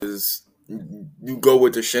you go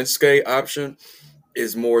with the Shinsuke option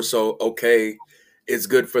is more so okay. It's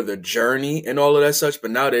good for the journey and all of that such,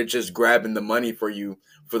 but now they're just grabbing the money for you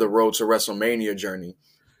for the road to WrestleMania journey.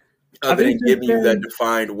 Other than giving you that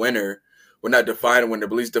defined winner, well, not defined winner,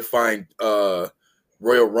 but at least defined Royal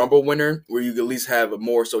Rumble winner, where you at least have a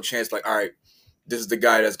more so chance. Like, all right, this is the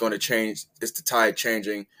guy that's going to change. It's the tide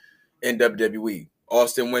changing in WWE.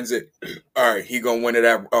 Austin wins it. All right, he gonna win it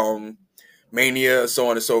at Mania, so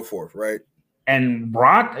on and so forth, right? And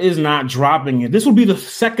Brock is not dropping it. This will be the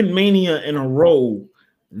second Mania in a row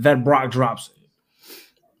that Brock drops it.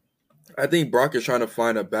 I think Brock is trying to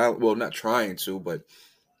find a balance. Well, not trying to, but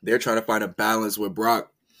they're trying to find a balance with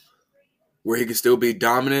Brock where he can still be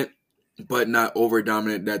dominant, but not over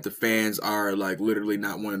dominant that the fans are like literally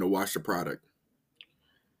not wanting to watch the product.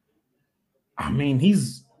 I mean,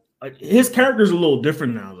 his character's a little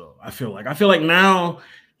different now, though. I feel like now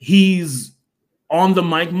he's on the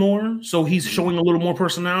mic more, so he's showing a little more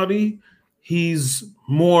personality. He's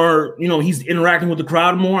more, he's interacting with the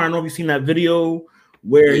crowd more. I don't know if you've seen that video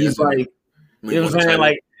where he's like, you know what I'm saying?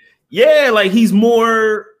 Like, yeah, like he's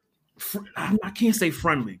more, I can't say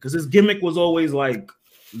friendly because his gimmick was always like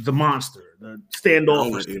the monster, the standoff. I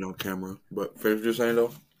don't want to on camera, but finish what you're saying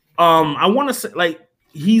though. I want to say like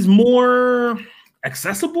he's more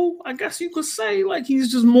accessible, I guess you could say. Like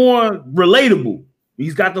he's just more relatable.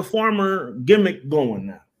 He's got the farmer gimmick going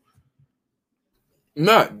now.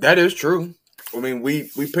 No, that is true. I mean, we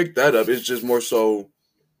picked that up. It's just more so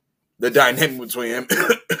the dynamic between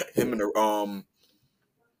him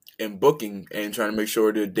and booking and trying to make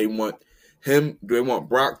sure that they want him. Do they want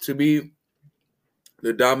Brock to be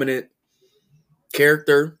the dominant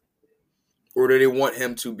character, or do they want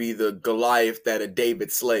him to be the Goliath that a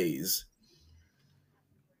David slays?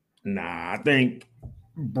 Nah, I think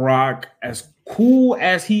Brock, as cool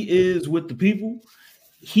as he is with the people,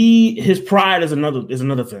 his pride is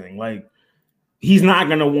another thing. Like he's not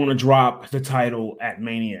gonna want to drop the title at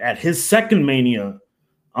Mania, at his second Mania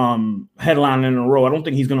headline in a row. I don't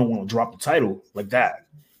think he's gonna want to drop the title like that.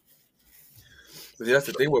 But that's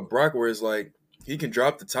the thing with Brock, where it's like he can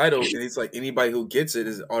drop the title, and it's like anybody who gets it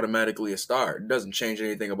is automatically a star. It doesn't change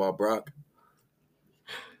anything about Brock.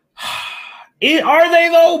 Are they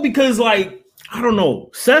though? Because like I don't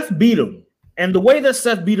know, Seth beat him, and the way that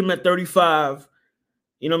Seth beat him at 35,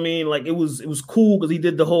 you know what I mean? Like it was cool because he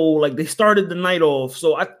did the whole like they started the night off.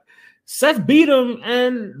 So Seth beat him,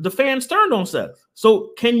 and the fans turned on Seth.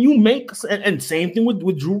 So can you make and same thing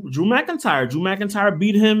with Drew McIntyre? Drew McIntyre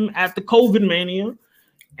beat him at the COVID Mania,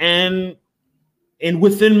 and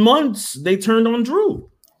within months they turned on Drew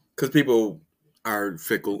because people are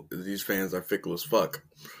fickle. These fans are fickle as fuck.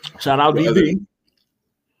 Shout out DB.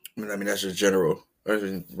 I mean that's just general. That's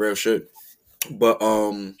just real shit. But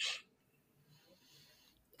I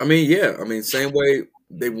mean, yeah. I mean, same way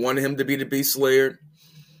they wanted him to be the Beast Slayer,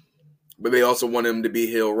 but they also wanted him to be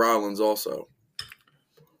Hill Rollins also.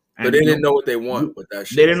 But and they didn't know what they want with that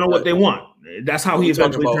shit. They didn't know what they want. That's how he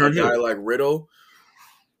eventually turned a guy like Riddle.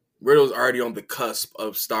 Riddle's already on the cusp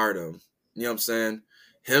of stardom. You know what I'm saying?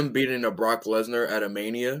 Him beating a Brock Lesnar at a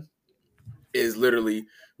Mania is literally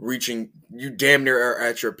reaching, you damn near are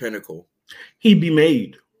at your pinnacle. He'd be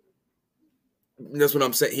made. That's what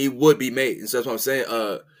I'm saying. He would be made. And so that's what I'm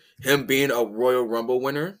saying. Him being a Royal Rumble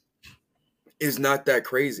winner is not that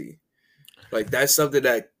crazy. Like that's something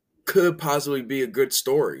that could possibly be a good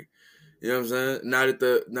story. You know what I'm saying? Now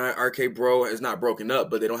that RK Bro is not broken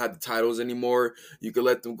up, but they don't have the titles anymore. You could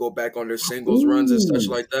let them go back on their singles runs and such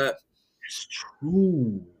like that. It's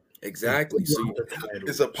true. Exactly. So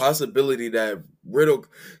it's a possibility that Riddle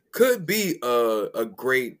could be a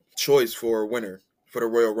great choice for a winner for the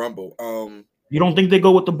Royal Rumble. You don't think they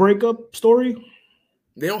go with the breakup story?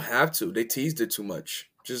 They don't have to. They teased it too much.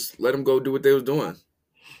 Just let them go do what they was doing.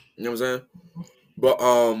 You know what I'm saying? But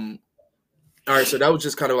all right, so that was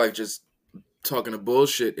just kind of like just talking to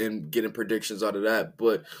bullshit and getting predictions out of that.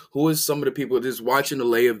 But who is some of the people just watching the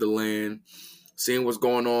lay of the land, seeing what's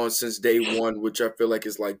going on since day one, which I feel like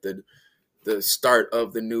is like the start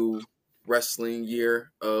of the new wrestling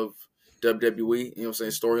year of WWE, you know what I'm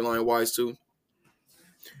saying, storyline wise too.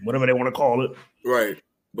 Whatever they want to call it. Right.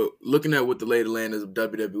 But looking at what the lay of the land of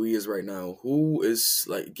WWE is right now, who is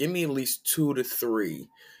like, give me at least 2 to 3,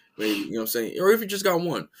 maybe, you know what I'm saying? Or if you just got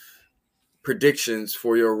one. Predictions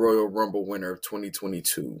for your Royal Rumble winner of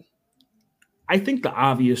 2022. I think the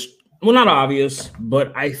obvious, well, not obvious,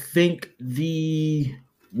 but I think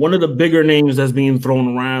one of the bigger names that's being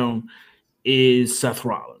thrown around is Seth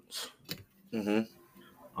Rollins.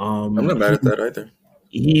 Mm-hmm. I'm not mad at that either.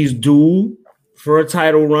 He's due for a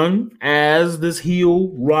title run as this heel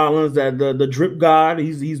Rollins, that the drip god.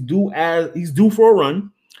 He's due for a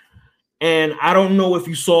run. And I don't know if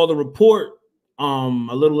you saw the report a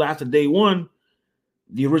little after day one.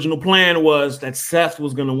 The original plan was that Seth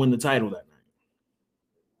was going to win the title that night.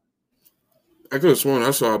 I could have sworn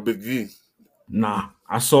I saw Big E. Nah,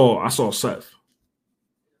 I saw Seth.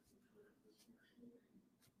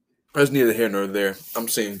 That's neither here nor there. I'm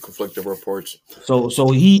seeing conflicting reports. So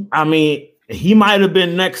he might have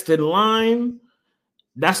been next in line.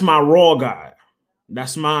 That's my Raw guy.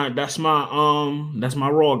 That's my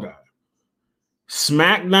Raw guy.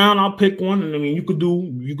 SmackDown, I'll pick one. And I mean, you could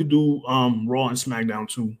do Raw and SmackDown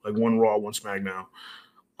too, like one Raw, one SmackDown.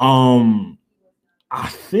 I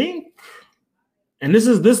think, and this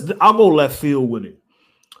I'll go left field with it.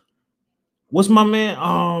 What's my man?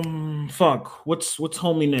 What's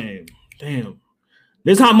homie name? Damn.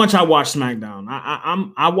 This is how much I watch SmackDown.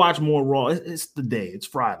 I watch more Raw. It's the day. It's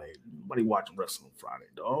Friday. Nobody watching wrestling Friday,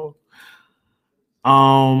 dog.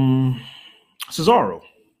 Cesaro.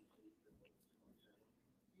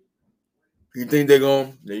 You think they're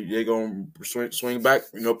gonna swing back?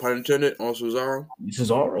 No pun intended on Cesaro.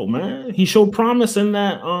 Cesaro, man, he showed promise in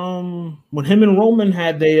that. When him and Roman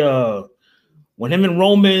had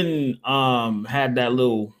that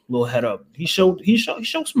little head up, he showed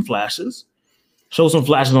some flashes. Showed some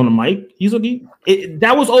flashes on the mic.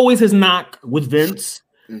 That was always his knock with Vince,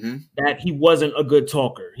 that he wasn't a good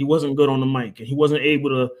talker. He wasn't good on the mic, and he wasn't able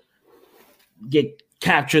to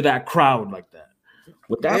capture that crowd like that.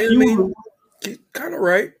 With that feud, kind of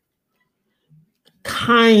right.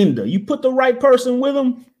 Kinda. You put the right person with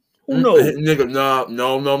him. Who knows? Nigga, no.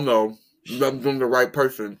 Not the right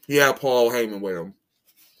person. He had Paul Heyman with him.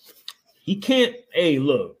 He can't. Hey,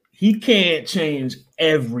 look. He can't change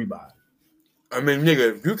everybody. I mean,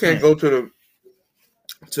 nigga, if you can't go to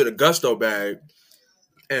the gusto bag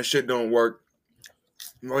and shit don't work,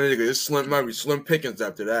 my nigga, might be slim pickings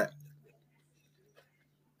after that.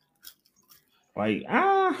 Like,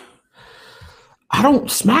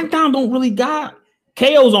 SmackDown don't really got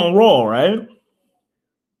KO's on Raw, right?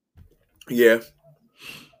 Yeah.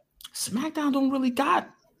 SmackDown don't really got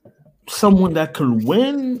someone that could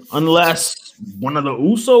win unless one of the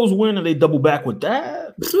Usos win and they double back with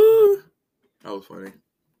that. That was funny.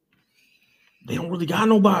 They don't really got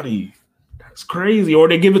nobody. That's crazy. Or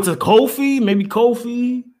they give it to Kofi. Maybe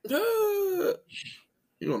Kofi.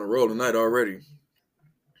 You on a roll tonight already.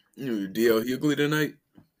 You DL Hughley tonight.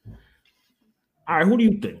 All right, who do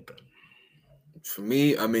you think then? For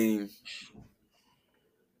me, I mean,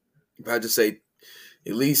 if I had to say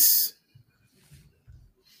at least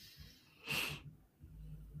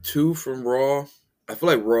 2 from Raw, I feel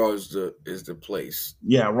like Raw is the place.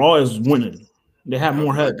 Yeah, Raw is winning. They have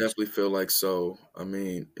more heads. I definitely feel like so. I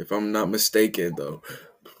mean, if I'm not mistaken, though,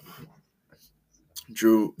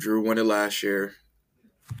 Drew won it last year.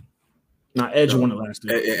 Edge won it last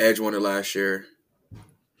year. Edge won it last year.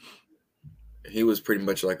 He was pretty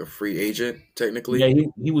much like a free agent, technically. Yeah,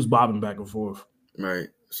 he was bobbing back and forth. Right.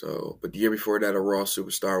 So, but the year before that, a Raw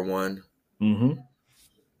superstar won. Mm-hmm.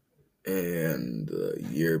 And the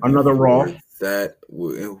year another Raw. That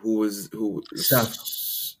who was Seth.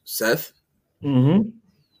 Seth. Mm-hmm.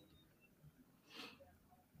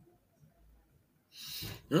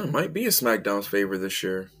 Yeah, it might be a SmackDown's favor this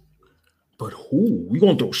year. But who? We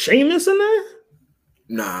gonna throw Sheamus in there?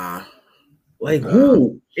 Nah. Like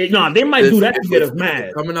who? They might do that to get us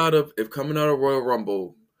mad. If coming out of Royal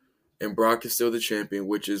Rumble, and Brock is still the champion,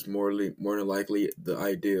 which is more than likely the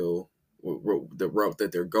ideal, the route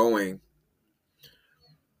that they're going.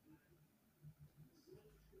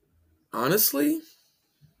 Honestly,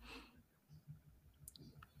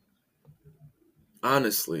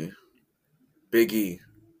 Big E.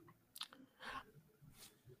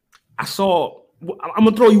 I'm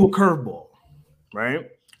gonna throw you a curveball, right?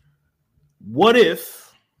 What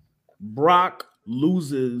if Brock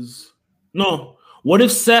loses? No. What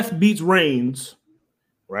if Seth beats Reigns?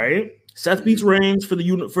 Right? Seth beats Reigns for the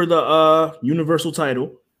Universal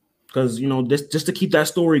title, because just to keep that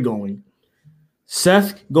story going.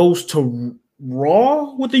 Seth goes to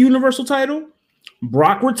Raw with the Universal title.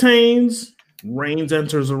 Brock retains. Reigns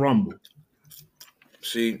enters the Rumble.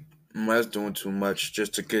 See, that's doing too much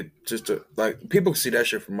just to like people see that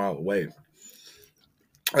shit from a mile away.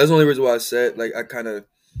 That's the only reason why I said I kind of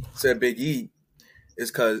said Big E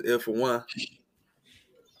is because if for one,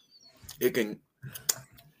 it can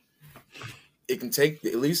take,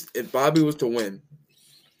 at least if Bobby was to win,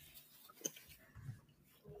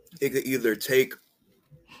 it could either take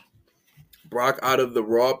Brock out of the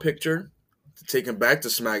Raw picture to take him back to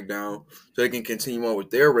SmackDown so they can continue on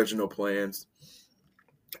with their original plans.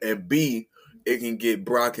 And B, it can get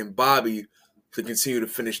Brock and Bobby to continue to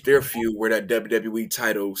finish their feud where that WWE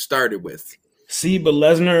title started with. See, but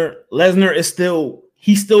Lesnar is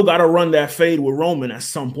still got to run that fade with Roman at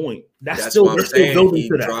some point. That's still what I'm saying. Still he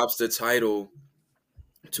drops the title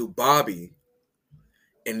to Bobby,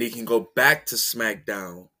 and they can go back to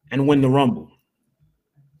SmackDown and win the Rumble.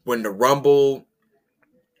 Win the Rumble,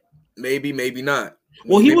 maybe not.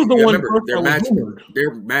 Well, he was the one.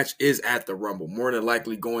 Their match is at the Rumble, more than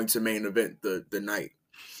likely going to main event the night.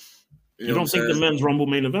 You don't think the men's Rumble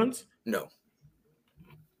main event? No.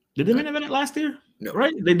 Did they main event it last year? No.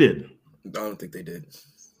 Right? They did. I don't think they did.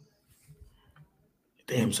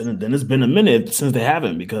 Damn, so then it's been a minute since they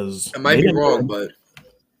haven't because I might be wrong, but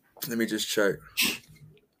let me just check.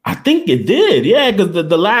 I think it did, yeah, because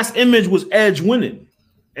the last image was Edge winning.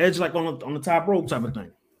 Edge like on the top rope type of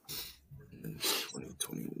thing.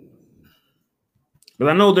 2020. But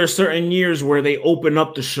I know there's certain years where they open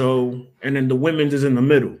up the show and then the women's is in the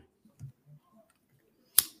middle.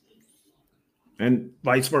 And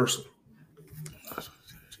vice versa.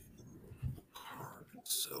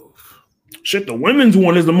 Shit, the women's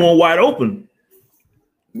one is the more wide open.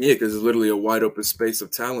 Yeah, because it's literally a wide open space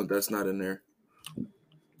of talent that's not in there.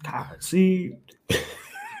 God, see,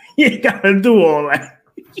 you ain't gotta do all that.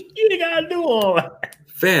 You ain't gotta do all that.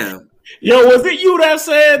 Fam. Yo, was it you that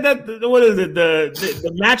said that, what is it,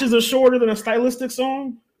 the matches are shorter than a stylistic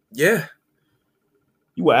song? Yeah.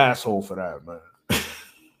 You an asshole for that, man.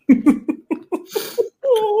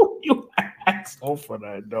 You an asshole for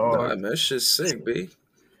that, dog. Nah, man, that shit's sick, B.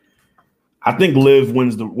 I think Liv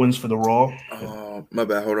wins for the Raw. Oh, my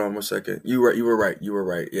bad. Hold on 1 second. You were right.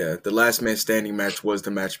 Yeah, the last man standing match was the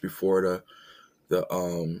match before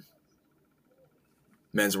the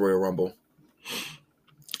men's Royal Rumble.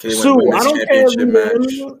 So I don't care.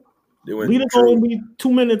 Lita gonna be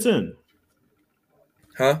 2 minutes in.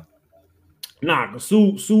 Huh? Nah, cause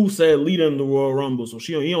Sue said Lita in the Royal Rumble, so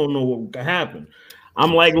he don't know what could happen.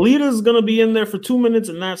 I'm like, Lita's gonna be in there for 2 minutes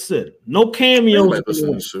and that's it. No cameos.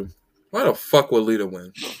 Why the fuck would Lita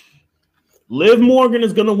win? Liv Morgan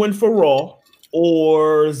is gonna win for Raw,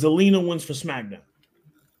 or Zelina wins for SmackDown.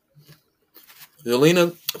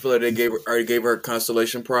 Zelina, I feel like they already gave her a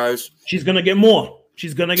consolation prize. She's gonna get more.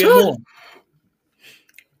 More.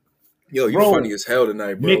 Yo, you funny as hell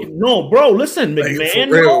tonight, bro. Bro, listen, McMahon.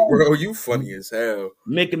 For real, bro, you funny as hell.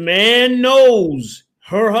 McMahon knows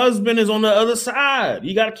her husband is on the other side.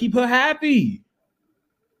 You gotta keep her happy.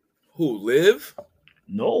 Who, Liv?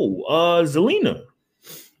 No, Zelina.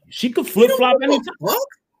 She could flip flop anytime.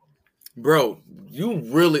 Bro, you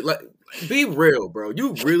really be real, bro.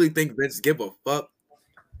 You really think Vince give a fuck?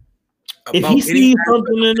 If he sees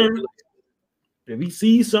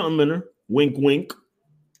something in her, wink, wink.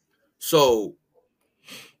 So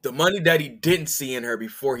the money that he didn't see in her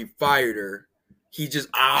before he fired her, he just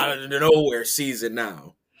out of nowhere sees it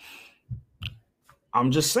now.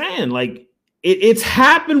 I'm just saying, like, it's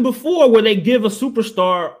happened before where they give a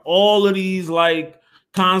superstar all of these like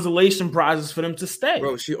consolation prizes for them to stay.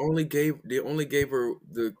 Bro, they only gave her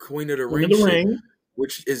the Queen of the Ring,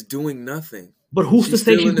 which is doing nothing. But who's to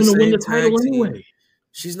say she's gonna win the title anyway?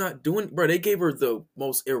 She's not doing, bro. They gave her the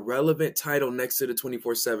most irrelevant title next to the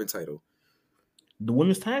 24/7 title. The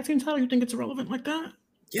women's tag team title? You think it's irrelevant like that?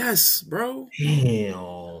 Yes, bro.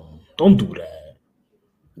 Damn. Don't do that.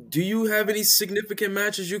 Do you have any significant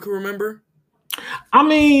matches you can remember? I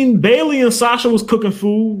mean, Bayley and Sasha was cooking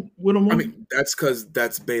food with them. I mean, that's because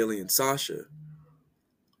that's Bayley and Sasha.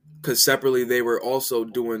 Because separately, they were also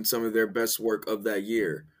doing some of their best work of that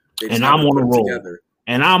year. And I'm on a roll.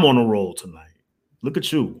 And I'm on a roll tonight. Look at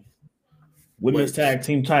you. Women's tag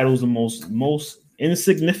team titles the most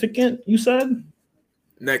insignificant, you said?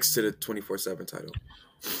 Next to the 24/7 title.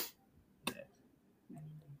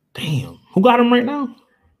 Damn. Who got them right now?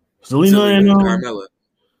 Zelina and Carmella.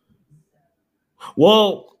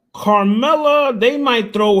 Well, Carmella, they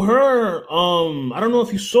might throw her. I don't know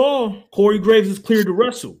if you saw Corey Graves is cleared to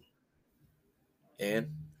wrestle. And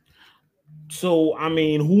so, I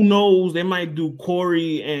mean, who knows? They might do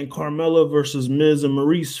Corey and Carmella versus Miz and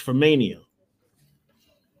Maurice for Mania.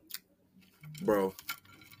 Bro,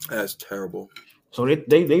 that's terrible. So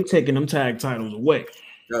they taking them tag titles away.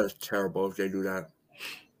 That is terrible if they do that.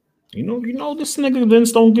 You know, this nigga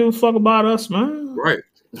Vince don't give a fuck about us, man. Right.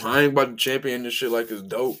 I ain't about to champion this shit like it's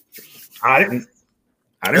dope. I didn't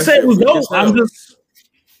say it was dope. I'm just.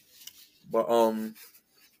 But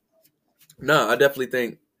no, I definitely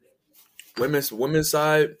think women's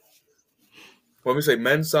side. Let me say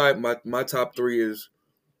men's side. My top three is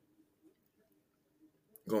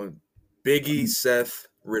going Biggie, Seth,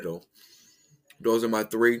 Riddle. Those are my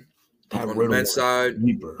three That on the men's side.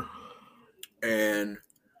 Sleeper. And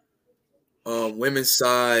women's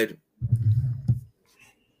side,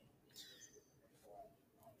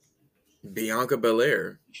 Bianca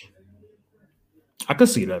Belair. I could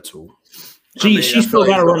see that too. She still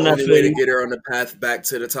got to run that only way to get her on the path back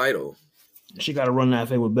to the title. She got to run that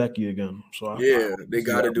thing with Becky again. So they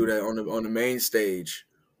got to do that on the main stage.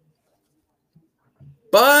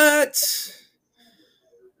 But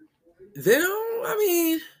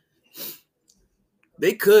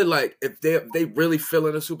they could, like, if they really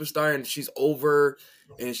feeling a superstar and she's over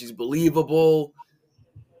and she's believable,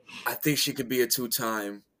 I think she could be a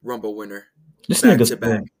 2-time Rumble winner. This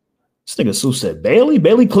nigga Sue said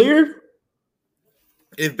Bailey cleared.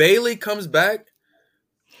 If Bailey comes back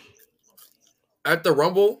at the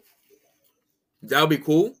Rumble, that'll be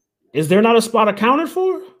cool. Is there not a spot accounted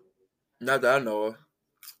for? Not that I know of.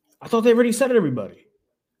 I thought they already said it, everybody.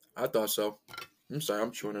 I thought so. I'm sorry,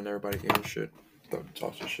 I'm chewing on everybody eating shit.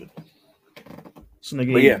 Tossing shit. So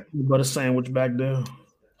nigga, butter sandwich back there.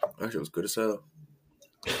 That shit was good as hell.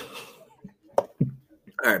 All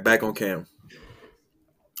right, back on cam.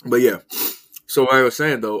 But yeah, so what I was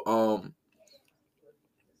saying though,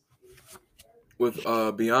 with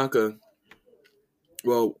Bianca,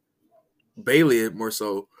 well, Bailey more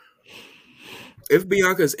so. If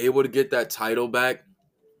Bianca is able to get that title back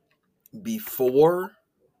before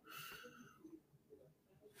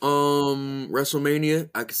WrestleMania,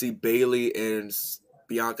 I could see Bailey and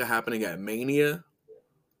Bianca happening at Mania.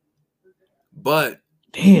 But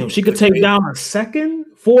damn, she could take down a second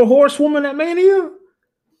 4-horsewoman at Mania.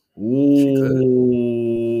 Ooh,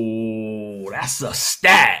 that's a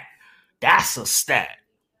stat. That's a stat.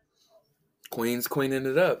 Queen's queening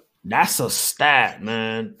it up. That's a stat,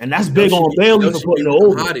 man, and that's big on Bailey for putting it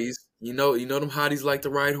over. Hotties. You know them hotties like to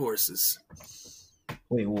ride horses.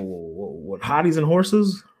 Wait, whoa. What hotties and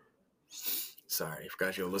horses? Sorry, I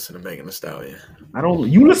forgot you were listening to Megan Thee Stallion.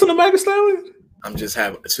 You listen to Megan Thee Stallion? I'm just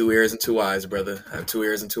have 2 ears and 2 eyes, brother. I have 2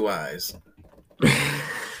 ears and 2 eyes. 2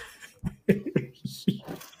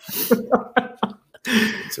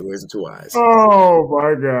 ears and 2 eyes. Oh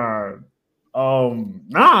my god.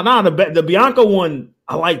 The Bianca one,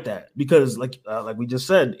 I like that because like we just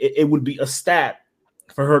said, it would be a stat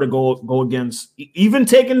for her to go against, even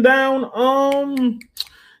taking down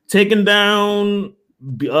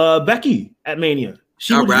Becky at Mania.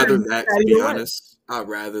 I'd rather that, to be honest. I'd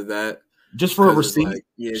rather that. Just for a receipt. Like,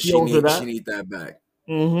 yeah, she need that back.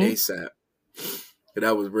 ASAP. But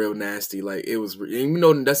that was real nasty. Like, it was, even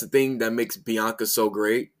though that's the thing that makes Bianca so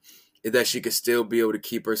great, is that she could still be able to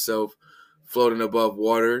keep herself floating above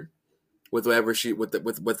water with whatever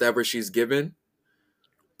she's given.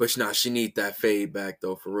 But she need that fade back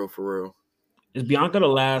though, for real. Is Bianca the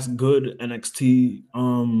last good NXT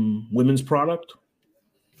women's product?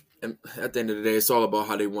 And at the end of the day, it's all about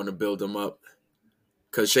how they want to build them up.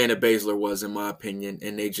 Because Shayna Baszler was, in my opinion,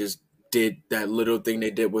 and they just did that little thing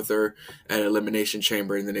they did with her at Elimination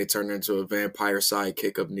Chamber, and then they turned her into a vampire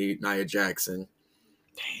sidekick of Nia Jackson.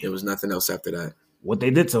 Damn. It was nothing else after that. What they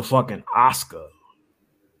did to fucking Asuka.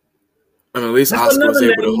 I mean, at least Asuka was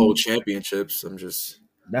able to hold championships.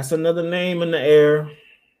 That's another name in the air.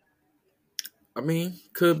 I mean,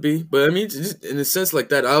 could be. But, I mean, just in a sense like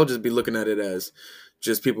that, I'll just be looking at it as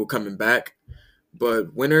just people coming back.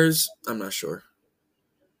 But winners, I'm not sure.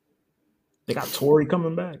 They got Tori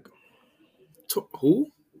coming back. Who?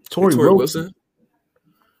 Tori Wilson.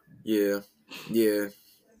 Yeah.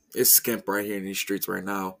 It's skimp right here in these streets right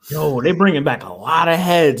now. Yo, they bringing back a lot of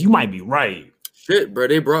heads. You might be right. Shit, bro.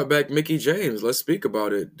 They brought back Mickie James. Let's speak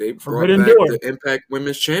about it. They brought back the Impact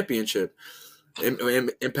Women's Championship.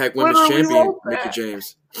 Impact Women's Champion, Mickie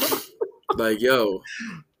James. Like, yo,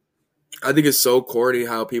 I think it's so corny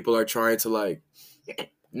how people are trying to, like,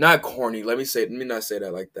 not corny. Let me not say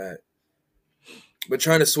that like that. But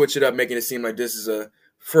trying to switch it up, making it seem like this is a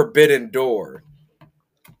forbidden door.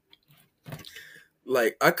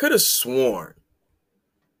 Like, I could have sworn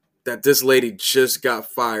that this lady just got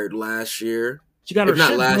fired last year. She got her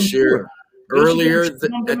not last year, earlier at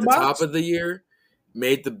the top of the year.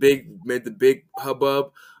 Made the big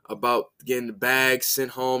hubbub about getting the bag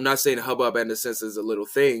sent home. Not saying the hubbub in the sense is a little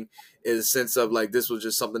thing, in the sense of like this was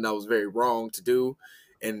just something that was very wrong to do,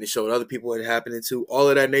 and they showed other people what it happened to. All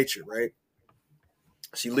of that nature, right?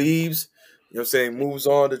 She leaves, you know what I'm saying, moves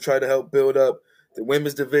on to try to help build up the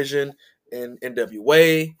women's division in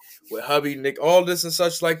NWA with hubby Nick, all this and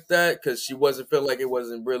such like that, because she wasn't feeling like it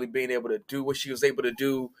wasn't really being able to do what she was able to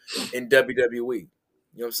do in WWE. You know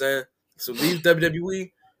what I'm saying? So leaves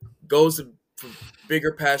WWE, goes to for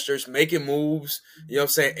bigger pastures, making moves. You know what I'm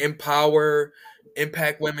saying?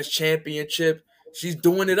 Impact Women's Championship. She's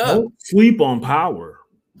doing it up. Don't sleep on Power.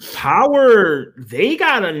 Power, they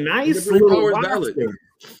got a nice NWA little Power is roster. valid.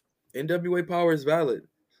 NWA Power is valid.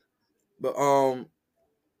 But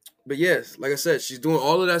yes, like I said, she's doing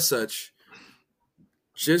all of that such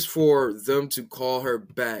just for them to call her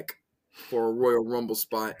back for a Royal Rumble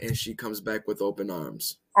spot, and she comes back with open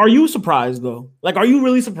arms. Are you surprised though? Like, are you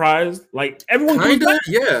really surprised? Like, everyone kind of,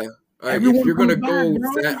 yeah. Like, if you're gonna go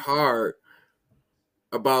back, that hard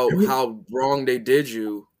about how wrong they did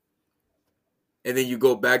you, and then you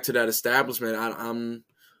go back to that establishment, I'm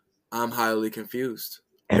highly confused.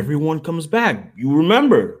 Everyone comes back. You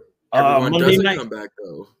remember everyone doesn't come back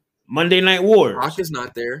though. Monday Night Wars. Rock is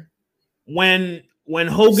not there. When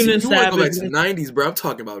Hogan and Savage go back to the 90s, bro. I'm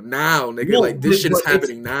talking about now, nigga. No, like this shit is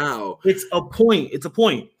happening now. It's a point. It's a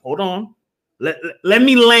point. Hold on. Let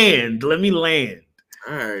me land. Let me land.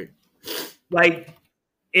 All right. Like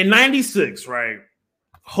in 96, right?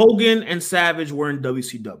 Hogan and Savage were in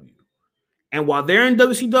WCW. And while they're in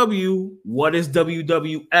WCW, what is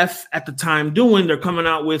WWF at the time doing? They're coming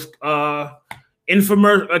out with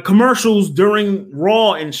commercials during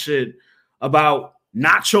Raw and shit about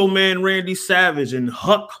Nacho Man Randy Savage and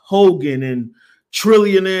Hulk Hogan and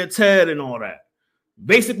Trillionaire Ted and all that.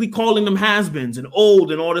 Basically calling them has-beens and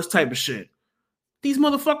old and all this type of shit. These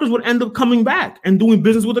motherfuckers would end up coming back and doing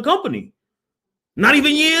business with the company. Not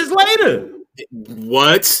even years later.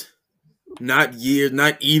 What? Not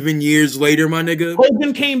even years later, my nigga.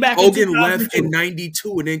 Hogan came back. Hogan left in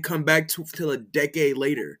 92 and then come back till a decade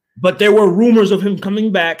later. But there were rumors of him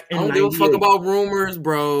coming back. I don't give a fuck about rumors,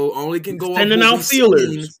 bro. Only can go sending out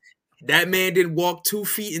feelers. That man didn't walk 2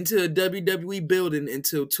 feet into a WWE building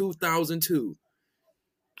until 2002.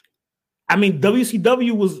 I mean,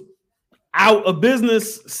 WCW was out of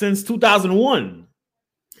business since 2001.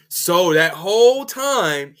 So that whole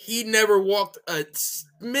time, he never walked a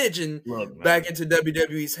smidgen back into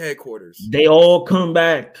WWE's headquarters. They all come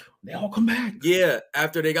back. They all come back. Yeah,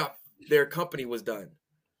 after their company was done.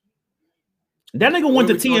 That nigga went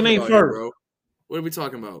to TNA first. Here, bro? What are we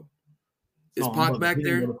talking about? Is Pac back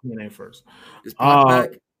there? TNA first. Is Pac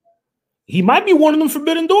back? He might be one of them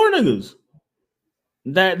Forbidden Door niggas.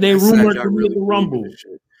 That they rumored to be the Rumble.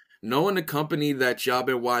 Knowing the company that y'all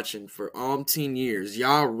been watching for 10 years,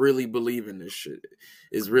 y'all really believe in this shit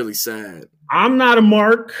is really sad. I'm not a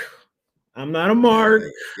mark. Yeah.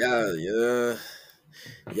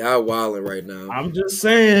 Y'all wilding right now. I'm just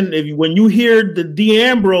saying, when you hear the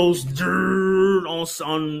D'Ambrose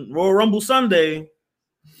on Royal Rumble Sunday,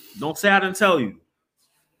 don't say I didn't tell you.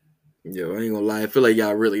 Yo, I ain't gonna lie. I feel like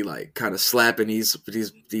y'all really like kind of slapping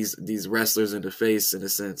these wrestlers in the face in a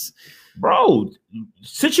sense. Bro,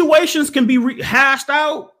 situations can be hashed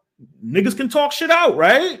out. Niggas can talk shit out,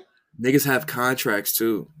 right? Niggas have contracts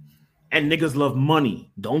too. And niggas love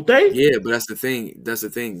money, don't they? Yeah, but that's the thing.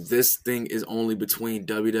 This thing is only between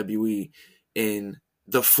WWE and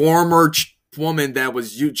the former woman that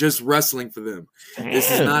was just wrestling for them. Damn.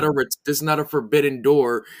 This is not a forbidden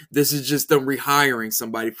door. This is just them rehiring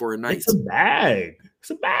somebody for a night. It's a bag.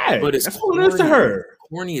 But that's what it is to her.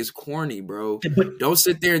 Corny is corny, bro. But don't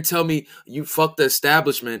sit there and tell me you fucked the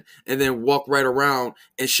establishment and then walk right around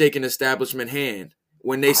and shake an establishment hand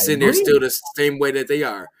when they sit there still the same way that they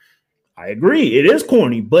are. I agree. It is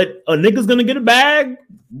corny, but a nigga's gonna get a bag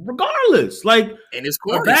regardless. Like, and it's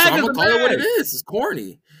corny. So I'm gonna call it what it is. It's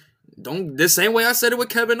corny. Don't the same way I said it with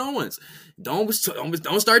Kevin Owens. Don't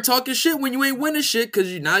start talking shit when you ain't winning shit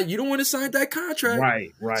because you don't want to sign that contract.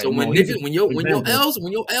 Right. So when your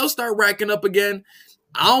L's start racking up again,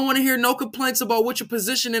 I don't want to hear no complaints about what your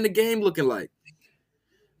position in the game looking like.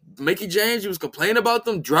 Mickey James, you was complaining about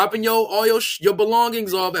them dropping all your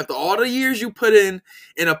belongings off after all the years you put in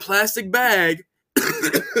a plastic bag,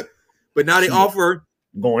 but now they offer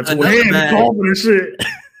going to another bag. And shit.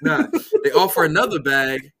 Nah, they offer another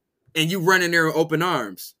bag, and you run in there with open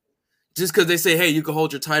arms, just because they say, "Hey, you can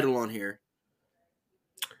hold your title on here."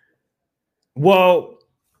 Well,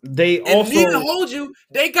 they also didn't hold you.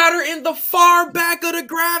 They got her in the far back of the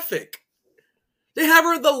graphic. They have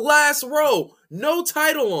her in the last row. No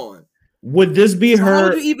title on. Would this be her? How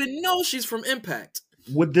do you even know she's from Impact?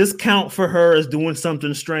 Would this count for her as doing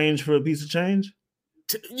something strange for a piece of change?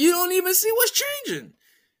 You don't even see what's changing.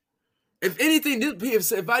 If anything,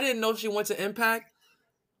 if I didn't know she went to Impact,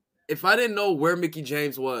 if I didn't know where Mickey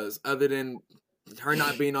James was, other than her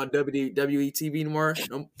not being on WWE TV anymore,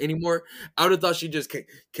 I would have thought she just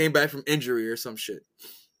came back from injury or some shit.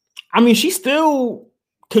 I mean, she still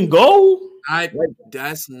can go.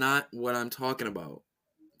 That's not what I'm talking about.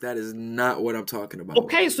 That is not what I'm talking about.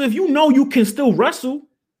 Okay, so if you know you can still wrestle,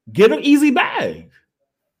 get an easy bag.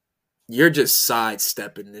 You're just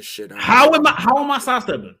sidestepping this shit. How am I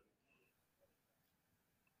sidestepping?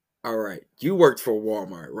 All right. You worked for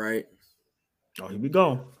Walmart, right? Oh, here we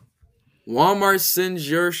go. Walmart sends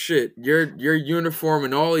your shit, your uniform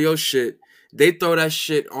and all your shit. They throw that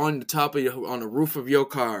shit on the top of on the roof of your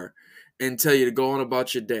car and tell you to go on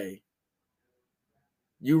about your day.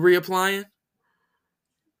 You reapplying?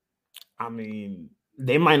 I mean,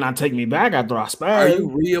 they might not take me back after I spaz. Are you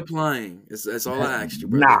reapplying? That's all I asked you,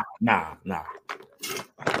 brother. Nah.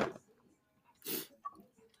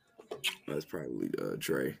 That's probably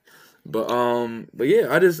Dre. But yeah,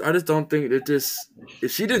 I just don't think that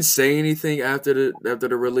if she didn't say anything after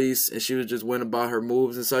the release and she was just went about her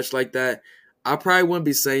moves and such like that, I probably wouldn't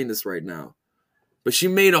be saying this right now. But she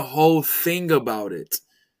made a whole thing about it.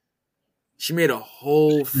 She made a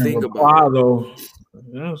whole thing about it. Though.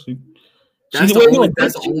 Yeah, that's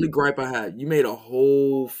the only gripe I had. You made a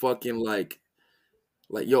whole fucking like,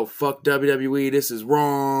 yo, fuck WWE, this is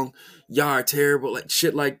wrong, y'all are terrible, like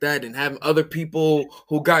shit like that, and having other people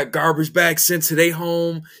who got garbage bags sent to their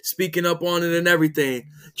home speaking up on it and everything,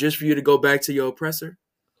 just for you to go back to your oppressor.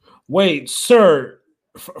 Wait, sir,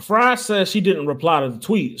 Fry says she didn't reply to the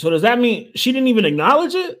tweet. So does that mean she didn't even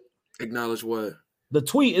acknowledge it? Acknowledge what? The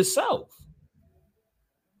tweet itself.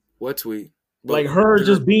 What tweet? Like her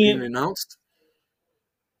just being announced?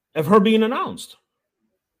 Of her being announced.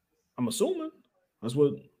 I'm assuming. That's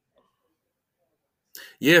what.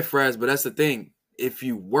 Yeah, Fraz, but that's the thing. If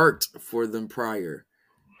you worked for them prior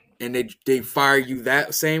and they fire you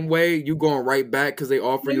that same way, you going right back because they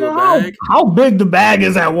offer you a bag? How big the bag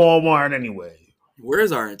is at Walmart anyway?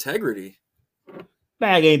 Where's our integrity?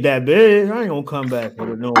 Bag ain't that big. I ain't gonna come back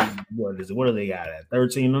for it. No, what is it? What do they got at?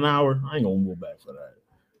 13 an hour? I ain't gonna move back for that.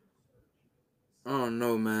 Oh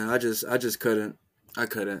no, man. I just couldn't. I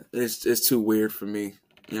couldn't. It's too weird for me.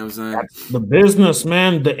 You know what I'm saying? That's the business,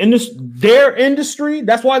 man. Their industry.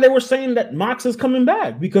 That's why they were saying that Mox is coming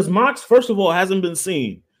back, because Mox, first of all, hasn't been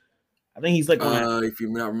seen. I think he's like, if you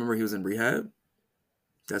not remember, he was in rehab.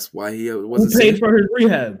 That's why he wasn't. Who paid for his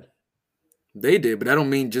rehab? They did, but that don't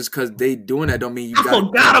mean just because they doing that don't mean you. I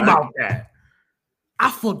forgot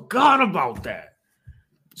about that.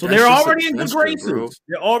 So they're already in good graces. Bro.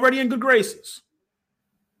 They're already in good graces.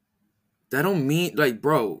 That don't mean, like,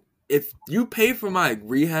 bro, if you pay for my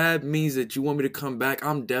rehab means that you want me to come back,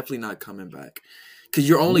 I'm definitely not coming back. Because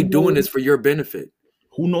you're only doing this for your benefit.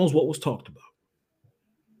 Who knows what was talked about?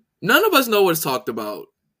 None of us know what's talked about.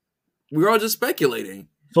 We're all just speculating.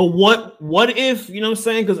 So what if, you know what I'm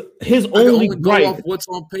saying? Because his only gripe, go off what's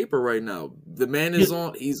on paper right now. The man is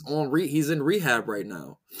he's in rehab right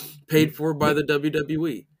now. Paid for by the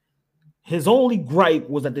WWE. His only gripe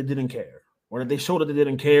was that they didn't care. Or that they showed that they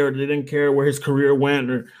didn't care, or they didn't care where his career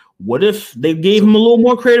went, or what if they gave him a little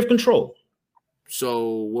more creative control? So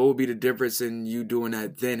what would be the difference in you doing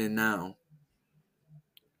that then and now?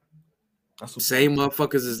 Same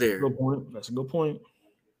motherfuckers is there. That's a good point.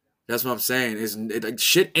 That's what I'm saying. Like,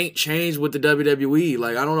 shit ain't changed with the WWE.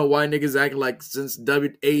 Like, I don't know why niggas acting like since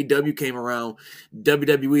AEW came around,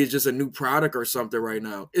 WWE is just a new product or something right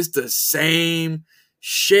now. It's the same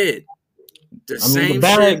shit.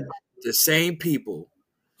 The same people.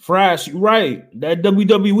 Fresh, you're right. That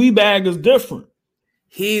WWE bag is different.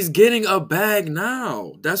 He's getting a bag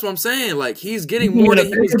now. That's what I'm saying. Like, he's getting more than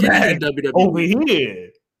he was getting in WWE. Over here.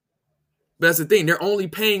 But that's the thing. They're only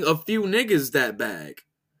paying a few niggas that bag.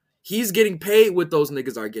 He's getting paid what those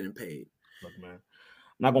niggas are getting paid. Look, man. I'm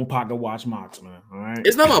not gonna pocket watch Mox, man. All right.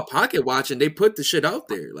 It's not about pocket watching. They put the shit out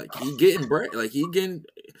there. Like, he's getting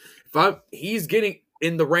he's getting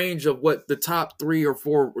in the range of what the top 3 or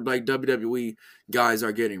 4 like WWE guys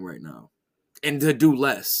are getting right now, and to do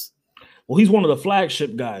less. Well, he's one of the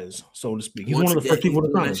flagship guys, so to speak. He's one of the first people to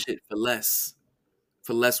come. That shit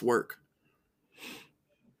for less work.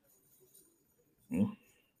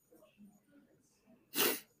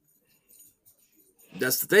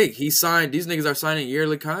 That's the thing. These niggas are signing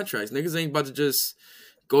yearly contracts. Niggas ain't about to just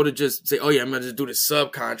go to just say, oh yeah, I'm gonna just do the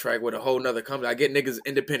subcontract with a whole nother company. I get niggas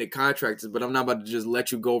independent contractors, but I'm not about to just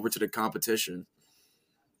let you go over to the competition.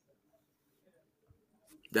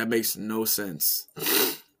 That makes no sense.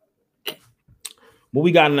 What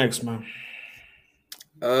we got next, man?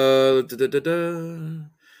 That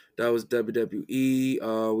was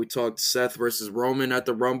WWE. We talked Seth versus Roman at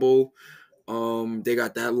the Rumble. They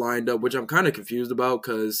got that lined up, which I'm kind of confused about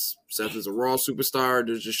because Seth is a Raw superstar.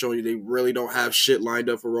 They're just showing you they really don't have shit lined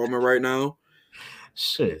up for Roman right now.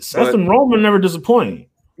 Shit, Seth and Roman never disappoint.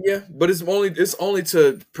 Yeah, but it's only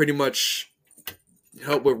to pretty much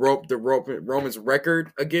help with Roman's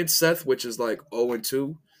record against Seth, which is like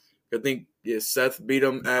 0-2. I think Seth beat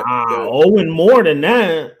him at 0 more than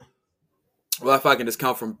that. Well, if I can just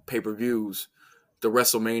count from pay-per-views, the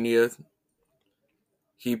WrestleMania,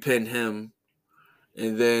 he pinned him,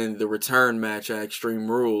 and then the return match at Extreme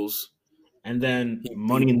Rules, and then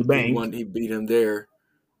Money in the Bank. He beat him there.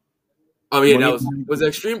 Oh yeah, that was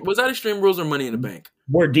Extreme. Was that Extreme Rules or Money in the Bank?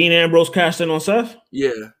 Where Dean Ambrose cashed in on Seth?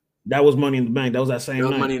 Yeah, that was Money in the Bank. That was that same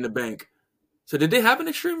night. Money in the Bank. So did they have an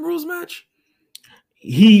Extreme Rules match?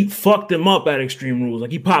 He fucked him up at Extreme Rules.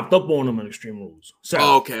 Like, he popped up on him at Extreme Rules.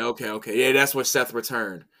 Oh, okay. Yeah, that's where Seth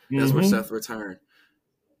returned. Where Seth returned.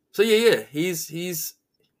 So, he's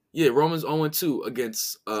Roman's 0-2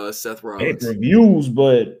 against Seth Rollins. Pay-per-views,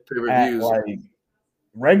 but pay-per-views. Like,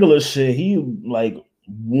 regular shit, he, like,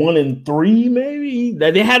 1-3, maybe?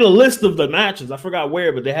 They had a list of the matches. I forgot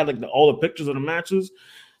where, but they had, like, all the pictures of the matches.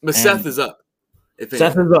 But Seth is up.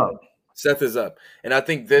 Seth is up. And I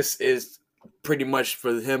think this is pretty much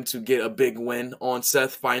for him to get a big win on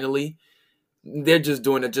Seth finally. They're just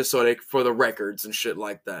doing it just so for the records and shit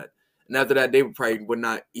like that. And after that, they would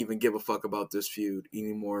not even give a fuck about this feud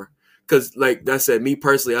anymore. Because, like I said, me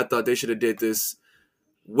personally, I thought they should have did this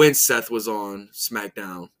when Seth was on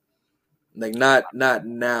SmackDown. Like, not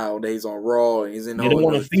now. He's on Raw and he's in the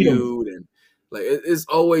whole feud. And like, it's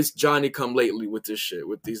always Johnny come lately with this shit,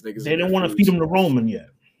 with these niggas. They didn't want to feed him to Roman yet.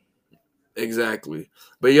 Exactly.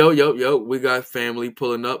 But yo, we got family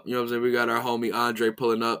pulling up. You know what I'm saying? We got our homie Andre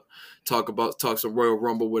pulling up, talk some Royal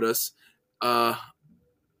Rumble with us.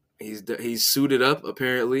 He's suited up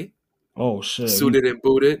apparently. Oh shit. Suited and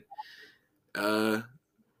booted.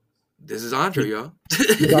 This is Andre, y'all.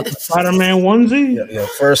 You got the Spider-Man onesie? Yeah.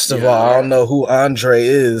 First of all, I don't know who Andre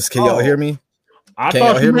is. Can y'all hear me? I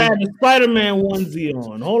thought you had the Spider-Man onesie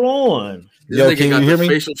on. Hold on. This nigga got the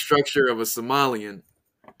facial structure of a Somalian.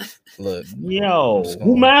 Look,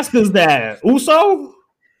 who mask is that? Uso?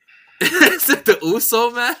 Is it the Uso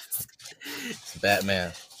mask? It's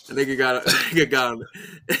Batman. The nigga got He got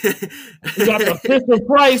the Fisher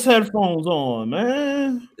Price headphones on,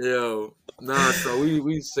 man. So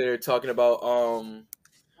we started talking about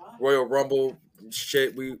Royal Rumble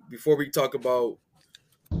shit. Before we talk about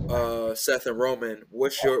Seth and Roman,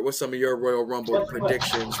 what's some of your Royal Rumble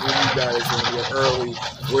predictions? Who you guys are your early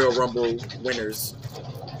Royal Rumble winners?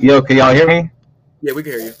 Yo, can y'all hear me? Yeah, we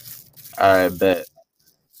can hear you. All right, bet.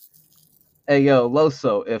 Hey, yo,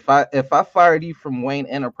 Loso, if I fired you from Wayne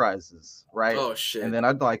Enterprises, right? Oh shit. And then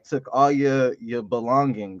I took all your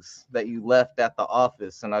belongings that you left at the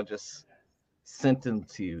office and I just sent them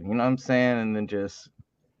to you. You know what I'm saying? And then just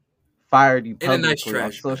fired you publicly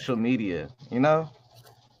on social media. You know?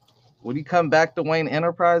 Would you come back to Wayne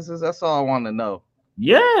Enterprises? That's all I want to know.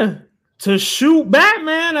 Yeah. To shoot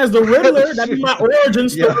Batman as the Riddler. That'd be my origin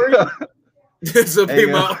story. This will be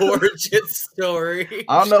my origin story.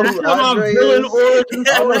 I don't know who Andre is.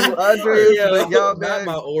 I don't know who Andre is, but y'all, not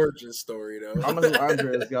my origin story though. I don't know who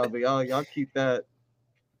Andre is, y'all, but y'all keep that.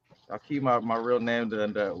 I'll keep my real name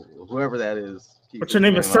and whoever that is. What's your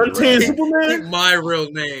name? Is Suntan Superman? My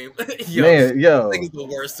real name. Yo, I think it's the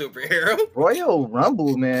worst superhero. Royal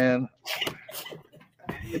Rumble, man.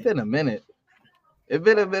 It's been a minute. It's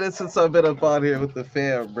been a minute since I've been up on here with the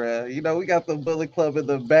fam, bro. You know, we got the Bullet Club in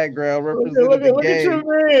the background representing the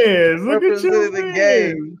game. Look at your man.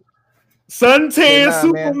 Game. Suntan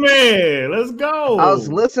Superman. Man. Let's go. I was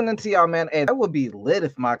listening to y'all, man, and that would be lit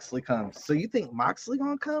if Moxley comes. So you think Moxley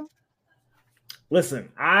gonna come? Listen,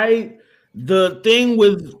 the thing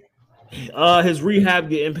with his rehab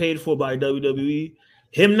getting paid for by WWE,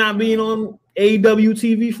 him not being on AEW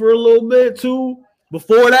TV for a little bit too,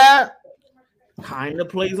 before that, kind of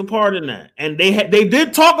plays a part in that. And they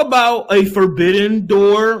did talk about a Forbidden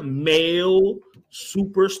Door male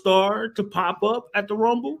superstar to pop up at the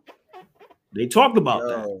Rumble. They talked about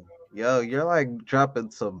that. Yo, you're like dropping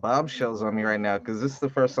some bombshells on me right now because this is the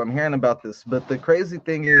first I'm hearing about this. But the crazy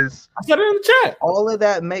thing is, I said it in the chat. All of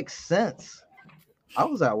that makes sense. I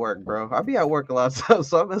was at work, bro. I be at work a lot,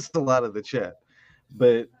 so I missed a lot of the chat.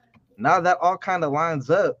 But now that all kind of lines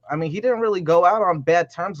up. I mean, he didn't really go out on bad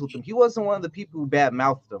terms with him. He wasn't one of the people who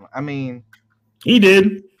bad-mouthed him. I mean, he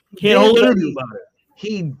did. He had a whole interview about it.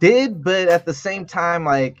 He did, but at the same time,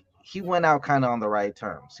 like, he went out kind of on the right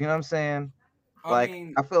terms. You know what I'm saying? Like,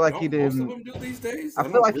 I feel like he didn't. Most of them do these days? I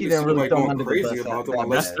feel like he didn't really throw under the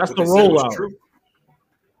bus. That's the rollout.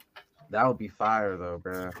 That would be fire, though,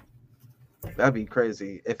 bro. That'd be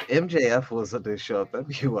crazy. If MJF was at this show, that'd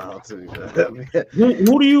be wild too.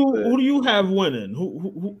 Who do you have winning?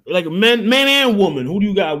 Who like man and woman? Who do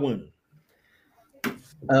you got winning?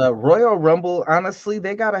 Royal Rumble, honestly,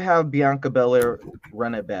 they gotta have Bianca Belair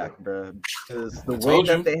run it back, bro. Because the way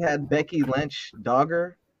that they had Becky Lynch dog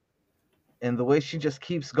her, and the way she just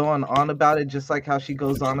keeps going on about it, just like how she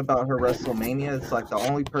goes on about her WrestleMania, it's like the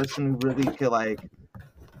only person who really could like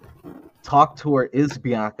talk to her is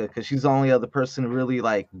Bianca, because she's the only other person who really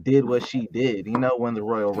like did what she did, you know, win the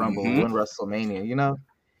Royal Rumble, win WrestleMania, you know.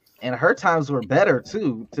 And her times were better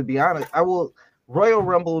too, to be honest. Royal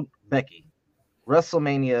Rumble Becky,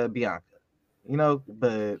 WrestleMania Bianca, you know,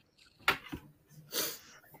 but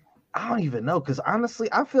I don't even know, because honestly,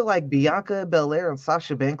 I feel like Bianca Belair and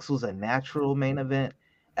Sasha Banks was a natural main event,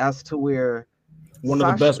 as to where one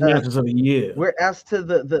of the best matches of the year. Where as to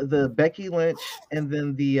the Becky Lynch and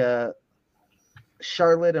then the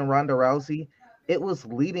Charlotte and Ronda Rousey, it was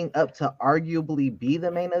leading up to arguably be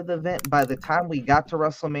the main event. By the time we got to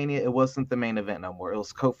WrestleMania, it wasn't the main event no more. It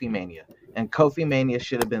was Kofi Mania, and Kofi Mania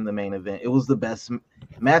should have been the main event. It was the best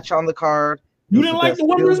match on the card. You didn't like the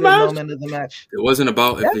women's match? Moment of the match. It wasn't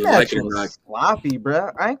about if you like it or not. Sloppy, bro.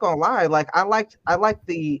 I ain't gonna lie. Like I liked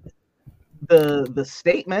the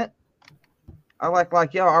statement. I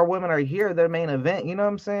like yo, our women are here. Their main event. You know what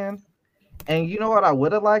I'm saying? And you know what I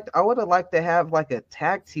would have liked? I would have liked to have like a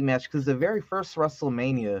tag team match, because the very first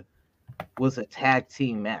WrestleMania was a tag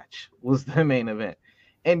team match. Was the main event,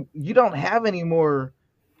 and you don't have any more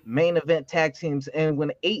main event tag teams. And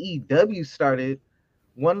when AEW started,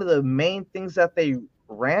 one of the main things that they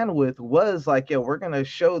ran with was like, yo, we're gonna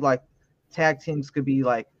show like tag teams could be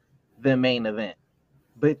like the main event.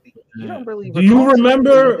 But you don't really. Do you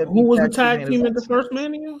remember who was the tag team at the first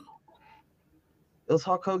Mania? It was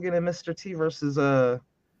Hulk Hogan and Mr. T versus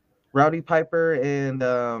Rowdy Piper and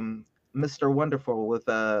Mr. Wonderful, with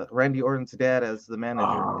Randy Orton's dad as the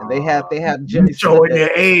manager. And they had Jimmy showing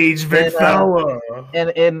their age, big fella.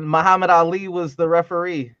 And Muhammad Ali was the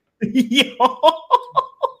referee. Yo,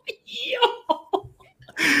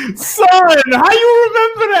 son, how you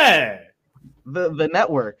remember that? The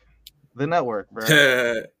network. The network, bro.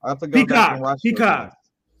 I have to go back and watch Peacock.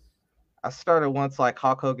 I started once like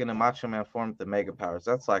Hulk Hogan and Macho Man formed the Mega Powers.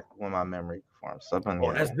 That's like when my memory forms.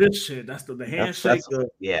 That's this shit. That's the handshake.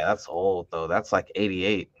 That's old though. That's like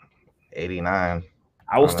 88, 89.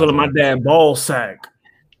 I was still in my dad's ball sack.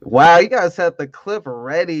 Wow, you guys had the clip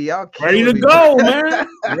ready. Y'all ready to go, man.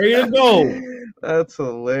 Ready to go. That's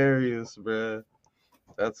hilarious, bro.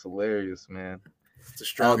 That's hilarious, man. It's the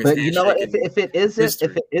strongest. But you know what? If it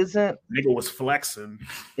isn't, nigga was flexing.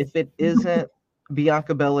 If it isn't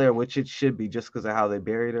Bianca Belair, which it should be, just because of how they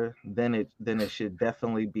buried her, then it should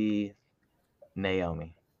definitely be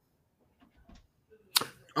Naomi.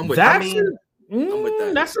 I'm with that.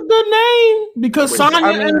 That's a good name, because Sonya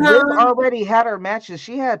and her already had her matches.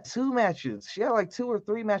 She had 2 matches. She had like 2 or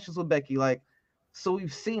 3 matches with Becky. Like, so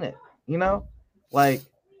we've seen it, you know, like.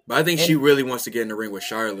 But I think she really wants to get in the ring with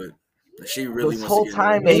Charlotte. She really this wants whole to get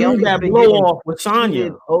time Naomi that blow off with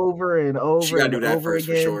Sonya over and over. She gotta do that first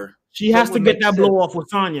again. For sure. She has to get that blow off with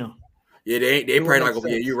Sonya. Yeah, they probably not gonna.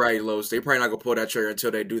 Yeah, you're right, Los. They probably not gonna pull that trigger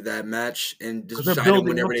until they do that match. And just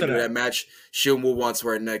whenever they do that match, she'll move on to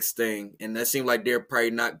her next thing. And that seemed like they're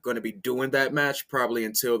probably not going to be doing that match probably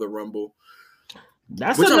until the Rumble.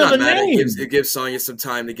 That's another name. It gives Sonya some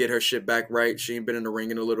time to get her shit back right. She ain't been in the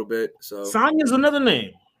ring in a little bit, so Sonya's another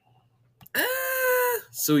name.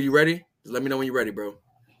 So you ready? Just let me know when you're ready, bro.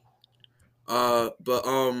 But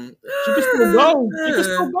she can still go. She can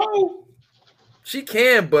still go. She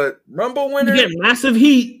can, but Rumble winner, you get massive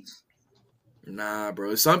heat. Nah,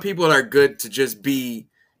 bro. Some people are good to just be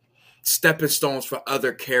stepping stones for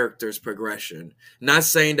other characters' progression. Not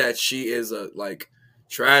saying that she is a like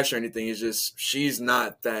trash or anything. It's just she's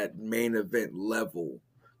not that main event level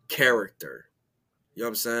character. You know what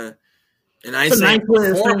I'm saying? And I ain't saying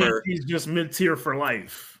performer. She's just mid tier for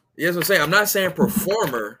life. Yeah, that's what I'm saying. I'm not saying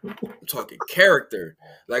performer. I'm talking character.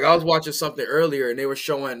 Like I was watching something earlier, and they were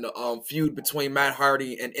showing the feud between Matt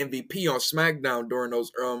Hardy and MVP on SmackDown during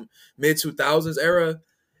those mid 2000s era,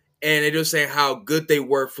 and they were saying how good they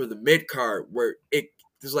were for the mid card. Where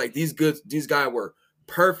it's like these guys were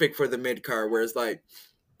perfect for the mid card. Where it's like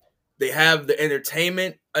they have the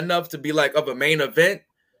entertainment enough to be like of a main event,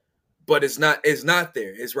 but it's not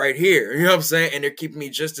there. It's right here. You know what I'm saying? And they're keeping me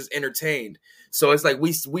just as entertained. So it's like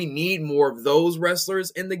we need more of those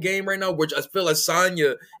wrestlers in the game right now, which I feel like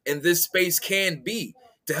Sonya in this space can be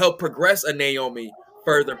to help progress a Naomi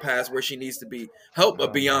further past where she needs to be. Help a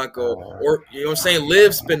Bianca, or you know what I'm saying,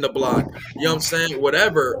 Liv spin the block. You know what I'm saying?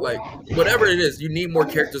 Whatever it is, you need more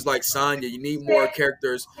characters like Sonya. You need more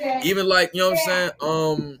characters, even like, you know what I'm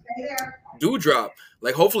saying, Doudrop.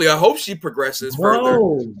 Like I hope she progresses further.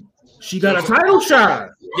 She got a title shot.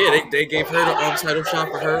 Yeah, they gave her the title shot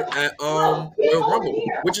for her at Royal Rumble,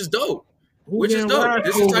 which is dope. Which is dope.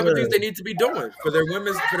 This is the type of things they need to be doing for their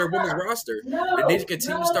women's roster. They need to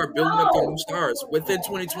continue to start building up their new stars. Within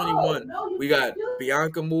 2021, we got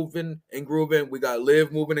Bianca moving and grooving. We got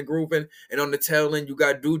Liv moving and grooving. And on the tail end, you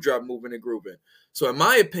got Doudrop moving and grooving. So in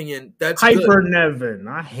my opinion, that's Piper good. Nevin.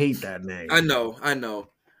 I hate that name. I know.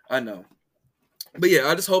 But yeah,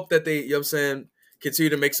 I just hope that they, you know what I'm saying, continue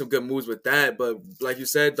to make some good moves with that. But like you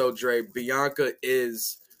said, though, Dre, Bianca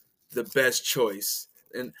is the best choice.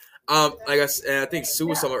 And like I think Sue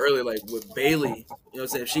was talking earlier, like with Bayley, you know what I'm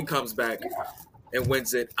saying, if she comes back and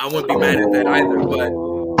wins it, I wouldn't be mad at that either, but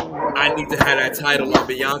I need to have that title on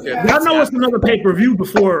Bianca. Y'all know it's another pay-per-view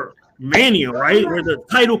before Mania, right? Where the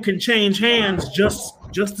title can change hands just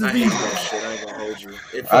as easy. I ain't gonna hold you.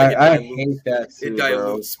 I hate that too,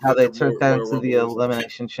 bro. How they turned that into the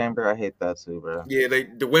Elimination Chamber, I hate that too, bro. Yeah,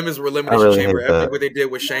 the women's were Elimination Chamber. Everything what they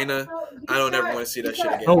did with Shayna, I don't ever want to see that shit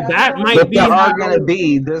again. Oh, that might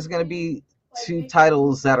be. There's gonna be 2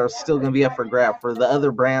 titles that are still gonna be up for grab for the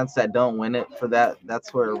other brands that don't win it. For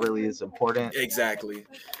that's where it really is important. Exactly.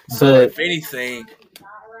 So if anything,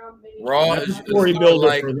 Raw is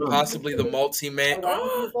like possibly the multi-man.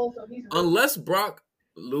 Unless Brock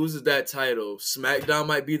loses that title, SmackDown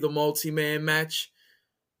might be the multi-man match.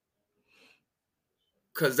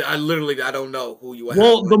 Because I don't know who you have.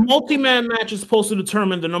 Well, the multi-man match is supposed to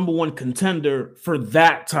determine the number 1 contender for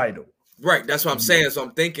that title. Right, that's what I'm saying. So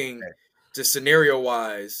I'm thinking, just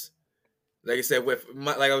scenario-wise, like I said, with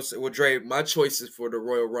Dre, my choices for the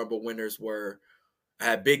Royal Rumble winners were I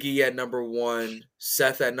had Big E at number 1,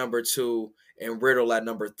 Seth at number 2, and Riddle at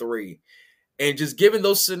number 3. And just given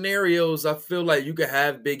those scenarios, I feel like you could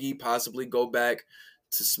have Big E possibly go back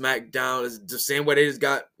to SmackDown. It's the same way they just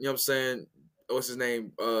got, you know what I'm saying, what's his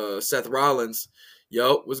name? Seth Rollins.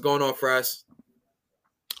 Yo, what's going on, Frass?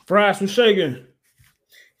 Frass was shaking.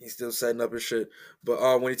 He's still setting up his shit.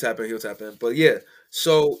 But when he tap in, he'll tap in. But yeah,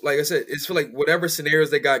 so like I said, it's for like whatever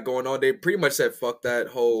scenarios they got going on, they pretty much said fuck that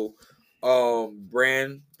whole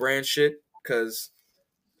brand shit. Because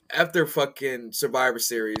after fucking Survivor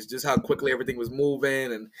Series, just how quickly everything was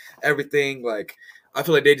moving and everything, like I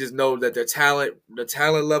feel like they just know that the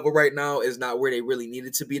talent level right now is not where they really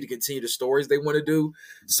needed to be to continue the stories they want to do.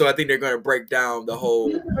 So I think they're going to break down the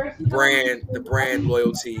whole brand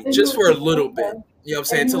loyalty just for a little bit. You know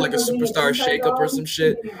what I'm saying? To like a superstar shakeup or some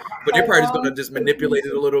shit. But they're probably just going to just manipulate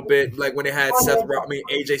it a little bit. Like when they had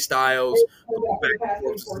AJ Styles back and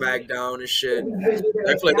forth to SmackDown and shit.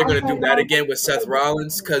 I feel like they're going to do that again with Seth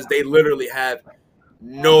Rollins because they literally have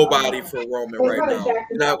nobody for Roman right now.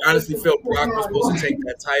 And I honestly feel Brock was supposed to take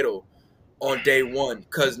that title on day 1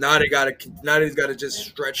 because now he's got to just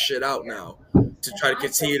stretch shit out now to try to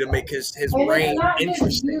continue to make his reign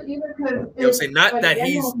interesting. You know what I'm saying? Not that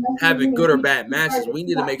he's having good or bad matches. We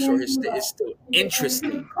need to make sure it's still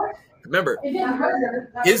interesting. Remember,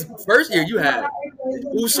 his first year you had the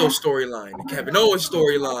Uso storyline, the Kevin Owens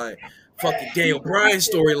storyline, fucking Daniel Bryan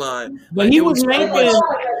storyline. But he was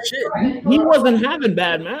he wasn't having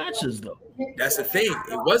bad matches though. That's the thing.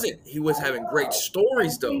 It wasn't. He was having great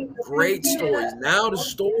stories though. Great stories. Now the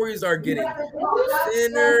stories are getting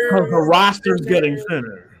thinner. Because the roster's getting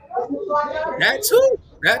thinner. That too.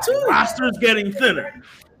 The roster's getting thinner.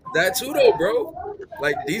 That too though, bro.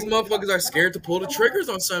 Like these motherfuckers are scared to pull the triggers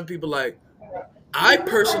on some people. Like I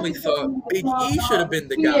personally thought Big E should have been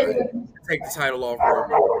the guy to take the title off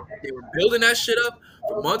Roman. They were building that shit up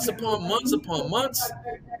for months upon months upon months,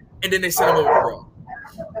 and then they sent him over to Raw.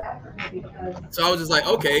 So I was just like,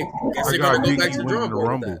 okay, guess they're gonna go back to the drum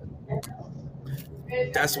board with that.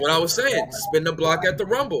 That's what I was saying. Spin the block at the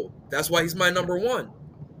Rumble. That's why he's my number 1.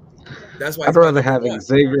 That's why I'd rather have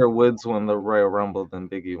Xavier Woods win the Royal Rumble than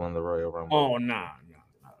Big E win the Royal Rumble. Oh nah.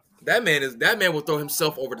 That man will throw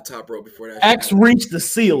himself over the top rope before that. X reached the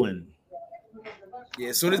ceiling. Yeah,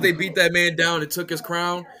 as soon as they beat that man down and took his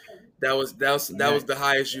crown, that was the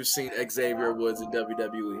highest you've seen Xavier Woods in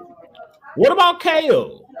WWE. What about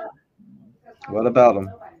KO? What about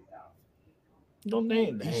him? Don't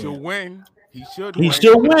name that. He should win. He should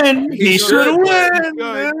win. He should win.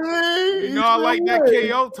 You know, I like that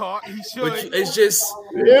KO talk. He should. But it's just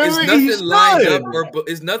it's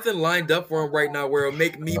nothing lined up for him right now where it'll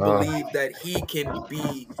make me believe that he can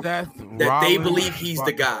be they believe he's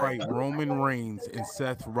the guy. Right, Roman Reigns and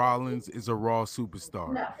Seth Rollins is a Raw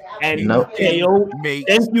superstar. And KO.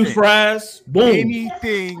 Thank you, Fries. Boom.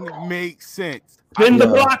 Anything makes sense. Spin the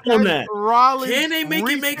block on that. Can they make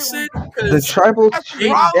it make sense? The tribal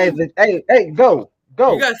chief. Hey, go.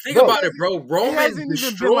 Go. You gotta think about it, bro. Roman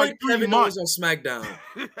destroyed Kevin Owens on SmackDown.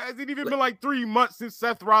 It hasn't even been like 3 months since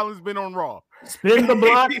Seth Rollins been on Raw. Spin the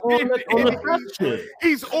block on the shit.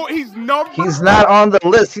 He's number. He's not on the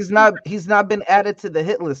list. He's not been added to the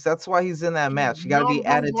hit list. That's why he's in that match. You got to be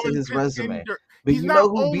added to his resume. But you know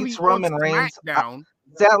who beats Roman Reigns?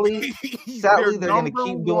 Sadly, they're going to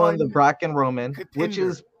keep doing the Brock and Roman, which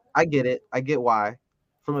is, I get it. I get why,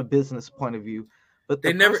 from a business point of view. But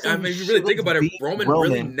they never, I mean, you really think about it, Roman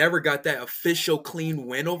really never got that official clean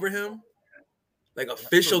win over him. Like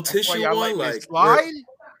official tissue one. Like,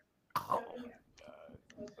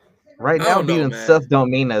 right now, beating Seth don't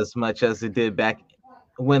mean as much as it did back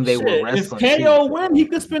when they were wrestling. If KO win, he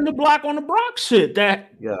could spin the block on the Brock shit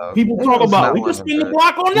that people talk about. He could spin the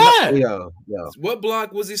block on that. What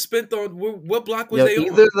block was he spent on? What block was they on?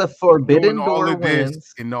 Either the Forbidden Door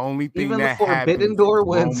wins, and the only thing even that the Forbidden Door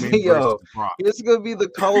wins. It's gonna be the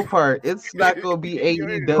cold part. It's not gonna be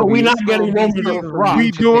AEW. We not getting Roman versus Brock.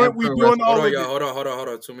 We doing all of it. Hold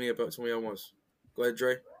on. Too many at once. Go ahead,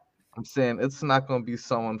 Dre. I'm saying it's not gonna be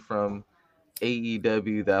someone from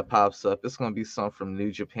AEW that pops up. It's gonna be someone from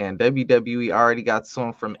New Japan. WWE already got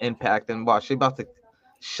someone from Impact, and watch, they about to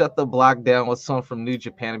shut the block down with someone from New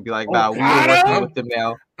Japan and be like, "Nah, we're working with them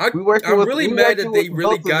now." I'm really mad that they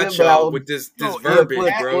really got y'all with this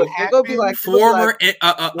verbiage, bro. They're gonna be like former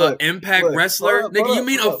Impact wrestler, nigga. You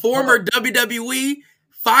mean a former WWE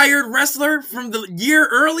fired wrestler from the year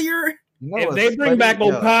earlier? If they bring back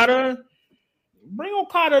Okada, bring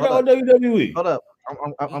Okada to WWE. Hold up.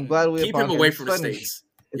 I'm glad we keep him away from the States.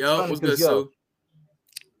 Yo, what's good, Sue?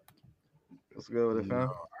 What's good with it, fam?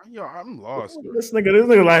 Yo, I'm lost. This nigga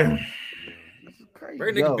like, right,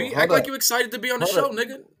 nigga, act like you excited to be on the show,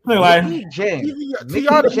 nigga. Mickey James,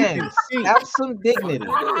 have some dignity.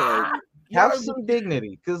 Have some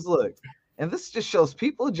dignity, because look, and this just shows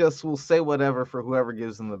people just will say whatever for whoever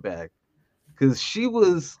gives them the bag. Because she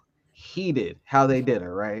was heated how they did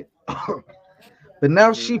her, right? But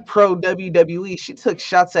now she pro WWE. She took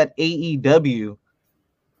shots at AEW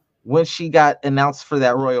when she got announced for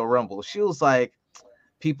that Royal Rumble. She was like,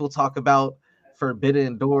 people talk about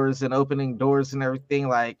forbidden doors and opening doors and everything.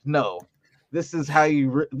 Like, no, this is how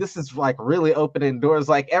this is like really opening doors.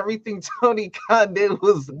 Like everything Tony Khan did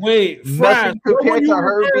was nothing compared to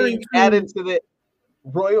her being added to the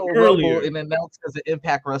Royal Rumble and announced as an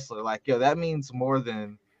Impact wrestler. Like, yo, that means more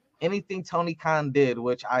than anything Tony Khan did,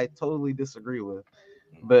 which I totally disagree with.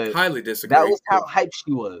 But highly disagree. That was how hyped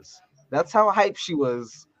she was. That's how hyped she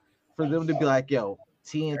was for them to be like, yo,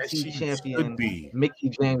 TNT champion Mickey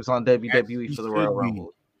James on WWE for the Royal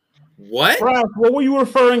Rumble. What? Brian, what were you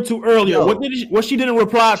referring to earlier? Yo, what she didn't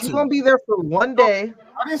reply to? She's gonna be there for one day.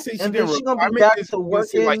 I didn't say she and didn't. Then she's gonna be back to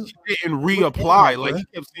working. Like she didn't reapply. Like he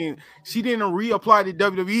kept saying, she didn't reapply to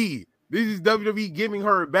WWE. This is WWE giving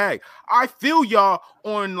her it back. I feel y'all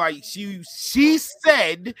on like she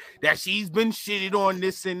said that she's been shitted on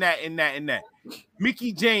this and that and that and that.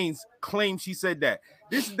 Mickey James claims she said that.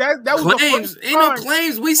 That was claims. Ain't no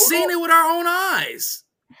claims. We seen it with our own eyes.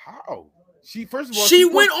 How? First of all, she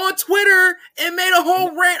went on Twitter and made a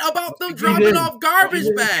whole rant about them dropping off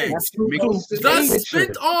garbage bags. Thus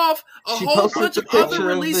spent off a whole bunch of other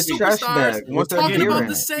released superstars talking about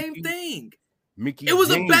the same thing. It was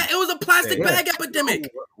a plastic bag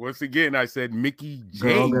epidemic. Once again, I said Mickey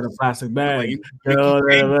James. Girl, get a plastic bag. Even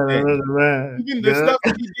the stuff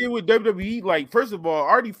that he did with WWE, like, first of all, I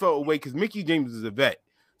already felt away because Mickey James is a vet.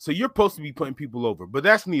 So you're supposed to be putting people over, but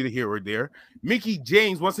that's neither here or there. Mickey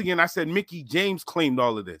James, once again, I said Mickey James claimed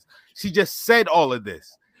all of this. She just said all of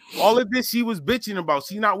this. All of this she was bitching about.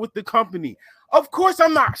 She's not with the company. Of course,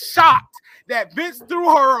 I'm not shocked that Vince threw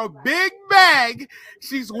her a big bag.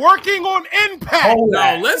 She's working on Impact.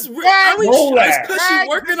 Because she's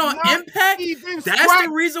working on Impact. That's the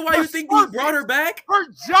reason why you think he brought her back? Her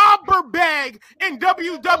jobber bag in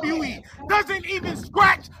WWE doesn't even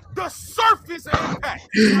scratch the surface of Impact.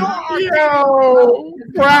 Yo,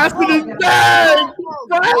 Bryson is bag.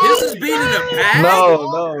 This is being in a bag?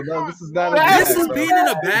 No, this is not a bag. This is being in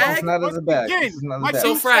a bag? It's not as a bag.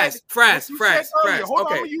 So fresh. Hold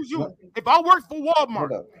on, I'm gonna use you. If I worked for Walmart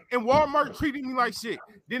Hold up. and Walmart treated me like shit,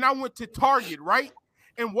 then I went to Target, right?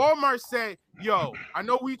 And Walmart said, yo, I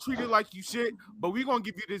know we treated like you shit, but we're gonna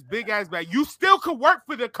give you this big ass bag. You still could work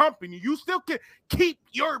for the company, you still could keep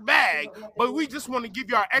your bag, but we just want to give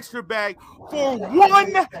you our extra bag for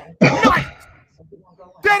one night.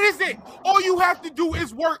 That is it. All you have to do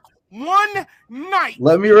is work one night.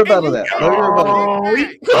 Let me rebuttal that.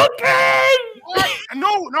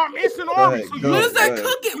 No, I'm answering Ari. What is that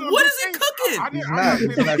cooking? What is it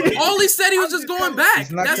cooking? All he said, he was just going back.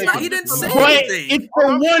 That's not. He didn't say anything. It's for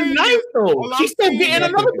one night though. She's still getting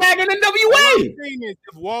another bag in NWA. If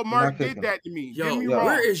Walmart did that to me,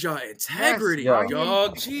 where is your integrity,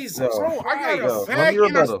 y'all? Jesus, I got a bag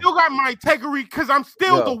and I still got my integrity because I'm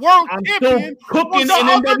still the world champion. Cooking in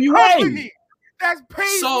NWA. That's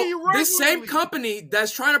paid me regularly. This same company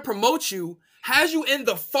that's trying to promote you has you in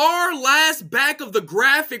the far last back of the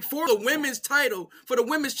graphic for the women's title, for the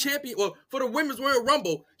women's champion, or for the women's Royal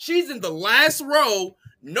Rumble. She's in the last row.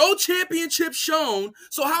 No championship shown.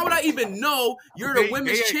 So how would I even know you're the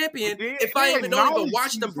women's champion if I even don't even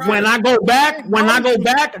watch them? When I go back,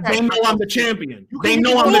 they know I'm the champion. They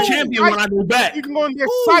know I'm the champion when I go back. You can go on their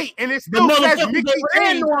site and it still says Mickie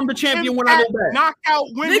James. Know I'm the champion when I go back. Knockout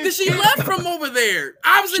women. Nigga, she left from over there.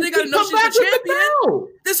 Obviously, they gotta know she's the champion.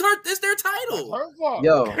 This their title.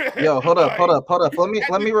 Yo, hold up.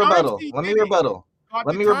 Let me rebuttal.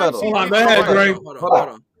 Hold on, go ahead, Greg. Hold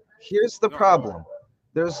on. Here's the problem.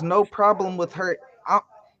 There's no problem with her.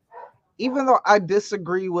 Even though I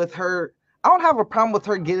disagree with her, I don't have a problem with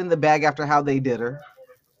her getting the bag after how they did her.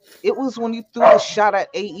 It was when you threw a shot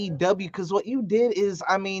at AEW, because what you did is,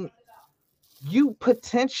 I mean, you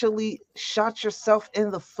potentially shot yourself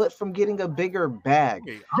in the foot from getting a bigger bag.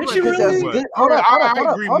 Hold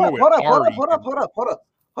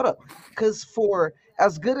up. Because for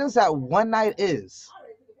as good as that one night is,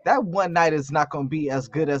 that one night is not going to be as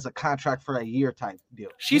good as a contract for a year type deal.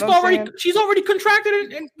 She's already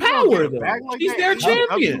contracted in power. She's their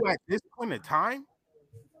champion at this point in time.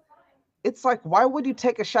 It's like, why would you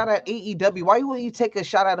take a shot at AEW? Why would you take a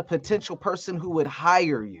shot at a potential person who would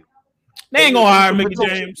hire you? They ain't gonna hire Mickie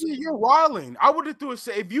James. You're wilding. I would have threw a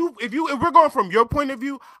say if we're going from your point of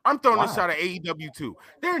view, I'm throwing a shot at AEW too.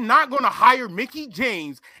 They're not gonna hire Mickie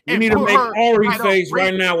James. You need to make Ari face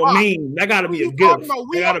right now with me. That gotta be a gift.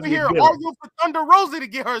 We over here arguing for Thunder Rosa to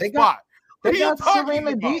get her spot. They got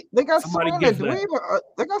Serena Deeb. They got Serena Deeb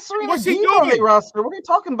on their roster. What are you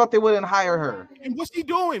talking about? They wouldn't hire her. And what's she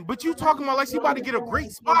doing? But you talking about like she about to get a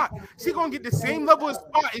great spot. She gonna get the same level of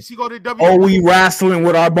spot if she go to WWE. Oh, we wrestling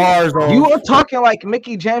with our bars on. You are talking like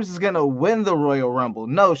Mickie James is gonna win the Royal Rumble.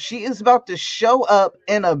 No, she is about to show up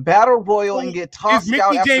in a battle royal and get tossed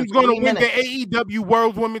out. Is Mickie James gonna win the AEW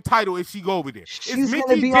World Women title if she go over there? She's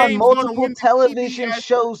gonna be on multiple television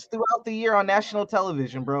shows throughout the year on national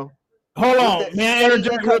television, bro. Hold on, man.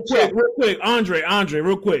 Real quick. Andre,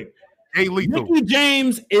 real quick. Hey, Lethal. Mickie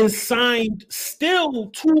James is signed still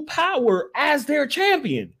to Power as their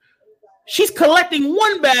champion. She's collecting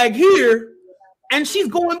one bag here, and she's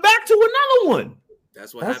going back to another one.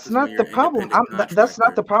 That's not the problem. That's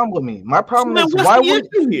not the problem with me. My problem is why would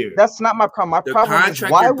that's not my problem. My problem is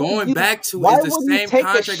why you're going back to is the same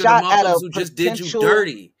contract of the motherfuckers who just did you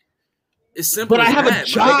dirty. It's simple. But I have a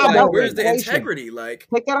job. Where's the integrity? Like,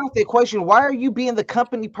 take that out the equation. Why are you being the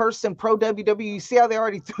company person pro WWE? You see how they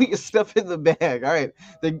already threw your stuff in the bag. All right,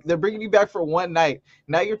 they're bringing you back for one night.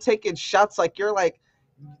 Now you're taking shots like you're like.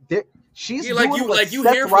 She's like you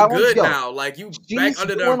here for good now. Like you back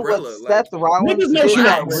under the umbrella. Seth Rollins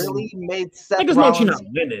really made Seth Rollins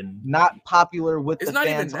not popular with the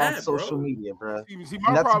fans on social media, bro. And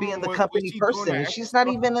that's being the company person, and she's not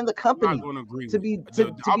even in the company to be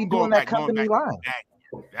doing that company line.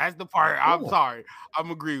 That's the part I'm sorry.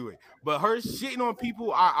 I'm agreeing with. But her shitting on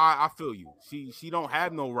people, I feel you. She don't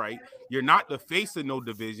have no right. You're not the face of no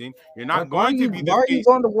division. You're not going to be the face. Why are you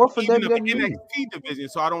going to war for WWE? NXT division?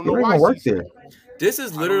 So I don't know why she's there. This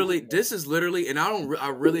is literally, and I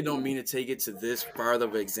really don't mean to take it to this farther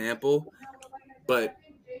of an example, but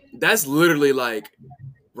that's literally like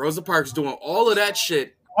Rosa Parks doing all of that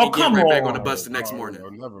shit. Oh, come right on. Back on the bus the next morning.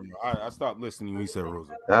 I stopped listening when he said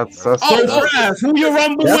Rosa. That's who your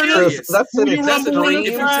Rumble winners? That's an extreme.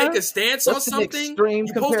 If you take a stance on something, you're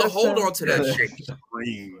supposed to hold on to that shit.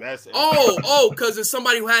 Because it's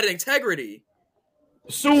somebody who had integrity.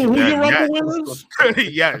 So who your Rumble winners?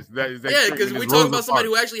 Yes, that is. Yeah, because we talking about somebody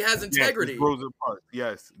who actually has integrity. Rosa Parks.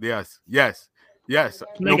 Yes.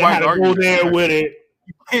 Nigga had to go there with it.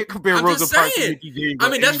 You can't compare Rosa Parks to Mickie James. I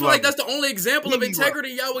mean, that's the only example of integrity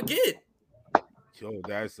y'all would get. Yo,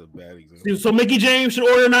 that's a bad example. So Mickie James should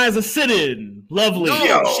organize a sit-in. Lovely.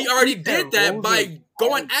 No, she already did that by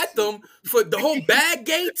going at them for the whole bag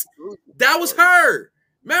gates. That was her.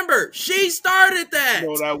 Remember, she started that.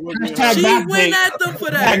 She went at them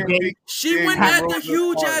for that. She went at the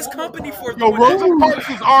huge ass company for. Yo, Rosa Parks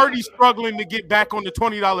is already struggling to get back on the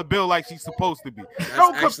 $20 bill like she's supposed to be.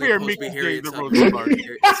 Don't compare Mickie James to Rosa Parks.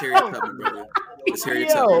 It's Harriet Tubman, brother. It's Harriet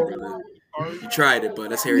Tubman, brother. You tried it, but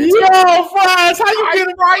let's hear it. Yo, Fries, how you get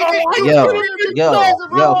it right?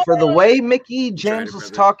 Yo, for the way Mickey James was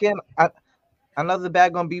talking, I know the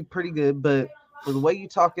bag gonna be pretty good, but for the way you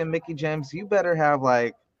talking, Mickey James, you better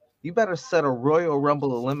set a Royal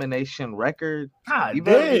Rumble elimination record. God, you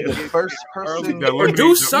better be the first person, or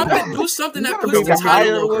do something that puts the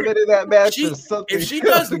title over. That match if she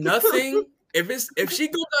does nothing, if she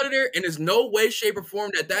goes out of there and there's no way, shape, or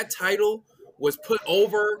form that title was put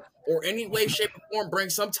over, or any way, shape, or form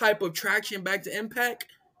brings some type of traction back to Impact.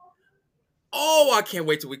 Oh, I can't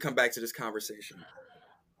wait till we come back to this conversation.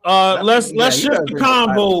 Let's shift the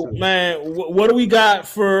combo, man. What do we got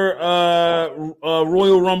for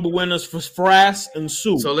Royal Rumble winners for Frass and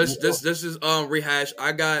Sue? So this is rehash.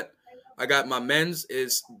 I got my men's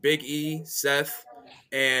is Big E, Seth,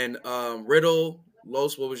 and Riddle.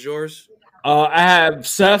 Los, what was yours? I have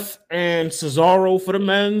Seth and Cesaro for the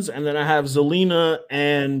men's, and then I have Zelina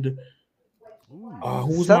and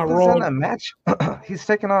who's Seth my Raw? in a match. He's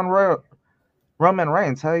taking on Roman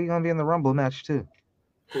Reigns. How are you gonna be in the Rumble match too?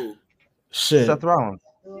 Who? Shit. Seth Rollins.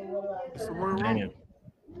 Damn.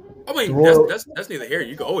 I mean, that's neither here.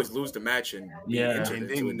 You can always lose the match and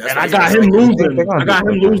and I got him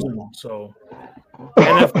losing. So,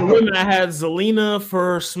 and if the women, I had Zelina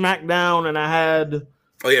for SmackDown, and I had.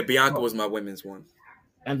 Oh yeah, Bianca was my women's one.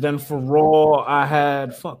 And then for Raw, I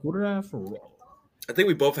had what did I have for Raw? I think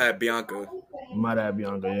we both had Bianca. Might have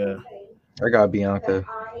Bianca, yeah. I got Bianca.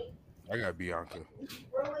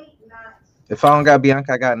 If I don't got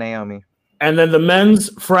Bianca, I got Naomi. And then the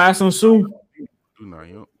men's, Frass and Sue.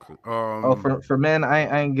 For men,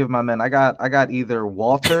 I ain't give my men. I got either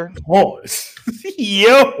Walter. Pause.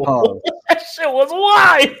 Yo, that shit was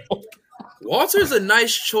wild. Walter's a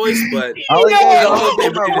nice choice, but I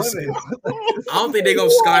don't think they're gonna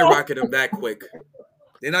skyrocket him that quick.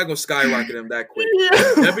 They're not gonna skyrocket him that quick.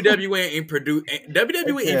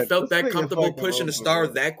 WWE ain't felt that comfortable pushing a star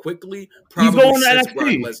that quickly. Probably since Brock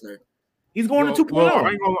Lesnar. He's going to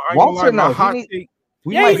 2.0. Walter, no,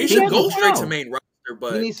 he should go straight to main roster.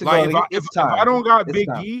 But if I don't got Big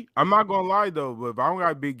E, I'm not gonna lie though. But if I don't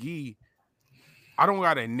got Big E, I don't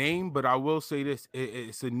got a name, but I will say this: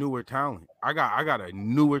 it's a newer talent. I got a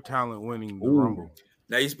newer talent winning the Rumble.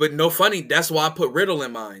 But no funny. That's why I put Riddle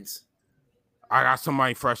in mines. I got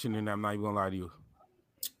somebody fresher than that. I'm not even gonna lie to you.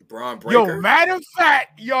 Braun Breaker. Yo, matter of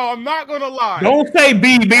fact, I'm not gonna lie. Don't say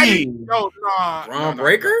BB. Braun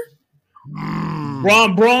Breaker.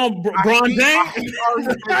 Braun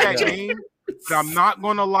James. But I'm not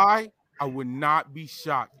gonna lie. I would not be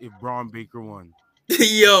shocked if Braun Baker won.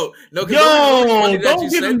 Don't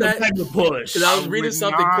give him the type of push. Because I was reading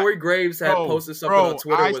something. Corey Graves had posted something on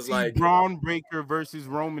Twitter. I see Braun Breaker versus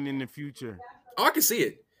Roman in the future. Oh, I can see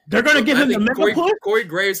it. They're gonna give him the mega push. Corey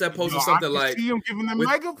Graves had posted something like, "See him giving the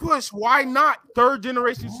mega push. Why not? Third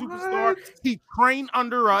generation superstar. He trained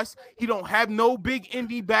under us. He don't have no big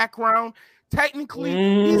indie background. Technically,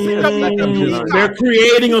 he's in WWE. They're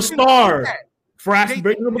creating a star. Frass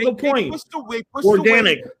bringing up a good point.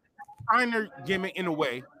 Organic. Steiner gimmick in a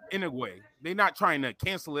way. They're not trying to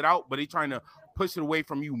cancel it out, but they're trying to push it away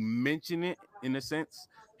from you mention it in a sense.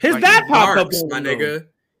 His dad popped up, my nigga.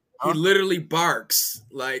 He literally barks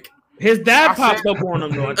like his dad popped up on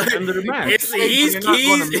him though at the end of the match.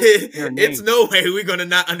 It's no way we're gonna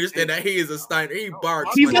not understand that he is a Steiner. He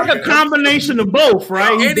barks. He's like a combination of both,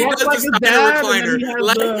 right? And he does like the Steiner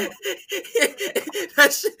recliner.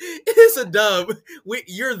 It's a dub.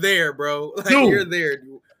 You're there, bro. Like you're there.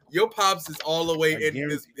 Your pops is all the way in.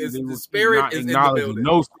 The spirit is in the building.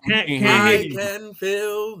 I can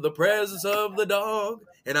feel the presence of the dog.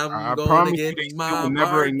 And I'm going to get my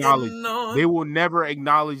They will never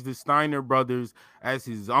acknowledge the Steiner brothers as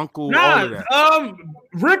his uncle.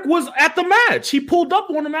 Rick was at the match. He pulled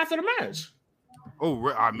up on him after the match.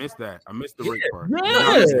 Oh, I missed that. I missed the Rick part.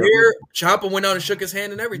 Yeah. Ciampa went out and shook his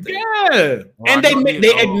hand and everything. Yeah. And they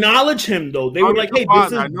acknowledge him though. They were like, "Hey,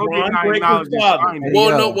 this is Braun Breaker's father."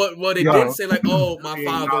 Well, no, what they didn't say like, "Oh, my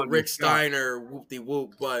father, Rick Steiner, whoop de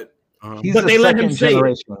whoop," but they let him say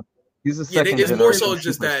it. He's a second it's more so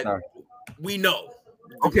just that we know.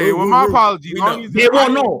 Okay, well, my apologies. They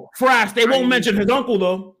won't know. Frass, they won't mention his uncle,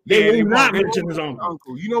 though. They will not mention his uncle.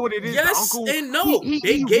 You know what it is? Yes and no.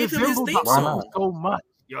 They gave him his theme song. So much.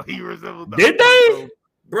 Yo, he resembled. Did they?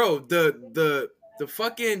 Bro, the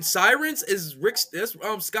fucking Sirens is that's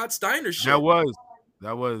Scott Steiner shit. That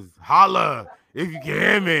was holla if you can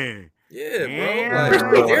hear me. Yeah,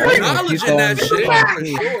 bro. They're acknowledging that shit for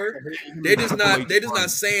sure. They just not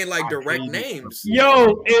saying like direct names.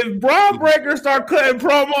 Yo, if Braun Breaker start cutting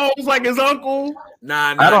promos like his uncle,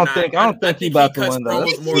 nah. I don't think he about to win though.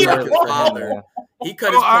 More like his father. He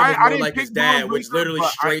cut his promos more like his dad, which literally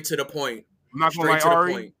straight to the point. I'm not gonna lie,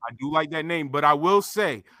 Ari, I do like that name, but I will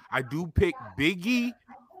say I do pick Big E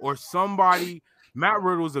or somebody. Matt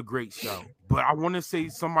Riddle's a great show, but I want to say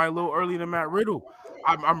somebody a little earlier than Matt Riddle.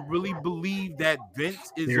 I really believe that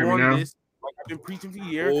Vince is on this. Like I've been preaching for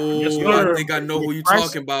years. I think I know who you're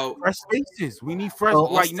talking about. Fresh faces. We need fresh.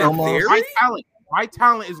 Like now, my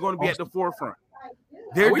talent is going to be at the forefront.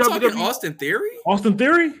 Are we talking Austin Theory? Austin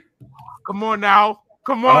Theory? Come on now.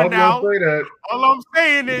 Come on now. All I'm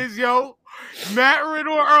saying is, Matt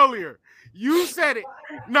Riddle earlier. You said it,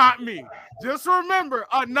 not me. Just remember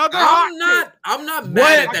another. I'm not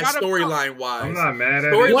mad at that storyline wise. I'm not mad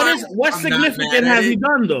at it. What significant has he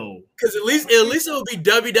done though? Because at least it will be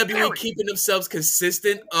WWE keeping themselves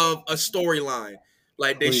consistent of a storyline.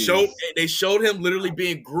 Like they showed him literally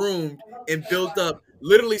being groomed and built up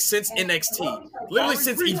literally since NXT, literally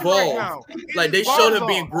since Evolve. Like they showed him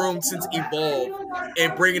being groomed since Evolve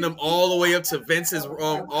and bringing him all the way up to Vince's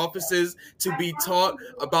offices to be taught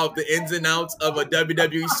about the ins and outs of a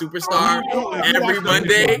WWE superstar every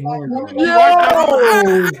Monday.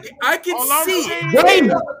 I can see.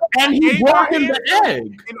 And he brought him the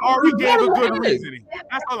egg. And Ari gave a good reasoning.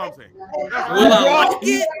 That's all I'm saying. Will I like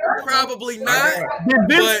it? Probably not. Did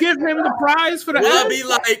Vince give him the prize for the egg? Will I be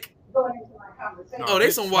like, oh,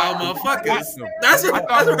 they some wild motherfuckers. That's what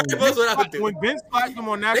I would do. When Vince slapped him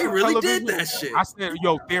on national they really television, did that shit. I said,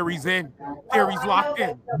 "Yo, Theory's in. Theory's locked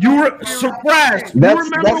in." You were surprised. That's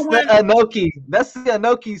the Inoki. That's the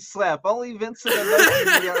Inoki slap. Only Vince and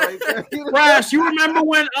Inoki right there. Crash, you remember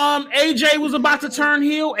when AJ was about to turn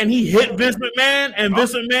heel and he hit Vince McMahon and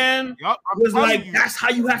Vince McMahon was like, "That's how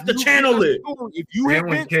you have to channel it." If you hit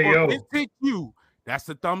Vince or Vince hit you, that's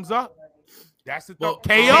a thumbs up. That's the KO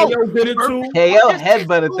did it too. KO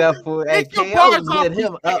headbutted that fool. Hey, KO lit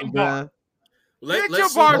him up, bro.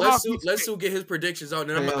 Let's get his predictions out.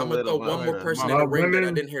 And then I'm gonna throw one more person in the ring that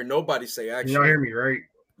I didn't hear nobody say. Actually, y'all hear me, right?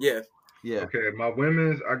 Yeah. Okay, my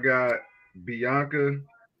women's, I got Bianca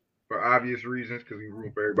for obvious reasons because we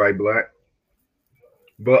root for everybody black.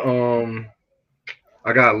 But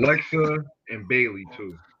I got Alexa and Bailey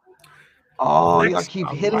too. Oh, y'all keep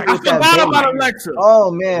hitting I with that. forgot about Alexa. Oh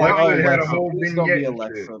man, had a whole it's gonna be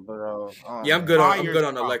Alexa, bro. Yeah, I'm good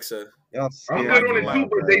on Alexa. I'm good on it too,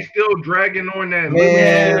 but they still dragging on that.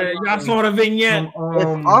 Man, y'all saw the vignette.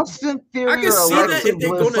 If Austin Theory I can see or that Alexa if they're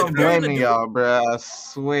Bliss, I'm gonna blaming y'all, bro. I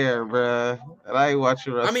swear, bro. And I ain't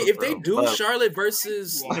watching wrestling. I mean, if they do Charlotte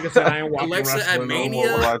versus Alexa at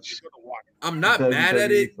Mania, I'm not mad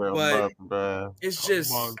at it, but it's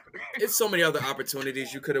just it's so many other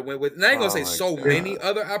opportunities you could have went with. And I ain't gonna say so many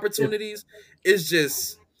other opportunities. It's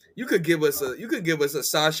just you could give us a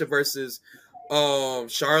Sasha versus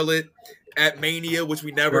Charlotte at Mania, which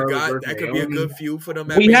we never got. That could be a good feud for them.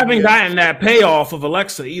 We haven't gotten that payoff of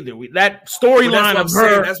Alexa either. That storyline of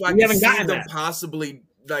her, that's why we haven't gotten them that. Possibly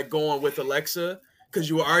like going with Alexa because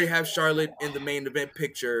you already have Charlotte in the main event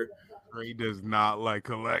picture. Dre does not like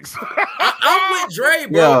Alexa. I'm with Dre,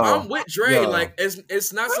 bro. I'm with Dre. Like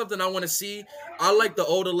it's not something I want to see. I like the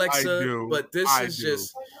old Alexa, but this is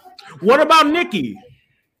just. What about Nikki?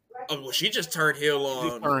 Oh, well, she just turned heel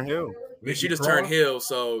on. She just Cross? turned heel,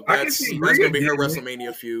 so that's gonna be her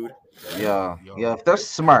WrestleMania feud. Yeah. If they're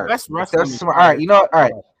smart, All right, you know, all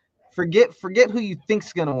right. Forget who you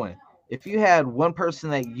think's gonna win. If you had one person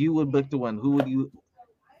that you would book to win, who would you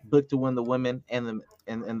book to win the women and the men's?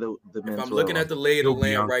 If I'm looking at the lay of the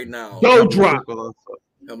land right now,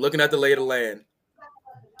 I'm looking at the lay of the land.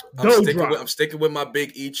 I'm sticking with my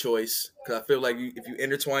Big E choice because I feel like if you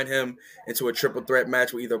intertwine him into a triple threat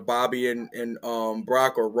match with either Bobby and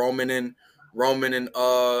Brock or Roman and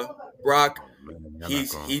Brock,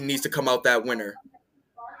 he needs to come out that winner.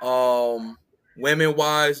 Women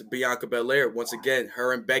wise, Bianca Belair, once again,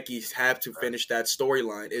 her and Becky have to finish that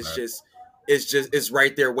storyline. It's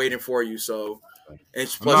right there waiting for you. So, and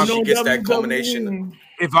plus she gets that culmination.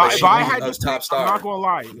 If I had to top star, I'm not gonna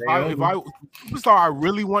lie. If I superstar I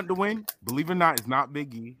really want to win, believe it or not, it's not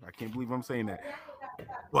Big E. I can't believe I'm saying that,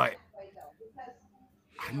 but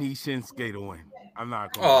I need Shinsuke to win. I'm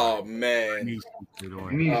not gonna. Oh man, I need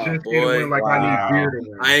Shinsuke to win like I need Beer to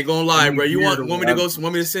win. I ain't gonna lie, bro. You want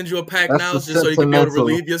me to send you a pack now just so you can be able to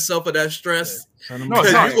relieve yourself of that stress?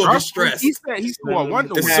 Because you're gonna be stressed. He said he's the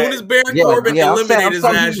one. As soon as Baron Corbin eliminated his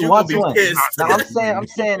ass, you're gonna be pissed. I'm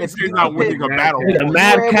saying if he's not winning a battle.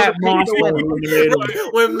 Madcap Moss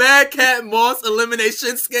when Madcap Moss eliminates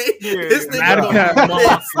Shinsuke, this nigga Madcap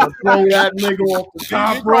Moss throw that nigga off the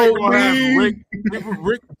top rope.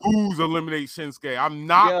 Rick Boogs eliminate Shinsuke. I'm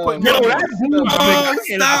not putting.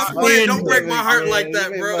 Stop playing! Don't break my heart like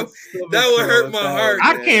that, bro. That would hurt my heart.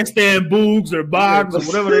 I can't stand Boogs or Boggs or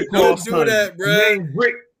whatever they call. Don't do that, bro.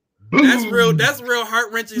 Rick. That's real. That's real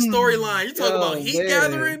heart wrenching storyline. You talking about heat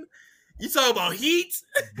gathering? You talking about heat?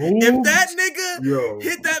 If that nigga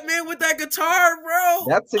hit that man with that guitar, bro,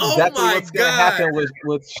 that's exactly what's gonna happen with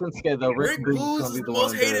Shinsuke. Though Rick Boogs is the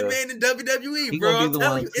most hated man in WWE, bro. I'm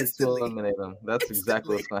telling you, instantly eliminate him. That's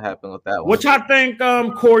exactly what's gonna happen with that one. What y'all think?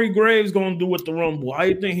 Corey Graves gonna do with the Rumble? How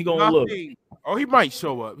you think he gonna look? Oh, he might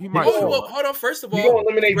show up. He might. Well, hold on. First of all,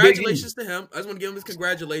 congratulations to him. I just want to give him his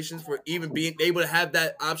congratulations for even being able to have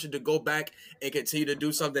that option to go back and continue to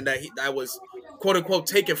do something that was quote unquote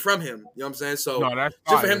taken from him. You know what I'm saying? So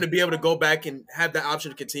just for him to be able to go back and have that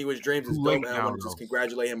option to continue his dreams is dope. I want to just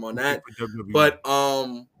congratulate him on that. But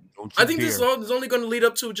I think this is only going to lead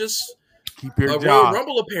up to just a Royal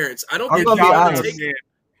Rumble appearance. I don't think he's going to take it.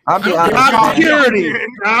 Top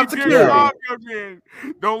security.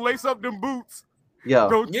 Don't lace up them boots. Yeah,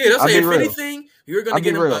 that's say if anything, you're gonna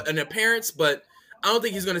get him an appearance, but I don't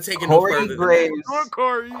think he's gonna take it no further.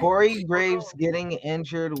 Corey Graves getting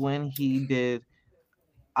injured when he did,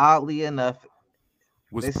 oddly enough,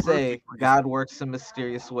 they say God works in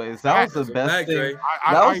mysterious ways. That was the best thing.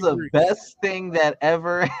 That was the best thing that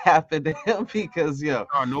ever happened to him because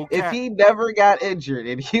if he never got injured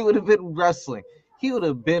and he would have been wrestling, he would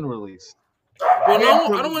have been released. Well,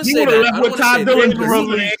 no, I don't want to say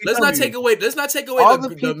that. Let's not take away the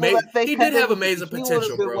he did have amazing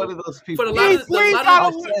potential, bro. For a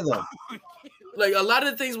lot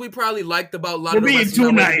of the things we probably liked about a lot of being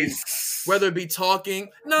too nice, whether it be talking.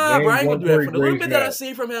 Nah, bro, I ain't gonna do that. For the little bit that I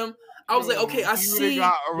seen from him, I was like, okay, I see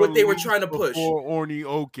what they were trying to push. Orny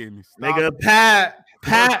Oaken, nigga, Pat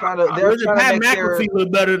McAfee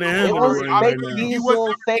look better than him. It was fake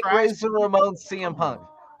Diesel, fake Razor Ramon, CM Punk.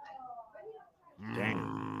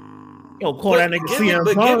 Damn. Yo, call that nigga CM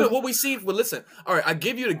Punk. But given what we see, listen, all right, I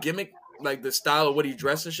give you the gimmick, like the style of what he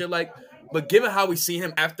dressed and shit like, but given how we see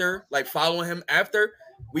him after, like following him after,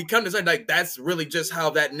 we come to say like that's really just how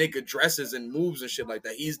that nigga dresses and moves and shit like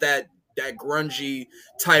that. He's that grungy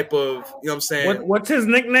type of, you know what I'm saying? What's his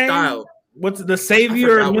nickname? Style. What's the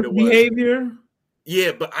savior of misbehavior?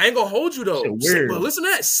 Yeah, but I ain't gonna hold you though. But listen to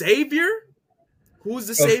that, savior. Who's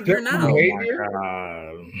the savior now?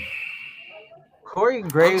 Corey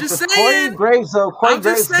Graves. Corey Graves does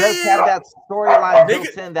have that storyline built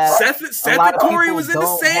in that Seth and Corey was in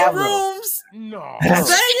the same rooms. No,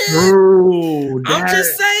 true. I'm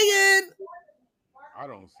just saying. I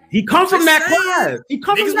don't see. He come from that class. He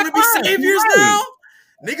come from that class. Niggas gonna be saviors now.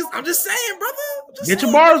 Niggas, I'm just saying, brother. Get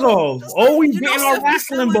your bars off. Oh, we getting our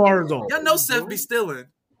wrestling bars on. Y'all know Seth be stealing.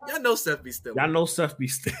 Y'all know Seth be stealing. Y'all know Seth be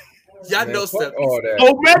stealing. Hey,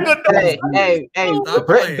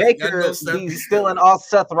 Britt Baker, he's stealing all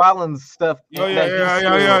Seth Rollins stuff. Yo.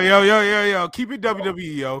 Keep it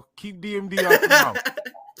WWE, yo. Keep DMD off the mouth.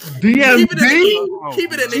 DMD?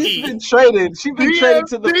 Keep it in the heat. She's been traded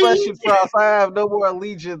to the fleshy cross. I have no more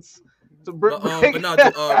allegiance to Britt Baker. But no,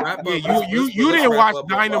 wrap up. You didn't watch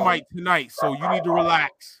Dynamite tonight, so you need to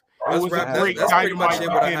relax. That's pretty much it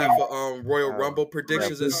what I have for Royal Rumble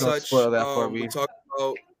predictions and such. We talked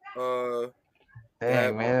about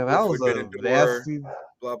hey man, that was a nasty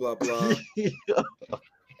blah blah blah.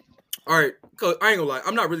 All right, cause I ain't gonna lie,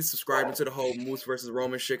 I'm not really subscribing to the whole Moose versus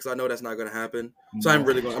Roman shit because I know that's not gonna happen. So I'm not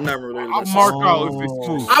really. I'll mark out if it's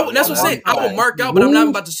true. That's what I'm saying. I will mark out, but I'm not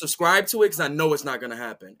about to subscribe to it because I know it's not gonna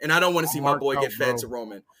happen, and I don't want to see my boy get fed to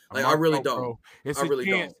Roman. Like I really don't. I really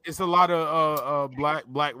don't. It's a lot of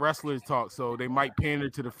black wrestlers talk, so they might pander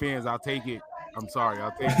to the fans. I'll take it. I'm sorry.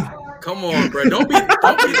 I'll take it. Come on, bro. Don't be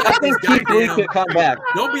like these goddamn. Come back.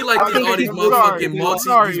 Don't be like all these motherfucking Jade was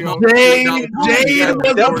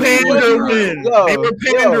a pandering. They were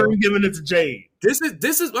pandering, giving it to Jade. This is. It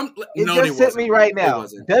just hit me right now.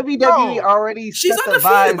 WWE already. She's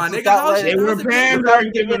undefeated, my nigga. They were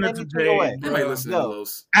pandering, giving it to Jade. Anybody listen to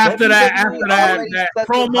those? After that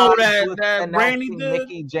promo that Brandy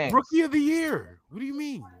did, Rookie of the Year. What do you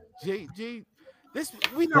mean, Jade?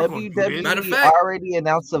 WWE already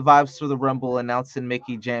announced the vibes for the Rumble, announcing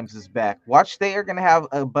Mickie James is back. Watch, they are gonna have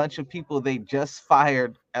a bunch of people they just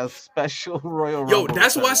fired as special Royal Rumble. Yo,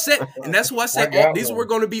 that's what I said, and that's what I said. These were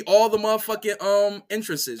going to be all the motherfucking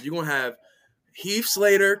entrances. You're gonna have Heath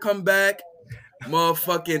Slater come back,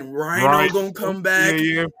 motherfucking Rhino gonna come back.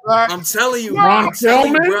 Yeah. I'm telling you, Ron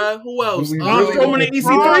Strowman, bro. Who else? Ron Strowman and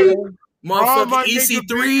EC3. Motherfucking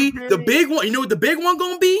EC3, the big one. You know what the big one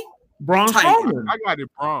gonna be? Braun Strowman. I got it,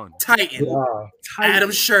 Braun. Titan. Adam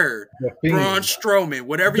Scherr, Braun Strowman,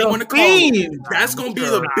 whatever you want to call it. That's gonna be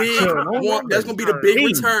the big one. That's gonna be the big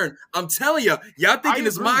return. I'm telling you, y'all thinking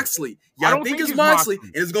it's Moxley. Y'all think it's Moxley,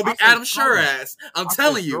 and it's gonna be Adam Scherr ass. I'm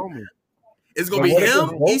telling you. It's gonna be him,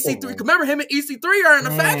 EC3. Remember, him and EC3 are in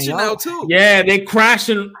a faction now too. Yeah, they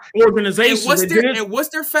crashing organizations. And what's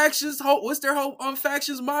their factions? What's their whole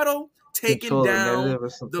factions motto? Taking down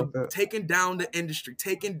the industry,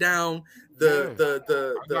 taking down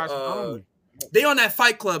the they on that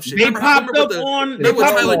Fight Club shit. They popped up on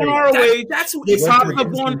ROH. That's who they popped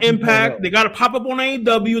up on Impact. They got to pop up on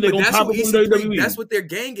AEW. They're gonna pop up on WWE. That's what their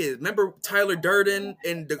gang is. Remember Tyler Durden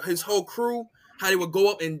and his whole crew. How they would go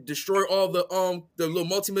up and destroy all the little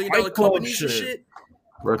multi-million-dollar companies and shit.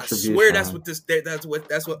 I swear that's what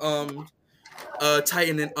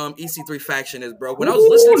Titan and EC3 faction is, bro. When I was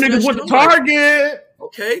listening to niggas with the Target.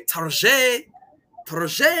 Okay, Target.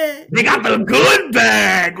 They got the good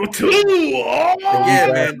bag too. Oh,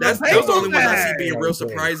 yeah, man. Those are the only ones I see being real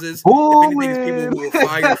surprises. If anything, people who were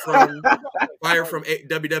fired from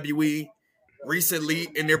WWE recently,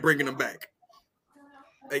 and they're bringing them back.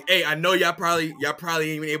 Like, hey, I know y'all probably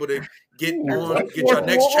ain't even able to get your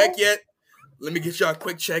next check yet. Let me get y'all a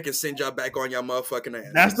quick check and send y'all back on y'all motherfucking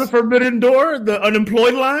ass. That's the forbidden door, the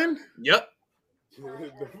unemployed line? Yep.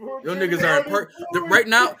 Your niggas are in right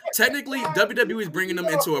now, technically, WWE is bringing them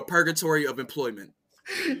into a purgatory of employment.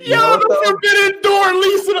 Yo, the forbidden door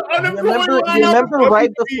leads to the unemployed line. Remember right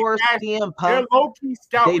before CM Punk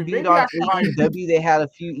debuted on AEW, they had a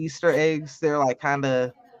few Easter eggs. They're like kind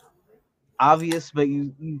of obvious, but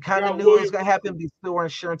you kind of knew it was going to happen, but you still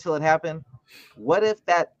weren't sure until it happened. What if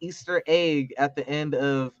that Easter egg at the end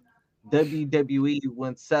of WWE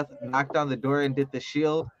when Seth knocked on the door and did the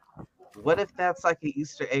Shield, what if that's like an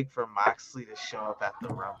Easter egg for Moxley to show up at the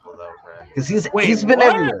Rumble, though, bro? Because he's been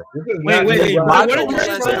everywhere. Wait.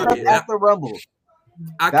 At the Rumble.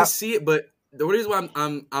 I can see it, but the reason why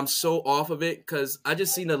I'm so off of it, because I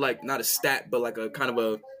just seen not a stat, but like a kind of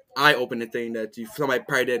a eye-opening thing that somebody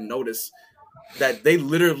probably didn't notice. That they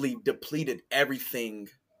literally depleted everything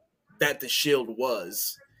that the Shield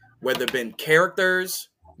was, whether it been characters,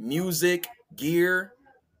 music, gear,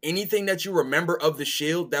 anything that you remember of the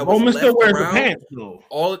Shield that was left around. Pants, though.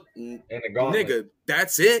 All nigga,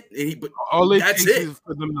 that's it. That's it is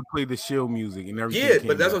for them to play the Shield music and everything. Yeah,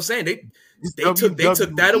 but that's what I'm saying. They took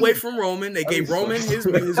that away from Roman. They gave Roman his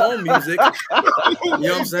own music. You know what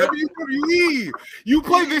I'm saying? WWE. You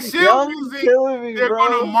play the Shield music, they're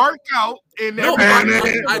gonna mark out.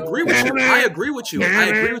 I agree with you. I agree with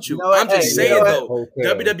you. I'm just saying though,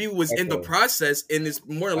 WWE was in the process, and is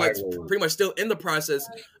more than like pretty much still in the process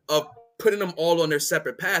of putting them all on their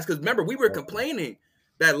separate paths. Because remember, we were complaining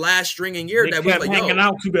that last stringing year that we was like,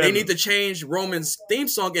 yo, they need to change Roman's theme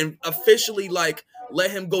song and officially like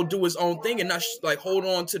let him go do his own thing and not like hold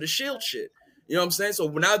on to the Shield shit. You know what I'm saying? So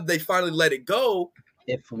now they finally let it go.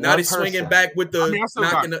 Now they're swinging back with the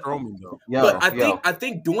knocking the Roman though. But I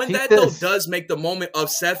think doing that though does make the moment of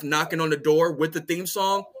Seth knocking on the door with the theme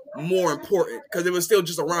song more important, because it was still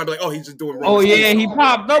just around like, oh, he's just doing Roman's theme song. He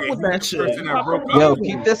popped up with that shit. Yo,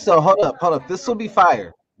 keep this. So hold up. This will be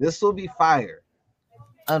fire.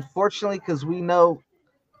 Unfortunately, because we know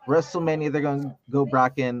WrestleMania, they're gonna go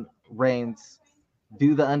Brock and Reigns,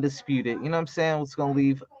 do the undisputed. You know what I'm saying? It's gonna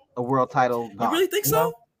leave a world title gone. You really think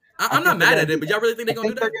so? I'm not mad at it, but y'all really think they're gonna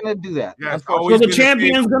do that? They're gonna do that. Yeah, so the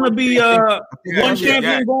champion's gonna be one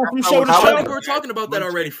champion going from show to show. I think we were talking about that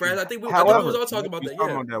already, Fred. I think we was all talking about that.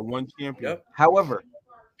 Yeah, on that one champion. Yep. However,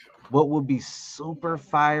 what would be super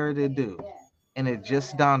fire to do, and it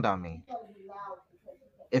just dawned on me,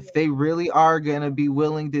 if they really are gonna be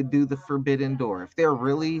willing to do the forbidden door, if they're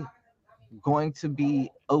really going to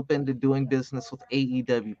be open to doing business with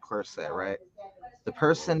AEW per se, right? The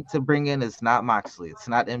person to bring in is not Moxley. It's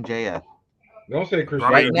not MJF. Don't say Chris.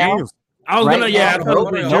 Right now, I was gonna,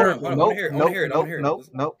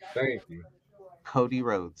 Nope. Thank you. Cody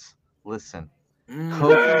Rhodes. Listen,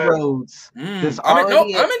 Cody Rhodes. There's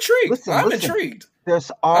already. I'm intrigued. Listen, I'm intrigued.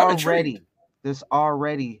 There's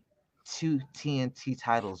already 2 TNT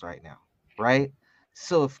titles right now, right?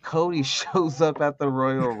 So if Cody shows up at the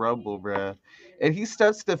Royal Rumble, bruh, and he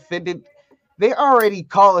starts defending, they already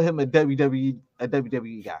call him a WWE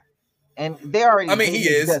guy, and they already. I mean, he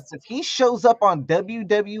is. If he shows up on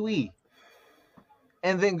WWE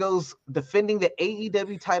and then goes defending the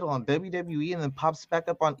AEW title on WWE and then pops back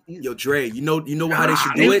up on. Yo, Dre, you know how they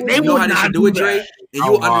should do it. You know how they should do it, Dre, and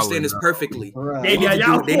you will understand this perfectly. They need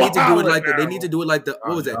to do it like the. They need to do it like the.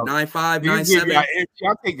 What was that? 9-5,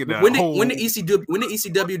 9-7. When did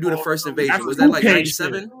ECW do the first invasion? Was that like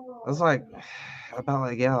 97? I was like, About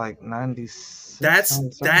like 90.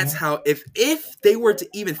 That's how if they were to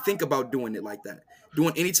even think about doing it like that,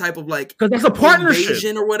 doing any type of like because that's a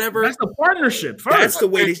partnership or whatever. That's a partnership. First. That's the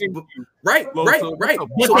way they right. So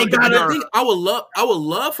I would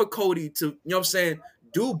love for Cody to, you know what I'm saying,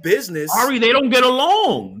 do business. Ari, they don't get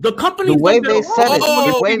along. The company, the way they said it.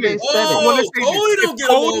 The way they said it. Cody don't get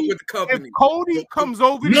along with the company. If Cody comes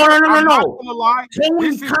over, no.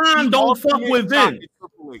 Tony Khan don't fuck with Vince,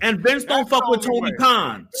 and Vince don't fuck with Tony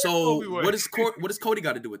Khan. So what does Cody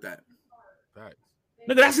got to do with that?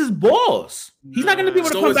 Nigga, that's his boss. He's not going to be able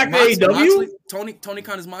to come back to AEW. Tony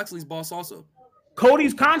Khan is Moxley's boss also.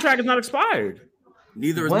 Cody's contract is not expired.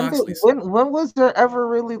 Neither is Moxley's. When was there ever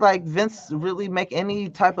really like Vince really make any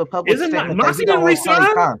type of public statement? Moxley didn't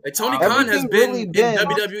resign? Tony Khan has been in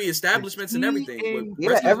WWE establishments and everything.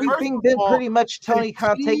 Everything been pretty much Tony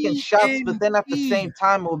Khan taking shots, but then at the same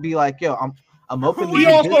time we'll be like, yo, I'm open to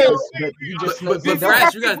business, but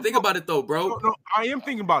Brash, you gotta think about it though, bro. No, I am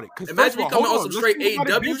thinking about it. Imagine me coming on some straight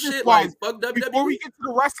AEW shit, like fuck WWE. Before we get to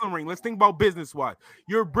the wrestling ring, let's think about business wise.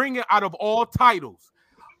 You're bringing out of all titles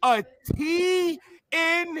a TNT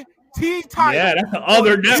title. Yeah, that's the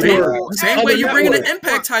other network. Same way you're bringing an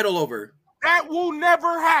Impact title over. That will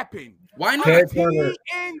never happen. Why not?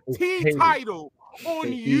 TNT title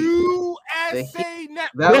on USA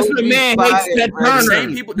Network. Listen, man, hates Ted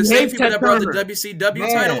Turner. The same people that brought the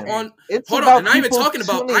WCW title on. Hold on, and I ain't even talking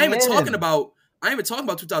about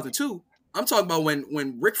 2002. I'm talking about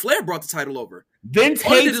when Ric Flair brought the title over. Vince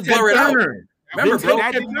hates Ted Turner. Remember, bro,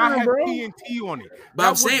 that did not have TNT on it. But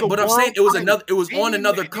I'm saying it was on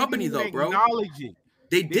another company though, bro.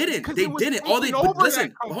 They didn't. All they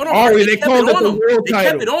listen. Hold on. They called it the world title. They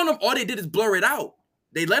kept it on them. All they did is blur it out.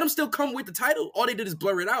 They let them still come with the title. All they did is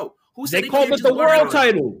blur it out. Who said they called it the world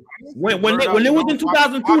title? When it was in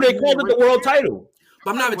 2002, they called it the world title.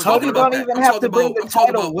 But I'm not even talking about that. I'm talking about the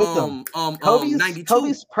title with them.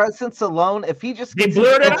 Cody's presence alone, if he just they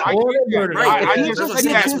blurred it out.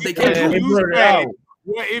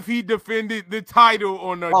 What if he defended the title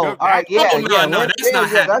on the? No, that's not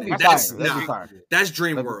happening. That's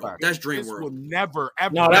Dream World. That's Dream World. Will never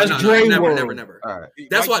ever. No, that's Dream World. Never. Right.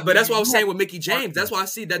 That's why. But that's what I was saying with Mickie James. That's why I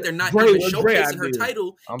see that they're not even showcasing her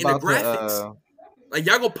title in the graphics. Like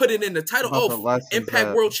y'all gonna put it in the title. Oh,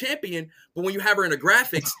 Impact World Champion. But when you have her in the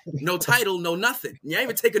graphics, no title, no nothing. You ain't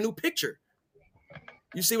even take a new picture.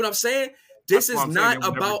 You see what I'm saying? This is not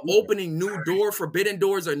about opening new door, forbidden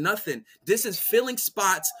doors, or nothing. This is filling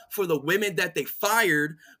spots for the women that they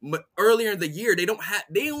fired earlier in the year. They had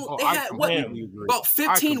about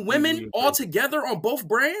 15 women all together on both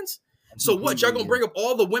brands. So what? Y'all gonna bring up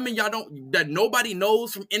all the women that nobody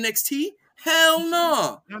knows from NXT? Hell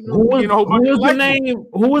no. Who was the name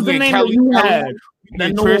that you had?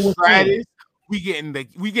 That no one was Stratus. We getting the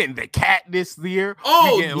cat this year.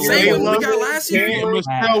 Oh, same one we got last year.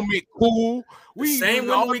 Michelle McCool. Same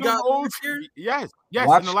one we got last year. Yes.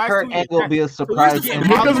 Watch Kurt Angle be a surprise.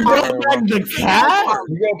 The cat.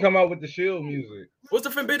 You gonna come out with the Shield music? What's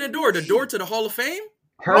the forbidden door? The door to the Hall of Fame?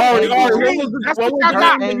 Kurt Angle or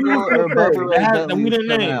Bubba Ray Dudley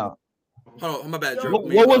come out. Hold on, my bad, Joe.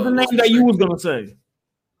 What was the name that you was gonna say?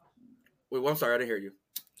 Wait, I'm sorry, I didn't hear you.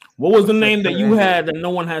 What was the name that you had that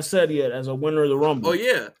no one has said yet as a winner of the Rumble? Oh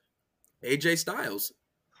yeah, AJ Styles.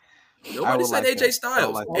 Nobody said AJ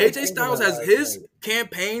Styles. AJ Styles has his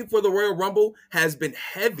campaign for the Royal Rumble has been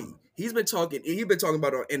heavy. He's been talking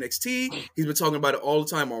about it on NXT. He's been talking about it all the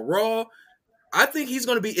time on Raw. I think he's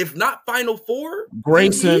going to be, if not Final Four,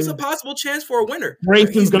 Grayson. He's a possible chance for a winner.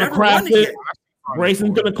 Grayson's going to craft it.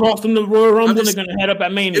 Grayson's going to cost him the Royal Rumble. They're going to head up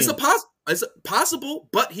at Mania. It's possible,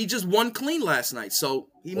 but he just won clean last night, so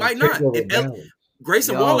he might not.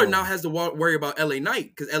 Grayson Waller now has to worry about LA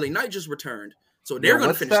Knight because LA Knight just returned, so they're going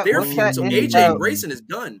to finish their feud. So AJ and Grayson is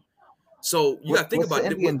done. So you got to think about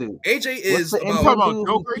it. AJ is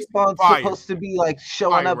supposed to be like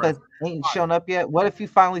showing up, but ain't shown up yet. What if you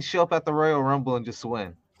finally show up at the Royal Rumble and just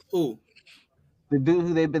win? Who? The dude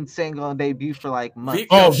who they've been saying on debut for like months.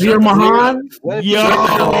 Veer Mahan? Yo! Let me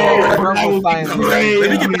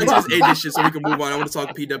get back to this AJ shit so we can move on. I want to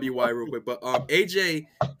talk PWI real quick. But AJ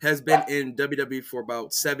has been in WWE for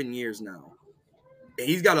about 7 years now. And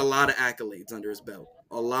he's got a lot of accolades under his belt.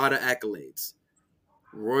 A lot of accolades.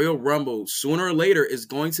 Royal Rumble, sooner or later, is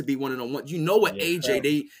going to be one of the ones. You know what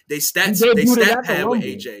AJ, they stat pad with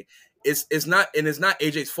AJ. It's not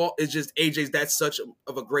AJ's fault. It's just AJ's that's such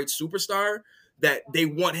of a great superstar that they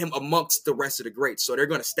want him amongst the rest of the greats. So they're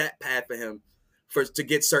going to stat pad for him to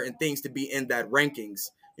get certain things to be in that rankings.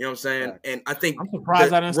 You know what I'm saying? And I think I'm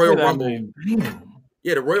surprised I didn't Royal Rumble.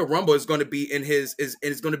 Yeah, the Royal Rumble is going to be in is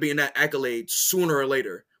going to be in that accolade sooner or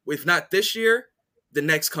later. If not this year, the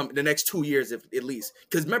next 2 years, if at least.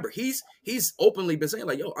 Because remember, he's openly been saying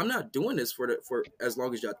like, "Yo, I'm not doing this for as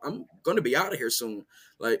long as y'all. I'm going to be out of here soon."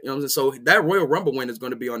 Like, you know what I'm saying? So that Royal Rumble win is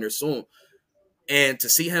going to be on there soon. And to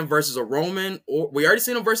see him versus a Roman, or we already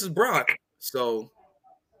seen him versus Brock. So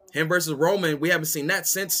him versus Roman, we haven't seen that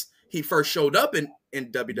since he first showed up in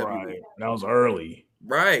WWE. Right. That was early.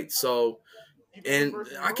 Right. So, and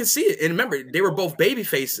I can see it. And remember, they were both baby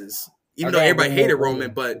faces. Even though everybody hated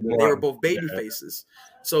Roman, but they were both baby faces.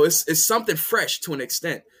 So it's something fresh to an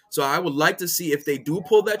extent. So I would like to see if they do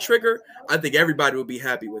pull that trigger. I think everybody would be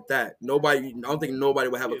happy with that. I don't think nobody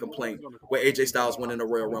would have a complaint with AJ Styles winning the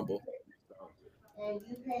Royal Rumble.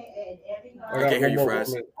 I can't hear you,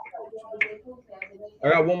 Fraz. I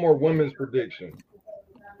got one more women's prediction.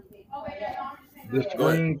 The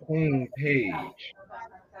Scream Queen Paige.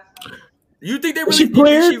 You think they really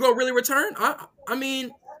think she gonna really return? I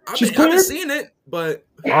mean, I've been seeing it, but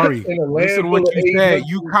Ari, listen to what you said.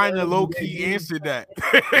 You kind of low key answered that.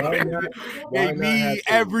 They need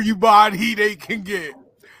everybody they can get.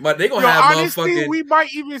 But they gonna have motherfucking. We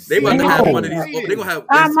might even see. They about to have one of these. They gonna have.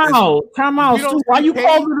 Time out. Why you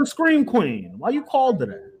called her the Scream Queen? Why you called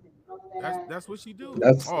her that? That's what she do.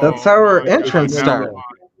 That's how her entrance started.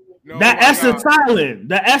 That S is silent.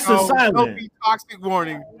 The S is silent. Toxic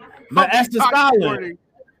warning. The S is silent.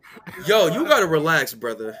 Yo, you gotta relax,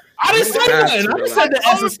 brother. I didn't say that. I just said the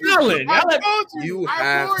S is silent. You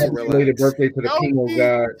have to relax. Happy birthday to the Pinot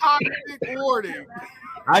God. Toxic warning.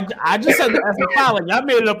 I just said the S is silent. Y'all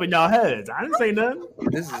made it up in y'all heads. I didn't say nothing.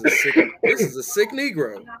 This is a sick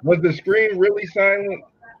Negro. Was the screen really silent?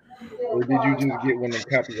 Or did you just get one of the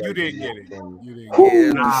copyrights? You didn't get it. You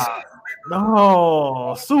didn't get it.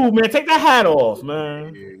 No, Sue, man, take that hat off,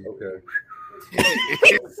 man. Okay.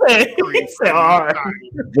 he said, all right.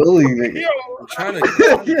 Bullying me. I'm trying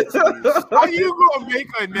to. How you gonna make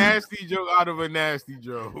a nasty joke out of a nasty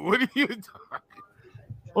joke? What are you talking?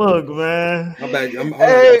 Look, man. I'm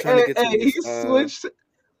trying to get to he switched.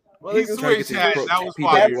 He switched hats. That was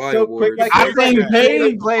fire. So quick, I think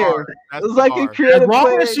Paige player. It was like a creative player. As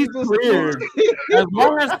long as she's cleared. As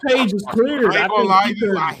long as Paige is cleared. I ain't gonna lie to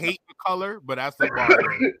you. I hate the color, but that's the bar.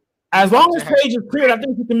 As long as Paige is cleared, I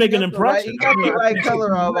think she can make an impression.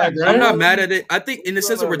 I'm not mad at it. I think in the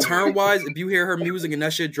sense of return wise, if you hear her music and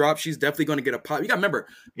that shit drop, she's definitely going to get a pop. You got to remember,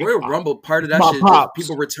 Royal Rumble, part of that shit is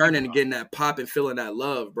people returning and getting that pop and feeling that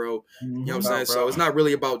love, bro. You know what I'm saying? So it's not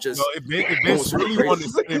really about just. If Vince really wanted to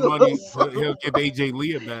spend money, he'll give AJ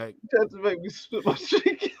Lee a bag. That's to make me spit my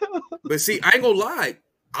shit. But see, I ain't gonna lie.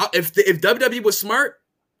 If WWE was smart,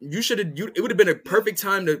 it would have been a perfect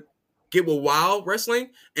time to get with Wild Wrestling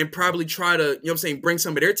and probably try to, you know what I'm saying, bring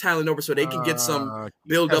some of their talent over so they can get some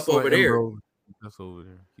build up over there. That's over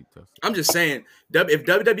there. I'm just saying, if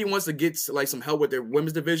WWE wants to get like some help with their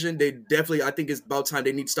women's division, they definitely, I think it's about time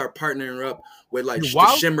they need to start partnering up with like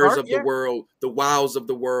the Shimmers of the world, the Wilds of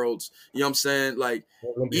the worlds. You know what I'm saying? Like,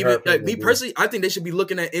 even me personally, I think they should be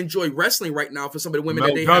looking at Enjoy Wrestling right now for some of the women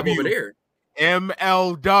that they have over there.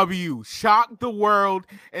 MLW, shock the world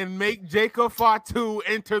and make Jacob Fatu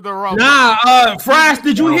enter the Rumble. Fraz,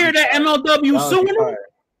 did you hear that MLW suing him?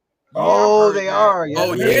 Oh, they are. Yeah.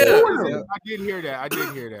 Oh, yeah. I did hear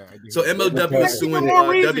that. So MLW is suing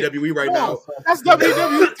WWE right now. That's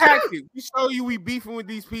WWE tactic. We show you we beefing with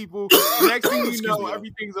these people. Next thing you know,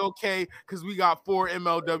 everything's okay because we got 4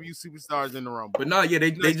 MLW superstars in the Rumble. But no, yeah,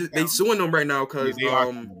 they suing them right now because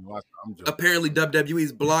apparently WWE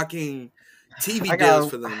is blocking TV deals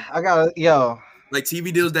for them. Like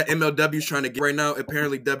TV deals that MLW is trying to get right now.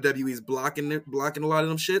 Apparently WWE is blocking a lot of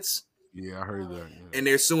them shits. Yeah, I heard that. Yeah. And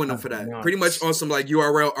they're suing them for that. Pretty much on some like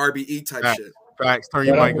URL RBE type shit. Facts. Turn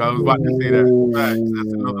your mic. I was about to say that. Facts.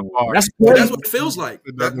 That's another bar. That's what it feels like.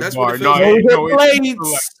 That's what it feels like. Those are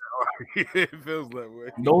plates. It feels that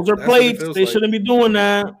way. Those are plates. They shouldn't be doing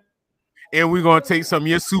that. And we're gonna take some of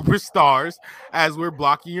your superstars as we're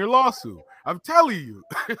blocking your lawsuit. I'm telling you.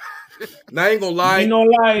 Now I ain't gonna lie.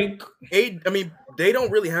 I mean, they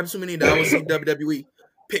don't really have so many that I would see WWE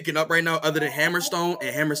picking up right now other than Hammerstone,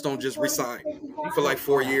 and Hammerstone just resigned for like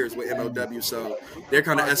 4 years with MLW, so they're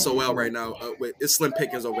kind of SOL right now. It's slim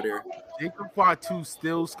pickings over there. Jacob Fatu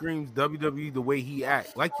still screams WWE the way he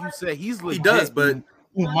acts. Like you said, he's legit. He does, but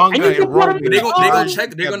Umaga and Roman.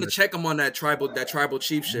 They're gonna check him on that tribal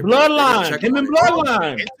chief shit. Bloodline. Him and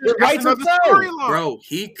Bloodline. Bro,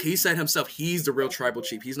 he said himself he's the real tribal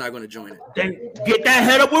chief. He's not gonna join it. Then get that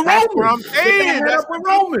head up with Roman. That's what I'm saying. That's with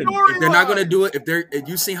Roman. If they're not gonna do it, if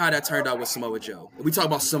you see how that turned out with Samoa Joe. We talk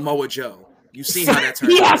about Samoa Joe. You see how that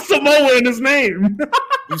turned out. He has Samoa in his name.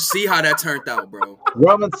 You see how that turned out, bro.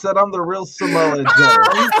 Roman said, "I'm the real Samoa Joe."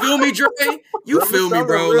 You feel me, Dre? You Roman feel me,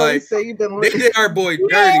 bro? real, Like they did our boy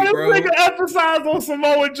dirty, bro. Nigga emphasized on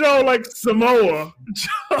Samoa Joe like Samoa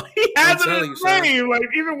Joe. He has it in his name, like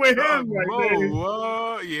even with him,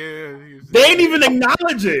 they ain't even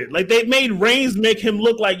acknowledge it. Like they made Reigns make him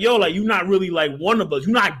look like like you're not really like one of us.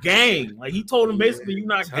 You're not gang. Like he told him basically you're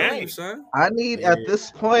not gang. Son. I need at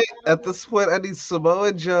this point, I need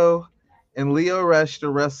Samoa Joe and Lio Rush to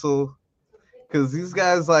wrestle, because these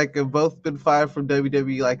guys like have both been fired from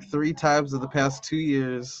WWE like 3 times in the past 2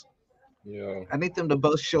 years. Yeah, I need them to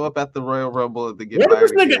both show up at the Royal Rumble and to get Where did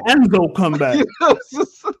fired. this nigga Enzo come back?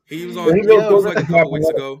 He was on. He was like a couple weeks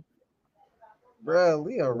ago. Bro,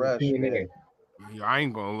 Lio Rush. I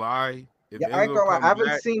ain't gonna lie. I ain't gonna lie. I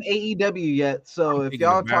haven't seen AEW yet, so if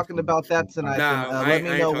y'all are talking about that tonight, let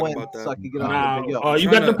me know when so I can get on the video. You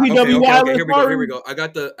got the PWI list? Here we go. I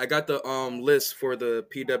got the list for the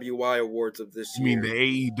PWI awards of this year. You mean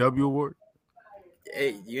the AEW award?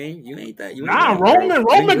 Hey, you ain't that.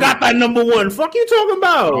 Roman got that number 1. Fuck you talking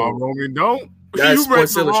about? Roman don't. That's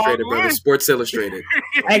Sports Illustrated, brother. Sports Illustrated.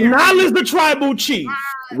 Acknowledge the tribal chief.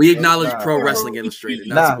 We acknowledge Pro Wrestling Illustrated,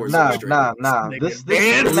 not Sports Illustrated. This we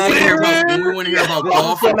want to hear about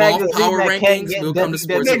golf power rankings. We'll come to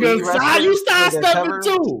Sports Illustrated. You sidestepping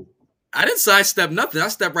too. I didn't sidestep nothing. I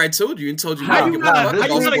stepped right to you and told you how you not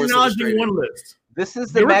acknowledging one list. This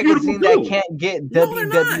is the magazine that can't get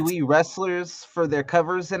WWE wrestlers for their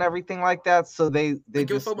covers and everything like that, so they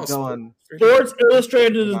just go on. Sports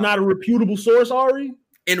Illustrated is not a reputable source, Ari.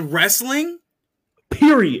 In wrestling?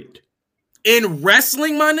 Period. In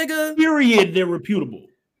wrestling, my nigga? Period, they're reputable.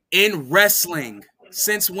 In wrestling.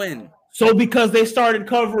 Since when? So because they started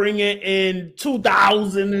covering it in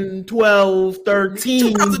 2012,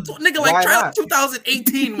 13. Nigga, like try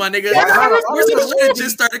 2018, my nigga. We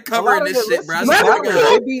just started covering this shit, bro.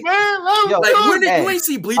 Like, you ain't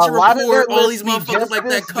see Bleacher Report, all these motherfuckers like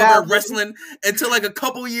that cover wrestling until like a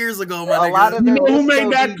couple years ago, my nigga. You know who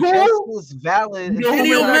made that cool? Was valid.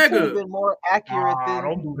 Kenny Omega. Been more accurate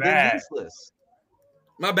than this list.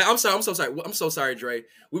 My bad. I'm so sorry. I'm so sorry, Dre.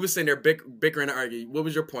 We were sitting there bickering and arguing. What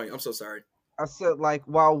was your point? I'm so sorry. I said, like,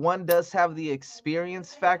 while one does have the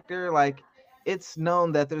experience factor, like, it's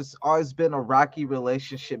known that there's always been a rocky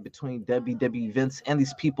relationship between WWE Vince and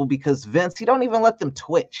these people, because Vince, he don't even let them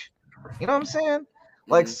twitch. You know what I'm saying?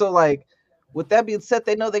 Like, so, like, with that being said,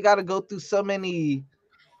 they know they got to go through so many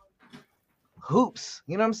hoops,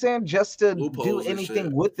 you know what I'm saying, just to do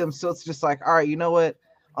anything with them. So it's just like, all right, you know what?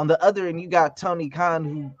 On the other end, you got Tony Khan,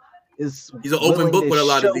 who he's an open book with a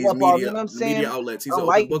lot of these media outlets. He's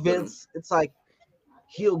like Vince. It's like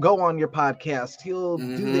he'll go on your podcast, he'll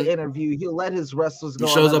do the interview, he'll let his wrestlers go.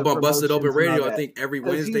 He shows up on Busted Open Radio, I think every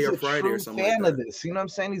Wednesday or Friday or something. Fan of this, you know what I'm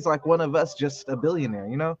saying? He's like one of us, just a billionaire.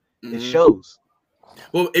 You know, it shows.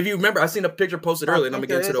 Well, if you remember, I seen a picture posted earlier, and I'm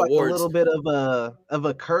gonna get to the awards. A little bit of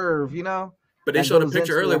a curve, you know. But they showed a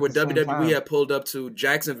picture earlier where WWE had pulled up to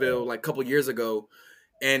Jacksonville like a couple years ago.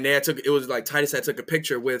 And they it was like Titus had took a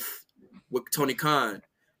picture with Tony Khan,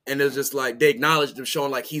 and it was just like they acknowledged him,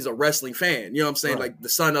 showing like he's a wrestling fan. You know what I'm saying? Right. Like the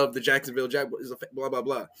son of the Jacksonville Jaguars, blah blah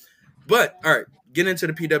blah. But all right, get into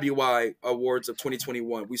the PWI awards of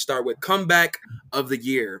 2021. We start with comeback of the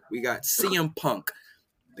year. We got CM Punk.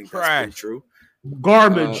 I think that's pretty true.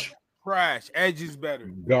 Garbage. Trash. Edge is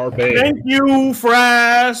better. Garbage. Thank you,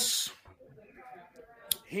 Fresh.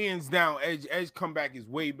 Hands down, Edge comeback is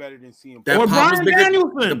way better than CM Punk. Or Bryan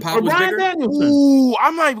Danielson. The pop was bigger. Danielson. Ooh,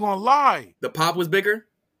 I'm not even gonna lie. The pop was bigger.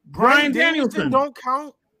 Bryan Danielson don't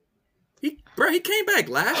count. He came back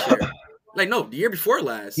last year. Like the year before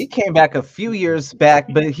last. He came back a few years back,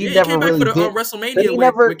 but he never really did. WrestleMania.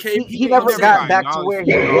 He never got back to where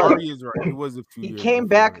he was. He is right. It was a few. He came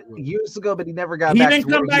back years ago, but he never got back. He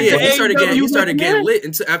started getting lit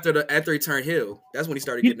until after he turned heel. That's when he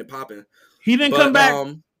started getting it popping. He didn't come back.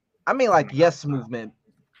 I mean, like Yes Movement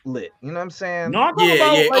lit. You know what I'm saying? No,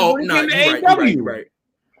 you're right.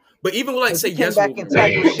 But even like say Yes Movement,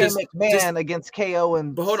 just against KO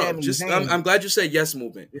and. But hold on, I'm glad you said Yes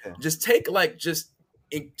Movement. Yeah. Just take encapsulate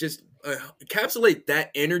that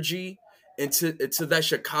energy into that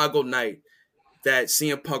Chicago night that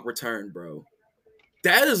CM Punk returned, bro.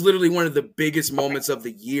 That is literally one of the biggest moments of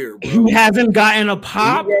the year, bro. He hasn't gotten a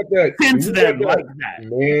pop since then like that.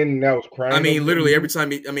 Man, that was crying. I mean, literally every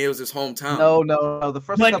time it was his hometown. No. The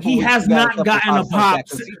first but he has not gotten a pop.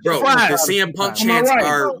 Bro, the CM Punk chants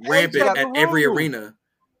are rampant at every arena.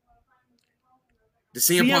 The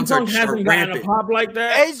CM Punk hasn't gotten a pop like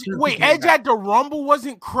that. Edge at the Rumble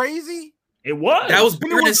wasn't crazy? It was. That was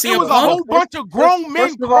bigger than CM Punk. It was a whole bunch of grown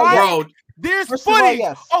men crying. Bro, There's footage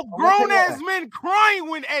of grown-ass men crying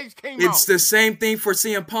when Edge came out. It's the same thing for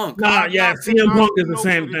CM Punk. Nah, yeah, CM Punk is the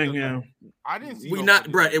same thing, yeah. I didn't see.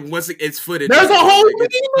 Bro. It's footage. There's a whole meme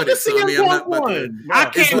of the CM Punk one. I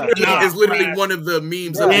can't. It's literally one of the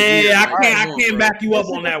memes. Yeah, I can't back you up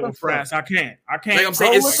on that one, Frass. I can't. Like I'm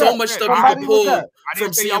saying, it's so much stuff you can pull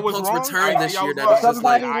from CM Punk's return this year that it's just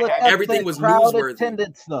like everything was newsworthy.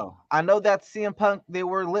 Attendance, though. I know that CM Punk, they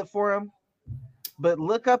were lit for him, but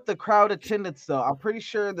look up the crowd attendance, though. I'm pretty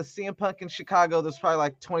sure the CM Punk in Chicago, there's probably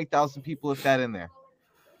like 20,000 people, if that, in there.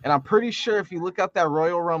 And I'm pretty sure if you look up that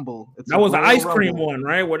Royal Rumble, that was the ice cream one,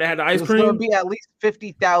 right? Where they had the ice cream. It's gonna be at least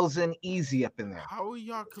 50,000 easy up in there. How are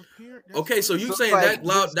y'all comparing? Okay, so you saying like,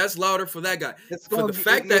 that's louder for that guy? For the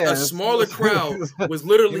fact that a smaller crowd was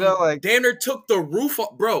literally Danner took the roof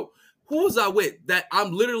off, bro. Who was I with? That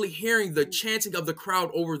I'm literally hearing the chanting of the crowd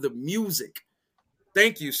over the music.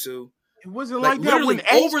 Thank you, Sue. It wasn't like that literally when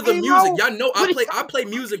Edge over the music. Out? Y'all know I play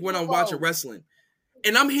music when I'm watching wrestling,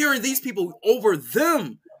 and I'm hearing these people over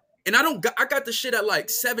them. And I got the shit at like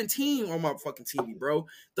 17 on my fucking TV, bro.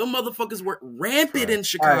 Them motherfuckers were rampant in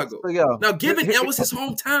Chicago. Now, given that was his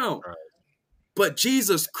hometown, but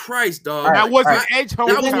Jesus Christ, dog, that wasn't Edge hometown.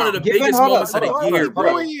 That was one of the biggest moments of the year,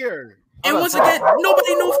 bro. And once again,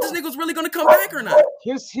 nobody knew if this nigga was really gonna come back or not.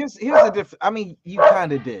 Here's a different. I mean, you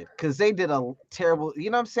kind of did, because they did a terrible.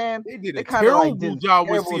 You know what I'm saying? They did a terrible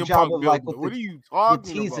job with CM Punk. Like, what are you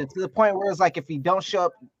talking about? To the point where it's like, if you don't show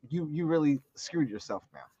up, you really screwed yourself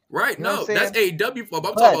now. Right, you know that's AEW fault.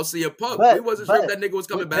 I'm talking about CM Punk. We wasn't sure if that nigga was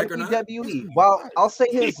coming back or not. WWE, well, I'll say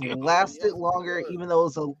his lasted longer, even though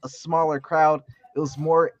it was a smaller crowd. It was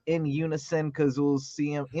more in unison because it was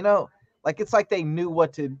CM. You know, like it's like they knew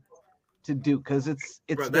what to do because it's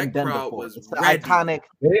been done before. It's iconic.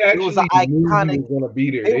 It was an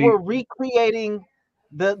iconic. They were recreating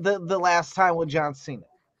the last time with John Cena.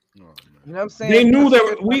 You know what I'm saying? They knew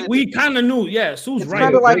that we kind of knew. Yeah, Sue's right. It's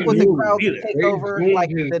kind of like when the crowd take over,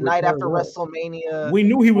 like the night after WrestleMania. We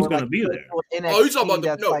knew he was going to be there. Oh, you talking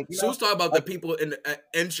about Sue's talking about the people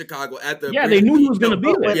in Chicago at the. Yeah, they knew he was going to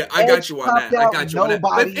be there. Yeah, I got you on that. I got you on that.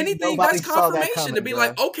 But if anything, that's confirmation to be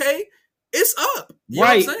like, okay, it's up.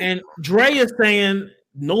 Right, and Dre is saying.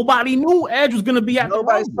 Nobody knew Edge was going to be at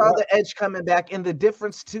Nobody the saw the Edge coming back, and the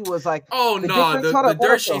difference too was like, oh no, the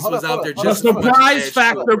dirt sheets was out there. Just the surprise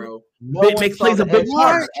factor plays a big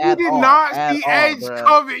part. You did not see Edge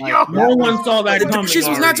coming, yo. No one saw that coming. She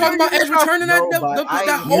was not talking about Edge returning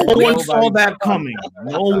that whole. No one saw that coming.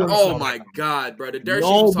 No one. Oh my god, bro! The dirt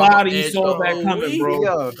nobody saw that coming,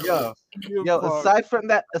 bro. Yo. Aside from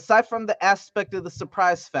the aspect of the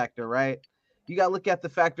surprise factor, right? You got to look at the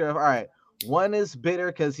factor of, all right. One is bitter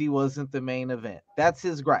because he wasn't the main event. That's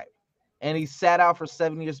his gripe. And he sat out for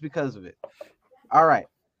 7 years because of it. All right.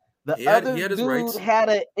 The other dude had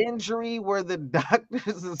an injury where the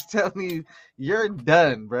doctors is telling you, you're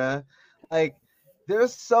done, bruh. Like,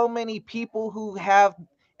 there's so many people who have,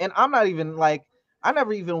 and I'm not even like, I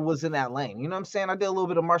never even was in that lane. You know what I'm saying? I did a little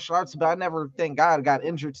bit of martial arts, but I never, thank God, got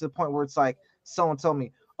injured to the point where it's like someone told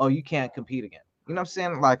me, oh, you can't compete again. You know what I'm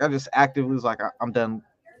saying? Like, I just actively was like, I'm done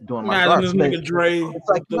doing my this nigga Dre, it's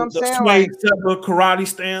like, you know what I'm saying? Like, karate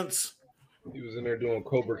stance. He was in there doing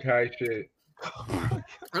Cobra Kai shit.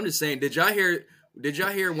 I'm just saying, did y'all hear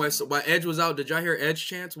while Edge was out? Did y'all hear Edge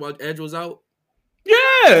chants while Edge was out?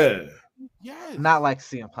 Yeah. Yes. Not like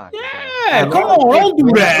CM Punk. Yeah, come on, don't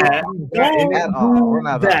do that. We're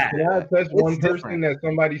not that. Can I touch one person that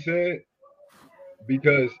somebody said?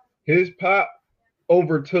 Because his pop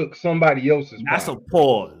overtook somebody else's pop. That's a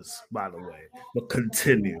pause, by the way. But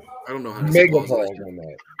continue. I don't know how to mega pause on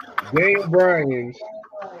that. Daniel Bryan's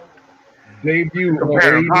debut on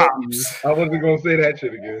AEW, I wasn't gonna say that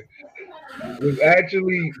shit again, was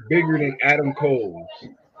actually bigger than Adam Cole's.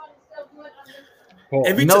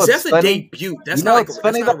 That's a debut. That's not like a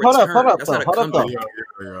return. That's not a comeback.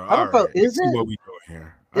 Is it? What we doing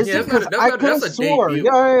here? I could have swore.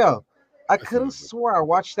 Yeah. I could have swore I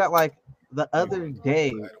watched that like the other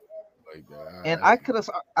day. And I could have,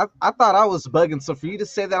 I thought I was bugging. So for you to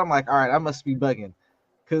say that, I'm like, all right, I must be bugging.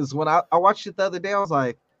 Because when I watched it the other day, I was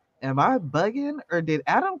like, am I bugging? Or did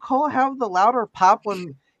Adam Cole have the louder pop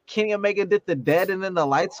when Kenny Omega did the dead and then the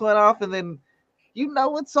lights went off? And then, you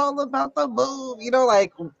know, it's all about the move. You know,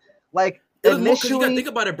 like initially. You got to think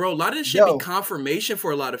about it, bro. A lot of this shit be confirmation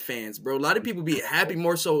for a lot of fans, bro. A lot of people be happy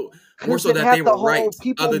more so that they were right,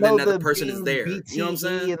 other than that the person is there. BTE, you know what I'm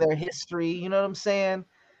saying? And their history, you know what I'm saying?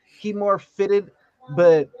 He more fitted,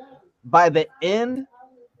 but by the end,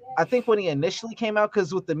 I think when he initially came out,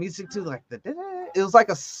 because with the music too, like it was like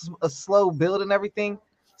a slow build and everything.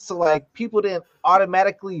 So like people didn't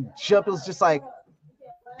automatically jump. It was just like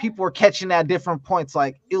people were catching at different points.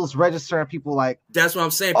 Like it was registering people like. That's what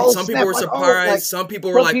I'm saying. Oh, some people were surprised. Some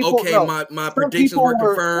people were like, okay, my predictions were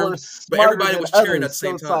confirmed, but everybody was cheering at the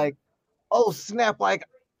same time. It's like, oh snap! Like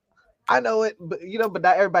I know it, but but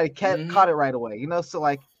not everybody caught it right away. So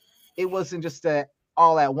like it wasn't just that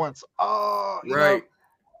all at once. Oh, right.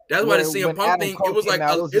 That's why the CM Punk thing. It was like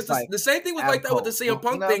the same thing was like that with the CM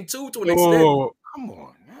Punk thing too. To an extent. Come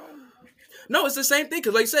on. No, it's the same thing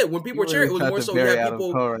because, like I said, when people were cheering, it was more so you had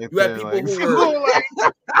people who were.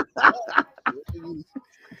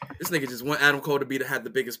 This nigga just want Adam Cole to have the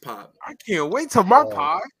biggest pop. I can't wait till my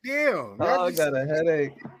pop. Damn. I got a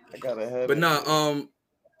headache. But nah,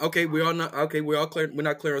 okay, we're all clear. We're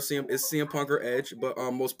not clear on CM Punk or Edge, but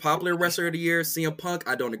most popular wrestler of the year, CM Punk.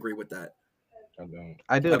 I don't agree with that.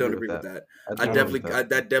 I don't agree with that. That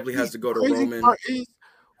definitely has to go to Roman.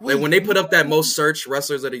 Like when they put up that most searched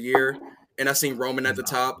wrestlers of the year, and I seen Roman at the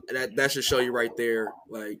top, that should show you right there.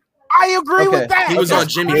 Like I agree with that. He was on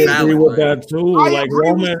Jimmy Fallon. I agree with that too. Like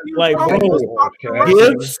Roman, like bro,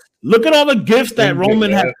 gifts. Look at all the gifts that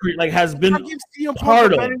Roman has been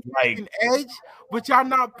part of. Like Edge, but y'all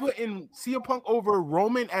not putting CM Punk over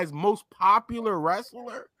Roman as most popular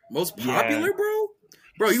wrestler. Most popular, bro.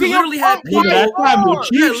 Bro, you literally had people.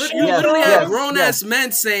 You literally had grown ass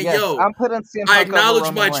men saying, "Yo, I'm putting I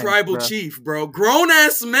acknowledge my tribal chief, bro." Grown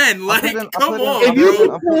ass men, like, come on, if you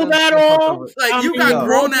can pull that off, like you got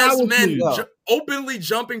grown ass men openly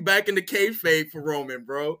jumping back into kayfabe for Roman,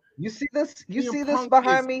 bro. You see this? You see this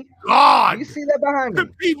behind me? God, you see that behind me?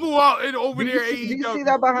 People out over there. Do you see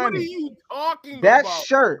that behind me? What are you talking about?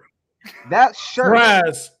 That shirt,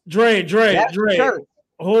 Raz, Dre. Shirt.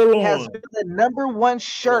 Hold on. Has been the number one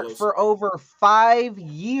shirt for over 5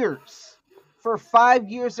 years. For 5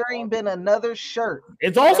 years, there ain't been another shirt.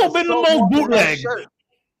 It's also been the most bootleg.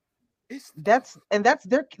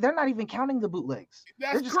 They're not even counting the bootlegs.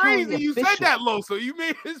 That's crazy. You said that, Loso. You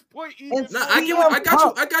made his point.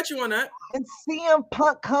 I got you on that. And CM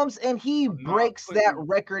Punk comes and he breaks that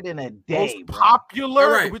record in a day. Most popular.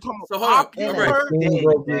 All right. So hold on. All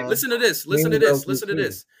right. Listen to this.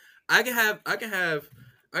 I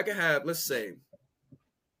can have, let's say,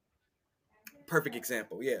 perfect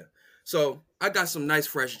example. Yeah. So I got some nice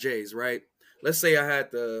fresh J's, right? Let's say I had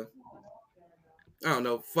I don't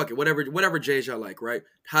know, fuck it, whatever J's y'all like, right?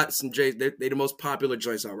 Hot some J's, they the most popular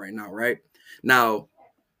joints out right now, right? Now,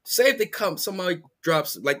 say if somebody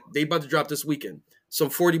drops, like they about to drop this weekend, some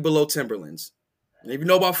 40 Below Timberlands. And if you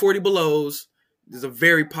know about 40 Belows, there's a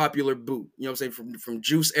very popular boot. You know what I'm saying? From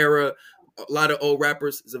Juice era, a lot of old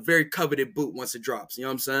rappers. It's a very coveted boot once it drops. You know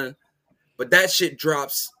what I'm saying? But that shit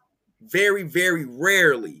drops very, very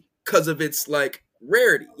rarely because of its like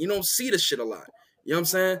rarity. You don't see the shit a lot. You know what I'm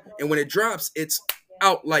saying? And when it drops, it's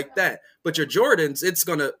out like that. But your Jordans, it's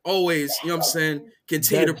gonna always, you know what I'm saying,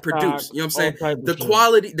 continue to produce. You know what I'm saying?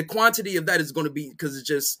 The quantity of that is gonna be because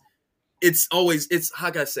it's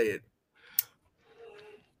how can I say it?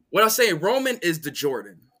 What I say, Roman is the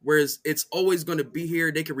Jordan. Whereas it's always going to be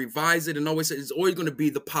here. They can revise it and always say it's always going to be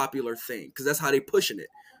the popular thing because that's how they pushing it.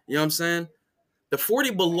 You know what I'm saying? The 40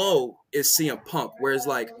 Below is CM Punk, whereas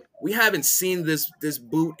like we haven't seen this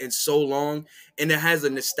boot in so long, and it has a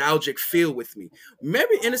nostalgic feel with me.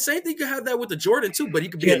 Maybe, and the same thing you could have that with the Jordan too, but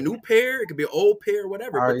it could be a new pair, it could be an old pair,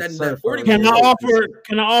 whatever. But that 40 Can I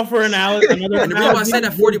offer another? And the reason why I say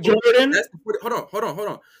that 40 Below, hold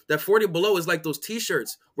on. That 40 Below is like those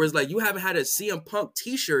T-shirts, whereas like you haven't had a CM Punk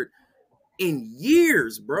T-shirt in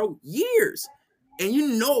years, bro, years. And you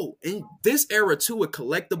know, in this era too, with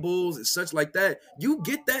collectibles and such like that, you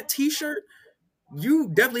get that T-shirt, you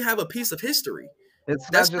definitely have a piece of history.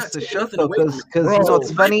 It's not just a shirt though, because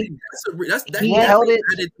it's funny. He held it.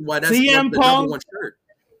 CM Punk.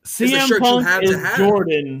 CM Punk is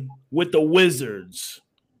Jordan with the Wizards,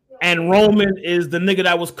 and Roman is the nigga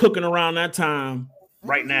that was cooking around that time.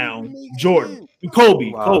 Right now, Jordan,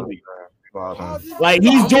 Kobe. Like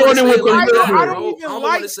he's Jordan with the Wizards. I don't even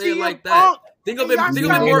want to say it like that. Think of it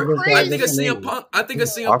more. I think of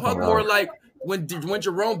CM Punk more like when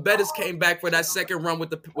Jerome Bettis came back for that second run with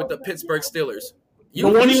the Pittsburgh Steelers. You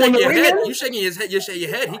shaking your head. You shaking his head. You shake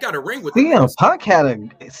your head. He got a ring with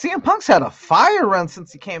CM Punk's had a fire run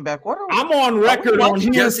since he came back. What are we? I'm on record on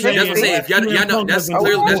here saying. That's clear. That's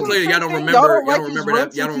clear. Y'all don't remember. Y'all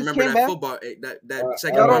don't remember that football. That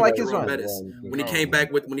second run with Jerome Bettis when he came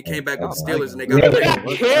back with the Steelers and they got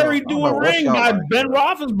carried through a ring by Ben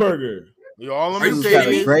Roethlisberger. Are you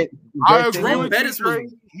kidding me? I agree with Bettis.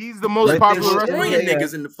 He's the most popular wrestler.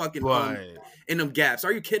 Niggas in the fucking in them gaps.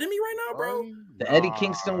 Are you kidding me right now, bro? The Eddie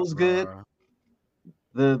Kingston was good.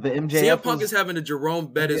 The MJF. CM Punk is having a Jerome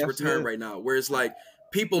Bettis return right now, where it's like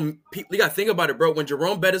people, you got to think about it, bro. When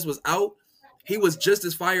Jerome Bettis was out, he was just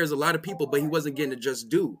as fire as a lot of people, but he wasn't getting to just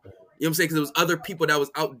do. You know what I'm saying? Because there was other people that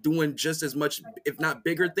was out doing just as much, if not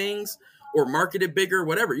bigger things, or marketed bigger,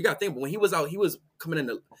 whatever. You got to think, but when he was out, he was coming in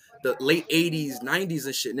the late 80s, 90s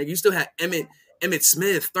and shit. Nigga, you still had Emmett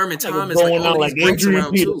Smith, Thurman Thomas, like all these greats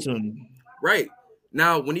around too. Right.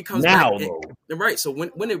 Now when he comes back, right. So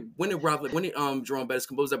when Jerome Bettis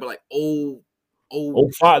composed that, but like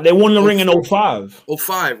 05. They won the ring in 05.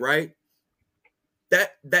 05, right?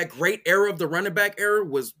 That great era of the running back era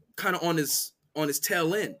was kind of on his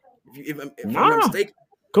tail end. If I'm not mistaken.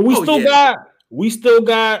 Cause we still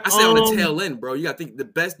got. I say on the tail end, bro. You got to think the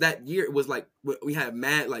best that year. It was like we had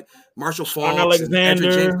like Marshall Faulk, Alexander.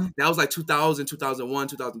 James. That was like 2000, 2001,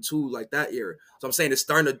 2002, like that year. So I'm saying it's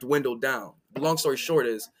starting to dwindle down. The long story short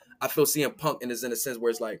is I feel CM Punk is in a sense where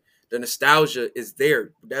it's like the nostalgia is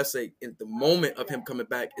there. That's in the moment of him coming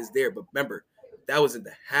back is there. But remember, that was in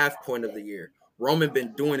the half point of the year. Roman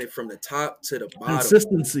been doing it from the top to the bottom.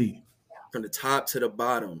 Consistency. From the top to the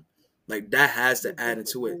bottom. Like that has to add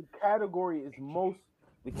into it. The category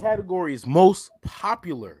is most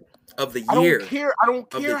popular of the year. I don't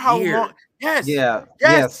care how long. Yes. Yeah.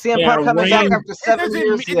 CM Punk coming back after 7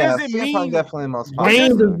 years. CM Punk definitely the most popular.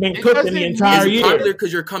 Reigns has been cooking the entire year. Is it popular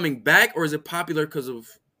because you're coming back, or is it popular because of?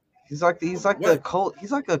 He's like the cult.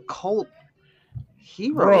 He's like a cult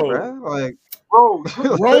hero, bro. Like,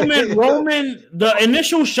 Roman. The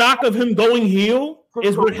initial shock of him going heel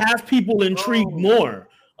is what has people intrigued more.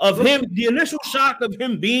 Of him, the initial shock of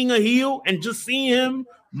him being a heel and just seeing him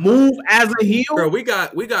move as a heel. Bro, we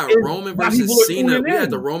got Roman versus Cena. We had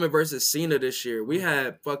the Roman versus Cena this year. We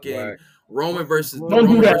had fucking Roman versus.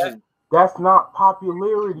 That's not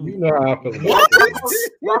popularity. You know how I feel.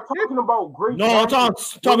 Y'all talking about great. No, I'm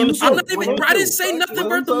talking to Sue. I didn't say nothing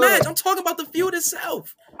about the match. I'm talking about the feud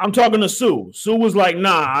itself. I'm talking to Sue. Sue was like,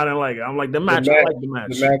 "Nah, I didn't like it." I'm like, "The match. I like the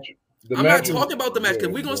match." I'm not talking about the match because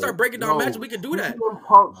we're gonna start breaking down matches. We can do that. CM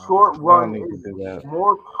Punk short run is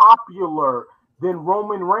more popular than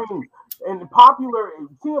Roman Reigns, and popular.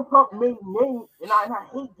 CM Punk made name, and I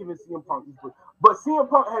hate giving CM Punk this, but CM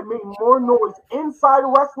Punk had made more noise inside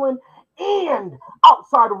of wrestling and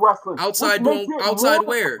outside of wrestling. Outside where? Outside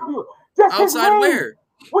where?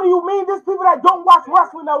 What do you mean? There's people that don't watch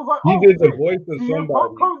wrestling that was like, he did the voice of CM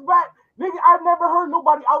Punk comes back. Nigga, I never heard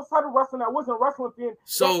nobody outside of wrestling that wasn't a wrestling fan.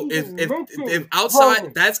 So if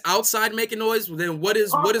outside that's outside making noise, then what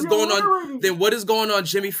is going on? Then what is going on?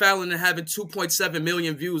 Jimmy Fallon and having 2.7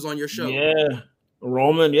 million views on your show. Yeah,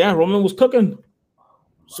 Roman was cooking.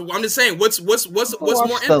 So I'm just saying, what's more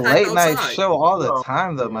impact the late outside? night show all the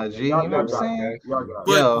time though, my G. You know what I'm saying?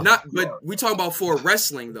 But we talking about for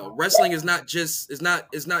wrestling though. Wrestling is not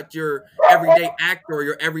your everyday actor or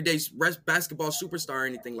your everyday basketball superstar or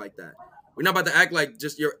anything like that. We're not about to act like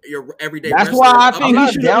just your everyday. That's wrestler. why I think I'm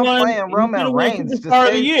he should not downplaying Roman Reigns. Start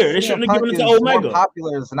of the year, they shouldn't have given it to Omega.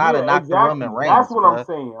 Popular is not a knock to Roman Reigns. That's what I'm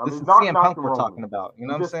saying. This is CM Punk we're talking about. You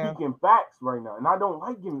know what I'm saying? Speaking facts right now, and I don't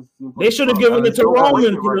like giving CM Punk. They should have given it to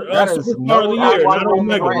Roman for the superstar of the year, not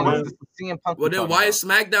Omega. Well, then why is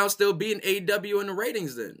SmackDown still beating AEW in the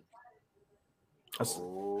ratings then?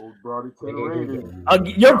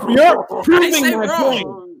 You're proving my point.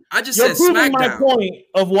 I just said SmackDown. My point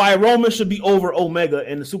of why Roman should be over Omega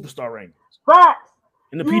in the superstar rankings. Facts.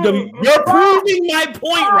 In the PW. You're proving my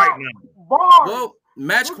point right now. Well,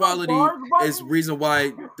 match quality is the reason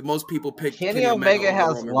why the most people pick Kenny Omega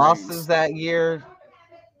has losses that year.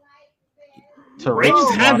 Reigns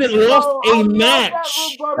hasn't lost a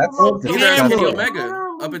match. Neither has Kenny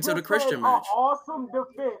Omega up until the Christian match. Awesome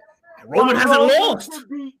defense. Roman hasn't lost.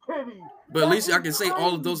 But at least I can say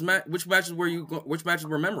all of those which matches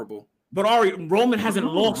were memorable. But Roman hasn't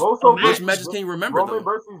lost. Which matches can you remember Roman though?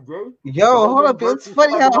 Versus Jay? Yo, hold up. It's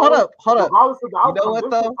funny how hold up. You know what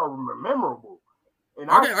though? Memorable. Look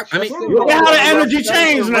at how the energy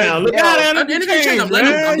changed now. Look at how the energy changed. I'm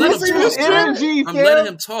letting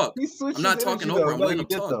him talk. I'm not talking over. I'm letting him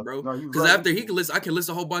talk, bro. Because after he can list, I can list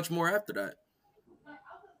a whole bunch more after that.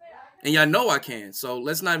 And y'all know I can, so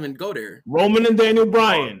let's not even go there. Roman and Daniel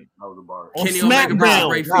Bryan. Kenny Omega versus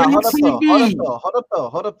Ray Phoenix.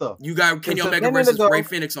 Hold up though. You got Kenny Omega versus Ray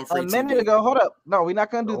Phoenix on free TV. A minute ago, hold up. No, we're not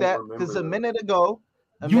gonna do that because a minute ago,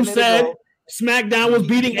 you said SmackDown was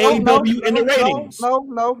beating AEW in the ratings.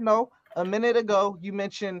 No. A minute ago, you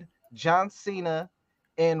mentioned John Cena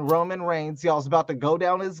and Roman Reigns. Y'all was about to go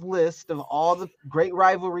down his list of all the great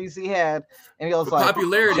rivalries he had, and he was like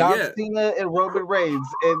popularity, John Cena and Roman Reigns,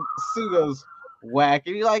 and Sue goes whack,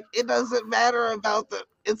 and you're like, it doesn't matter about the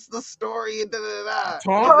It's the story. And Talk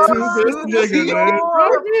to this nigga, man.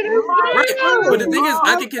 Right. But the thing is,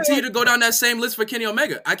 I can continue to go down that same list for Kenny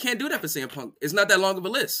Omega. I can't do that for CM Punk. It's not that long of a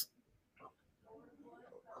list.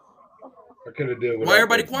 I could have dealt with. Why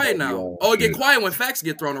everybody quiet now? Oh, get quiet when facts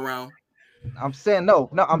get thrown around. I'm saying no.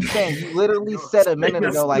 I'm saying you literally said a minute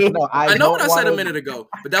ago, like, no, I know what I said a minute ago,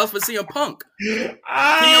 but that was for CM Punk. Kenny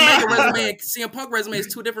Omega resume and CM Punk resume is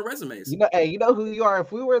two different resumes. You know who you are.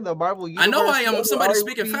 If we were in the Marvel universe, I know I am. I'm somebody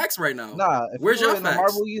speaking facts right now. Nah, where's your in the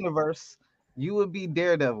Marvel universe, you would be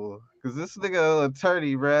Daredevil because this nigga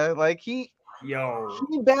attorney, bruh. Like he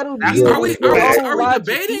battled. Are we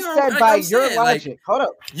debating? He said by your logic. Hold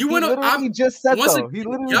up. You went up. He just said though. He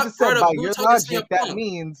literally just said by your logic. That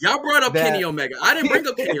means y'all brought up Kenny Omega. I didn't bring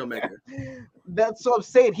up Kenny Omega. That's what I'm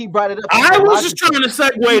saying. He brought it up. I was just trying to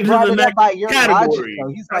segue to the next category.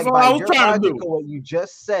 He's like, by your logic, what you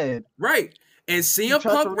just said. Right. And CM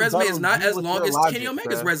Punk resume is not as long as Kenny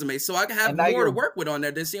Omega's resume, so I can have more to work with on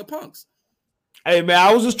that than CM Punk's. Hey, man,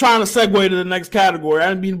 I was just trying to segue to the next category. I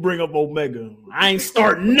didn't mean to bring up Omega. I ain't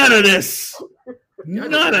starting none of this.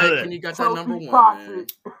 None of it. Kenny got that number one, man.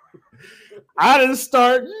 I didn't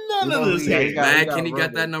start none of this. Man, Kenny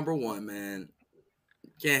got that number one, man.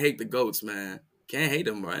 Can't hate the GOATs, man. Can't hate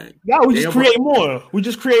them, right? Yeah, we just create more. We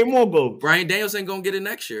just create more GOATs. Bryan Danielson gonna get it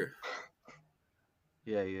next year.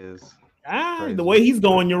 Yeah, he is. The way he's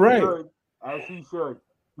going, you're right. As he should.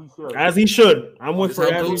 As he should. I'm with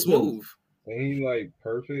for as he should. Move. And he like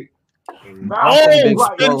perfect. Spoiler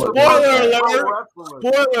alert!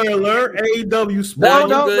 Spoiler alert! AEW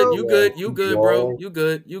spoiler. You good, bro. You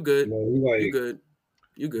good. You good.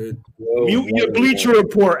 Mute your Bleacher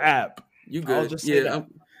Report app. You good? Yeah.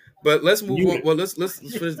 But let's move on. Well, let's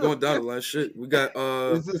finish going down the line. Shit, we got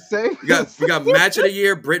Is it safe? we got match of the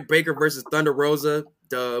year: Britt Baker versus Thunder Rosa.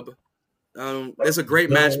 Dub. It's a great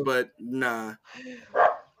match, but nah.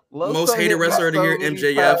 Most hated wrestler of the year,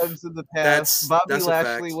 MJF. That's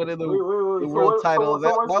Lashley winning the world title.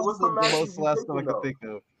 That was the most last time I could think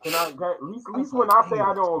of. At least when I say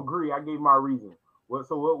I don't agree, I gave my reason.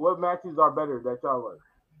 What matches are better that y'all like?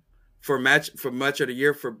 For match of the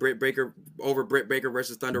year for Britt Baker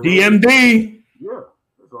versus Thunder Rosa. DMD. Yeah,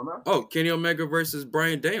 that's what I'm at. Oh, Kenny Omega versus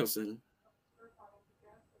Bryan Danielson.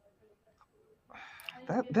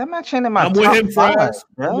 That match ain't in my top with him, five,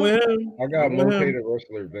 bro. I got most hated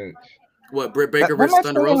wrestler bench. What, Britt Baker versus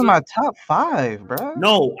Thunder Rosa? In my top 5, bro.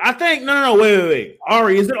 No, I think no. Wait.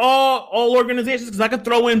 Ari, is it all organizations? Because I could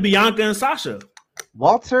throw in Bianca and Sasha,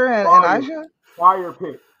 Walter and Aja. Fire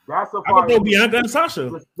pick. That's a fire. I could throw Bianca and Sasha.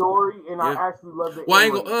 The story, and I actually love it. Well, I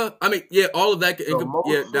ain't gonna, I mean, yeah, all of that.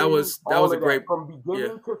 That was a great. From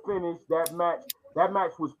beginning to finish, that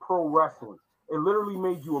match was pro wrestling. It literally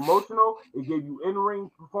made you emotional. It gave you in-ring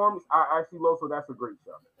performance. I actually love, so that's a great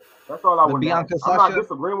show. That's all I want. Bianca, I'm not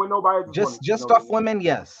disagreeing with nobody. Just off women,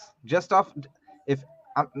 yes. Just off. If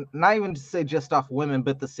I'm not even to say just off women,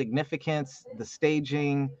 but the significance, the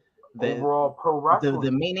staging, the overall pro wrestling,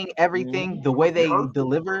 the meaning, everything, the way they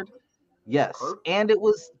delivered, yes. And it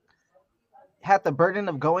had the burden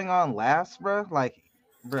of going on last, bro. Like.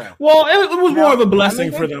 Bruh. Well, it was more of a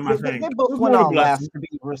blessing for them, I think. They both went on last to be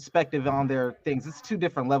respective on their things. It's two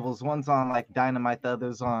different levels. One's on like Dynamite, the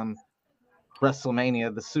other's on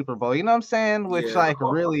WrestleMania, the Super Bowl. You know what I'm saying? Which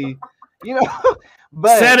really,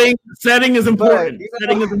 but setting is important.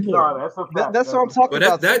 Setting is important. That's what I'm talking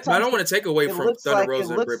about. I don't want to take away from Thunder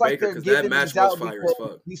Rosa and Britt Baker because that match was fire as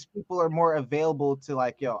fuck. These people are more available to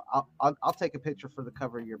I'll take a picture for the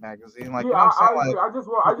cover of your magazine. Like, I just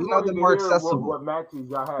want the more accessible. What matches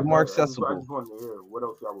y'all have? More accessible. I just want to hear what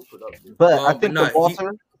else y'all will put up. But I think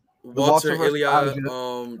Walter, Ilya,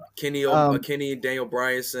 Kenny, Daniel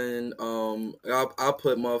Bryanson. I'll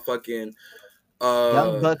put motherfucking.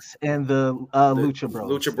 Young Bucks and the Lucha Bros.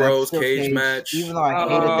 Lucha Bros cage match. Even though I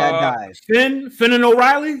hated that guy. Finn and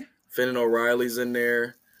O'Reilly? Finn and O'Reilly's in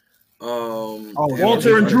there.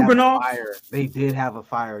 Walter and Drubinoff. They did have a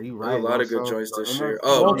fire. You right? A lot of good joints this year.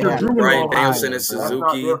 Bryan Danielson and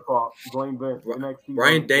Suzuki.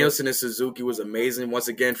 Bryan Danielson and Suzuki was amazing. Once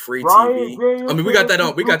again, free TV. I mean, we got that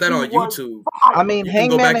on YouTube. I mean, you can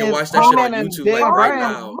go back and watch that shit on YouTube right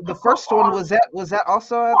now. The first one was that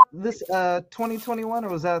also at this 2021 or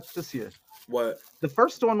was that this year? What? The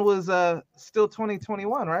first one was still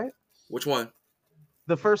 2021, right? Which one?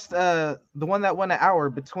 The first, the one that went an hour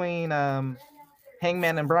between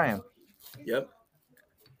Hangman and Bryan. Yep.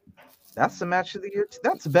 That's the match of the year.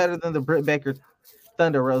 That's better than the Britt Baker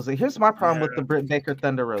Thunder Rosa. Here's my problem with the Britt Baker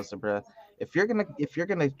Thunder Rosa, bro. If you're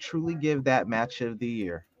gonna truly give that match of the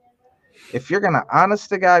year, if you're gonna honest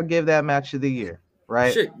to God give that match of the year,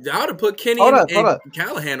 right? Shit, I would have put Kenny and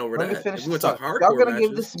Callahan over that. Finish If we talk. hardcore Y'all gonna matches.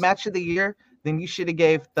 give this match of the year? Then you should have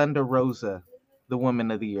gave Thunder Rosa the woman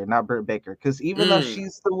of the year, not Britt Baker. Because even though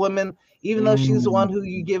she's the woman, even though she's the one who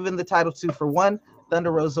you giving the title to, for one,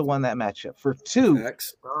 Thunder Rosa won that matchup. For two,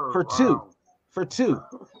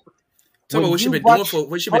 Tell me what she been doing for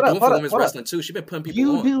women's wrestling too. She been putting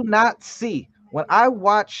people on. You do not see when I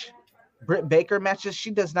watch Britt Baker matches,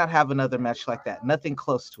 she does not have another match like that. Nothing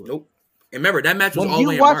close to it. Nope. And remember that match was all the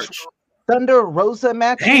way in March. Thunder Rosa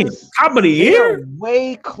matches, top of the year,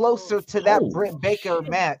 way closer to that Britt Baker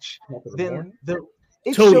match than the.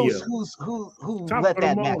 It shows who let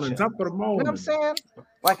that match. You know what I'm saying?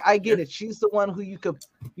 Like, I get it. She's the one who you could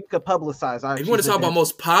publicize. If you want to talk about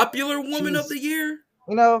most popular woman of the year,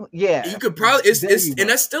 you know, yeah, you could probably and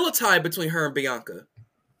that's still a tie between her and Bianca.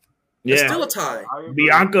 Yeah, it's still a tie.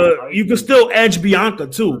 Bianca, you can still edge Bianca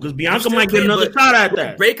too, because Bianca might get another shot at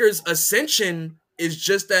that. Baker's ascension is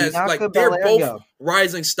just as Bianca they're both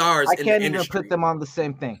rising stars. I can't even put them on the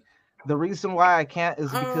same thing. The reason why I can't is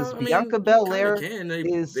because Bianca Belair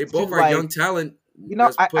is they both are young talent. You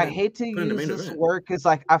know, I hate to use this word because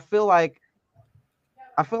like I feel like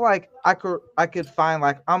I could find,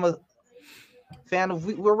 like, I'm a fan of,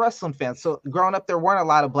 we're wrestling fans. So growing up, there weren't a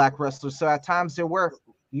lot of black wrestlers. So at times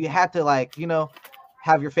you had to, like, you know,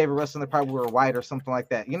 have your favorite wrestler that probably were white or something like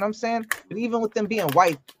that. You know what I'm saying? But even with them being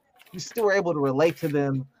white, you still were able to relate to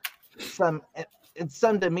them in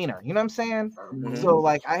some demeanor. You know what I'm saying? Mm-hmm. So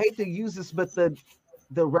like, I hate to use this, but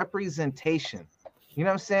the representation, you know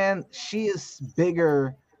what I'm saying? She is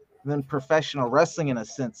bigger than professional wrestling in a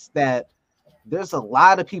sense that there's a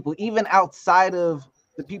lot of people, even outside of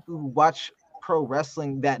the people who watch pro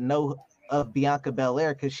wrestling, that know of Bianca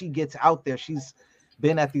Belair because she gets out there. She's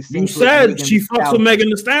been at these things. You said she fucks with Megan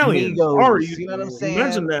Thee Stallion. You know what I'm saying? You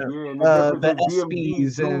mentioned that. The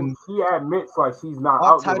SBs and she admits like she's not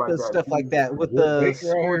all out type like of that. stuff like that with the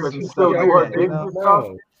but she still do her business stuff.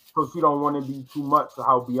 So she don't want to be too much to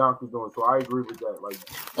how Bianca's doing. So I agree with that. Like,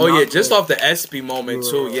 Bianca, just off the SB moment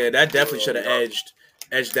too. Yeah, that definitely should have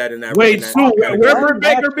edged that in that. Wait, so where Britt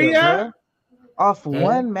Baker be at? Off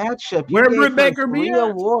one matchup. Where Britt Baker be at?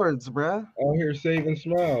 Awards, bro. Out here saving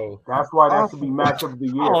Smiles. That's why that should be matchup of the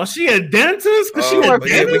year. Oh, she a dentist? Cause she a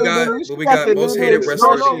dentist? We got most hated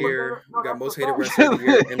wrestler of the year. We got most hated wrestler of the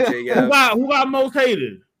year. MJF. Who got most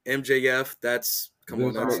hated? MJF. That's. Come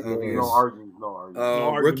on, that's obvious. No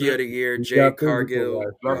argument. Rookie of the year, Jade Cargill.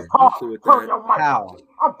 I'm cool with that.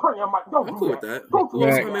 I'm putting your mic. I'm cool with that.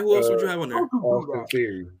 Who else would you have on there? Austin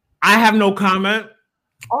Theory. I have no comment.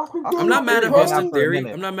 I'm not mad at Austin Theory.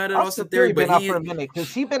 I'm not mad at Austin Theory, but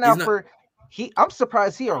he's been out for. I'm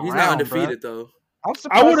surprised he's not undefeated though.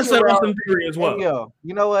 I would have said Austin Theory as well. Yo,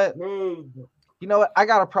 you know what? You know what? I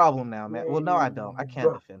got a problem now, man. Well, no, I don't. I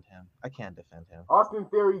can't defend him. Austin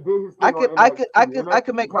Theory did his thing. I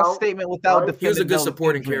could make my statement without defending. He was a good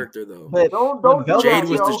supporting character, though. But Jade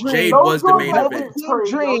was the main event.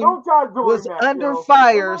 Dream was under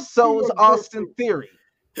fire. So was Austin Theory.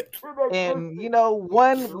 And you know,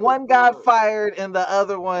 one got fired, and the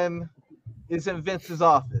other one is in Vince's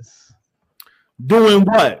office. Doing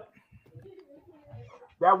what?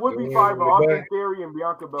 That would be fine, but Austin Theory and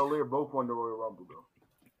Bianca Belair both won the Royal Rumble, though.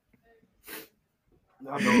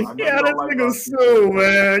 Yeah, that nigga Sue,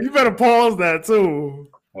 man. You better pause that too.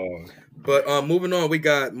 But moving on, we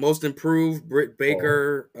got most improved Britt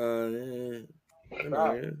Baker.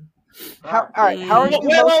 How are you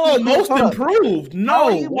most improved?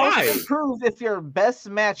 No, why? Most improved if your best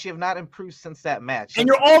match you have not improved since that match, and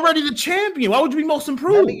you're already the champion. Why would you be most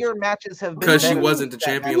improved? None of your matches have been because she wasn't the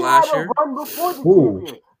champion last year.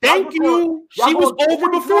 Thank you. She was over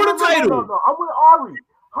before the title. No. I'm with Ari.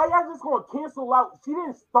 How y'all just gonna cancel out? She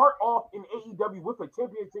didn't start off in AEW with a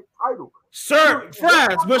championship title. Sir,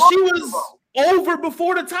 Fraz, but she was over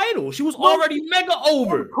before the title. She was already mega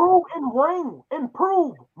over. Improve in ring.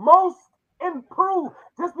 Improve. Most improved.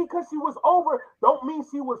 Just because she was over don't mean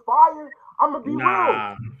she was fired. I'm gonna be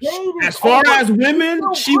real. As far as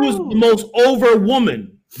women, she was the most over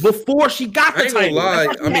woman before she got the title. I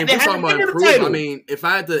ain't gonna lie. I mean, if we're talking about improved, I mean, if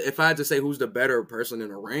I had to say who's the better person in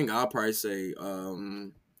the ring, I'll probably say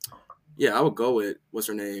yeah, I would go with what's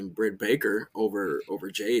her name, Britt Baker over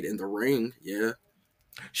Jade in the ring. Yeah,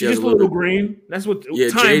 she's just a little green. That's what. Yeah,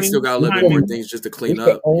 Jade still got a little bit more things just to clean up.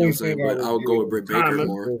 You know what I'm saying? But I would go with Britt Baker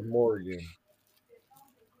more. Liv Morgan.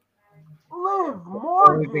 The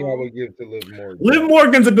only thing I would give to Liv Morgan. Liv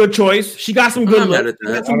Morgan's a good choice. She got some good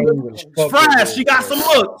looks. Fresh. She got some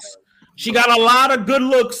looks. She got a lot of good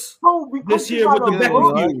looks this year with the Becky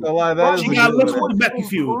feud. She got looks with the Becky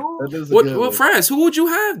feud. Well, Franz, who would you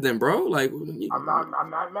have then, bro? Like, I'm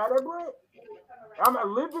not mad at Britt.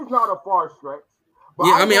 Liv is not a far stretch. But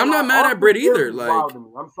yeah, I mean, I'm not mad at Britt either. Like,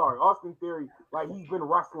 I'm sorry, Austin Theory, like he's been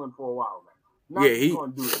wrestling for a while now. Not he's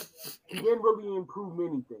gonna do it. He didn't really improve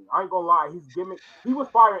anything. I ain't gonna lie, his gimmick. He was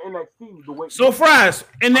fired NXT the way. So Fries,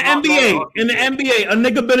 in the NBA, a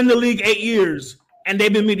nigga been in the league 8 years and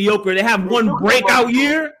they've been mediocre. They have one breakout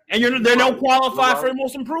year, and they don't qualify for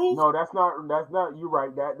most improved. No, that's not. You're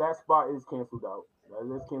right. That spot is canceled out.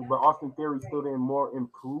 But Austin Theory still didn't more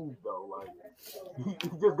improved though. Like he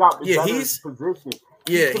just got his position.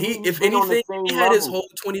 Yeah, if anything, he had his whole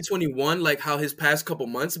 2021 like how his past couple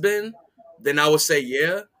months been. Then I would say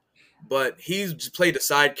yeah, but he's just played a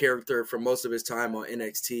side character for most of his time on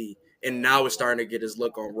NXT, and now it's starting to get his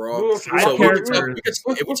look on Raw. Yeah, so if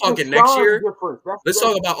we're talking next year, let's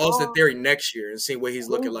talk about Austin Theory next year and see what he's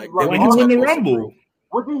looking like. When he won the Rumble.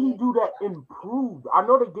 What did he do that improved? I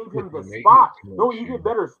know they gave him the spot. No, he did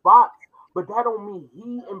better spots, but that don't mean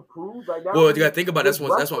he improved. Like that. Well, you gotta think about it. That's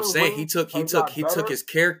what I'm saying. He took his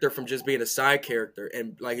character from just being a side character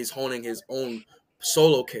and like he's honing his own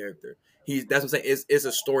solo character. That's what I'm saying. It's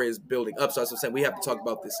a story is building up. So that's what I'm saying. We have to talk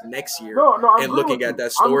about this next year and looking at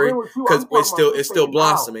that story because it's still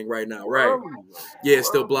blossoming right now, right? Yeah, it's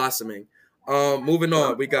still blossoming. Moving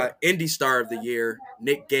on, we got Indie Star of the Year,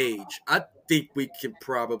 Nick Gage. I think we can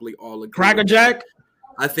probably all agree. Cracker Jack.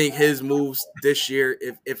 I think his moves this year,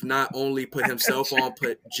 if not only put himself on,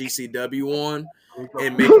 put GCW on,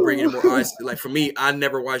 and bring in more eyes. Like for me, I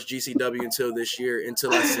never watched GCW until this year,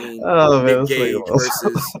 until I seen Nick Gage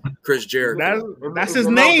versus Chris Jericho. That's his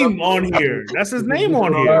name on here. That's his name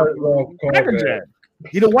on here. Cracker Jack.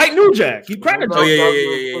 He the white New Jack. He Cracker Jack. Oh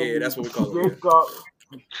yeah. That's what we call him.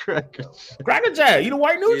 Cracker Jack. He the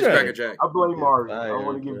white New Jack. Cracker Jack. I blame Marty. I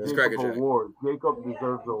want to give Jacob an award. Jacob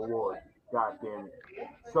deserves the award. God damn it.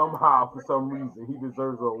 Somehow, for some reason, he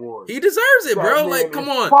deserves an award. He deserves it, bro. Like, come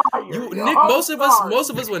on. Nick, most of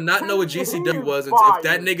us would not know what GCW was if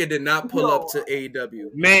that nigga did not pull up to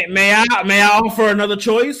AEW. May I offer another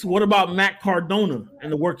choice? What about Matt Cardona and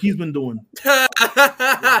the work he's been doing? No,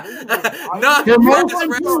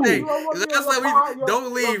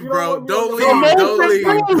 don't leave, bro. Don't leave.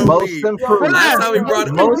 Last time we brought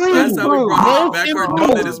Matt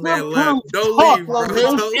Cardona, this man left. Don't leave, bro.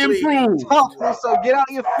 Don't leave. So get out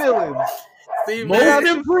your feelings. Most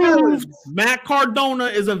improved. Matt Cardona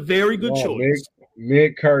is a very good choice.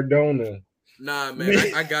 Mick Cardona. Nah,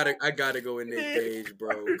 man, I gotta go with Nick Gage,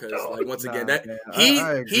 bro. Because like once again, that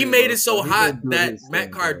he made it so hot that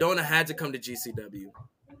Matt Cardona had to come to GCW.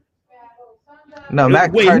 No,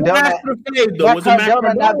 Matt Cardona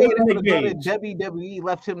not being able to go to WWE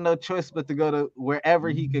left him no choice but to go to wherever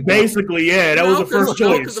he could go. Basically, yeah, that was the first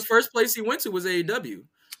choice. Because the first place he went to was AEW.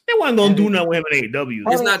 They wasn't gonna do nothing with him in AEW.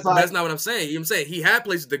 That's not what I'm saying. I'm saying he had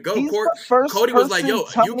places to go. Cody was like, "Yo,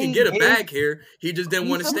 you can get a bag here." He just didn't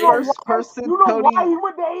want to stay. You know why he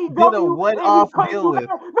went to AEW? Did a one-off deal with.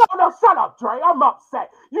 No, shut up, Trey. I'm upset.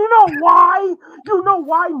 You know why?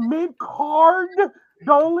 Mid-card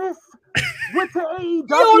Dolis went to AEW.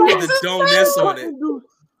 The donus on it.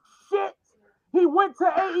 Shit. He went to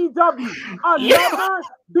AEW, another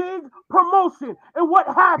big promotion, and what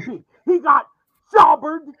happened? He got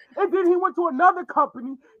jobbered, and then he went to another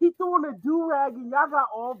company. He threw on a do-rag, and y'all got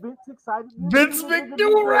all Vince excited. Vince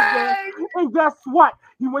McDo-rag! And guess what?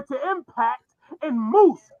 He went to Impact, and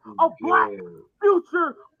Moose, a black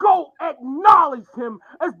future GOAT, acknowledged him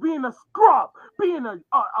as being a scrub, being a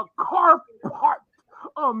car part.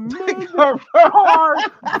 A mid-card.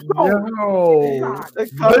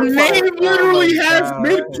 The name literally has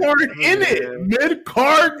mid-card in it.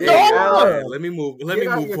 Mid-card. Let me move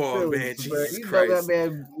on, man. Jesus Christ.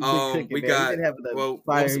 We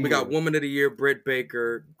got Woman of the Year, Britt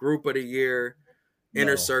Baker, Group of the Year,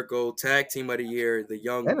 Inner Circle, Tag Team of the Year, the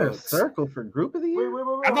Young Bucks. Inner Circle for Group of the Year? Wait,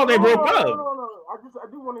 I thought they broke up. No. I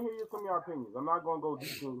do want to hear some of your opinions. I'm not going to go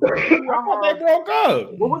deep into it. I thought they broke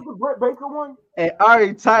up. What was the Britt Baker one? And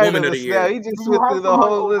Ari tired of this now. He just went through the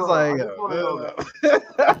whole list like.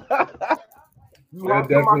 That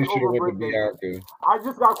definitely should have went to Bianca. I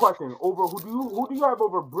just got a question. Over who do you have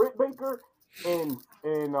over Britt Baker and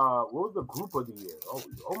what was the Group of the Year?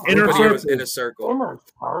 Inner Circle. Inner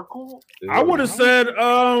Circle? I would have said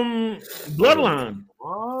Bloodline.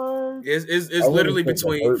 What? It's literally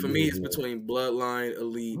between, for me, it's between Bloodline,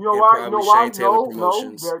 Elite, and probably Shane Taylor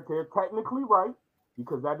Promotions. They're technically right,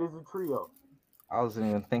 because that is a trio. I wasn't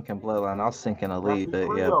even thinking Bloodline. I was thinking Elite,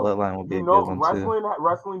 but yeah, Bloodline would be a good one too.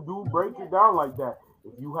 Wrestling do break it down like that.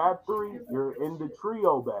 If you have 3, you're in the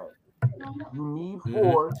trio bag. You need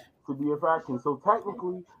 4 to be a faction. So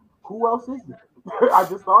technically, Who else is there? I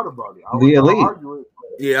just thought about it. The Elite.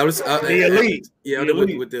 Yeah, I was the Elite. Yeah, the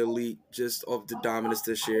elite. With the Elite, just off the dominance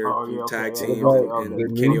this year, tag teams and The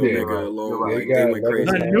Kenny New Day. Omega alone, They like got they went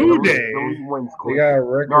crazy. The New Day. They got a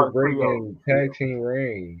record-breaking tag team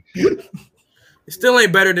reigns. It still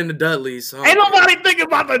ain't better than the Dudleys. So Ain't nobody thinking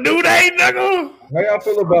about the New Day, nigga. How y'all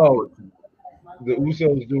feel about the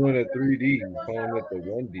Usos doing a 3D, calling it the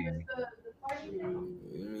 1D?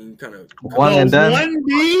 Kind of One and done.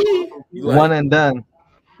 1D? One and done.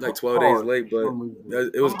 Like 12 days late, but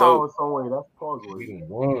it was dope.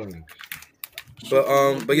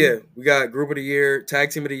 But yeah, we got Group of the Year, Tag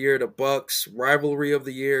Team of the Year, the Bucks, Rivalry of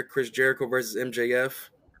the Year, Chris Jericho versus MJF.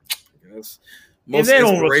 Yes. Most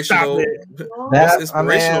inspirational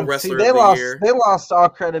wrestler of the year. They lost all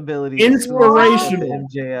credibility. Inspirational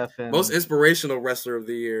MJF and most inspirational wrestler of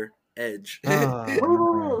the year, Edge.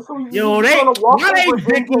 Yo, why they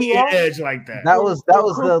Vicky and Edge like that? That was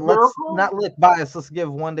the let's not look biased. Let's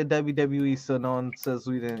give one to WWE so no one says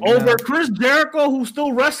we didn't. Over Chris Jericho, who's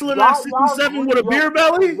still wrestling at 67 with a beer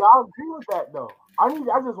belly. Y'all agree with that though? I just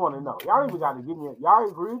want to know. Y'all even got to give me. Y'all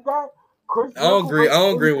agree with that? Chris I don't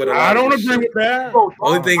agree with it. I don't agree with that.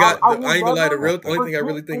 Only thing I ain't gonna lie. Only thing I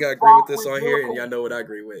really think I agree with this on here, and y'all know what I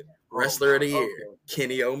agree with. Wrestler of the Year,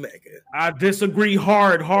 Kenny Omega. I disagree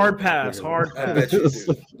hard. Hard pass. I bet you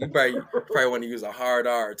do. You probably want to use a hard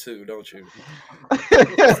R too, don't you?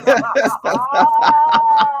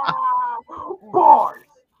 Bars.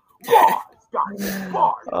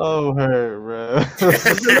 Oh, her, bro.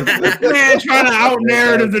 Man trying to out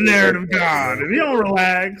narrative the narrative god. If you don't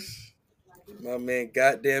relax. My man,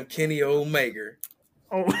 goddamn Kenny Omega.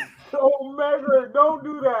 Omega, don't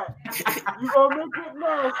do that. You gonna make it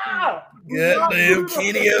nasty. Goddamn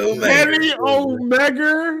Kenny Omega. Kenny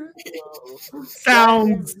Omega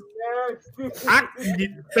sounds.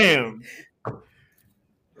 Fam.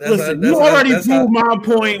 Listen, you already proved my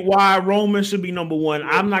point why Roman should be number one.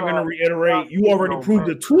 I'm not going to reiterate. You already proved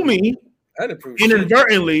it to me. I didn't prove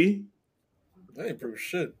inadvertently. I didn't prove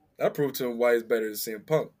shit. I proved to him why he's better than CM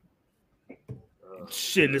Punk.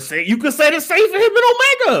 Shit, you could say the same for him and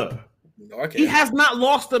Omega. No, I can't. He has not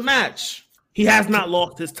lost a match. He has not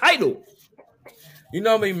lost his title. You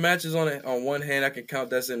know how many matches on one hand I can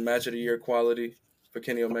count that's in match of the year quality for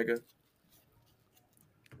Kenny Omega?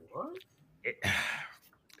 What?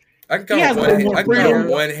 I can count on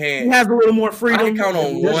one hand. He has a little more freedom. I can count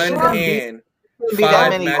on one hand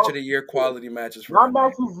 5 match of the year quality matches. For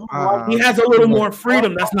he has a little more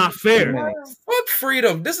freedom. That's not fair. Fuck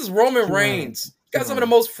freedom. This is Roman Reigns. Got some of the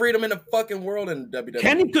most freedom in the fucking world in WWE.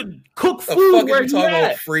 Kenny could cook food. The fuck where are you talking at?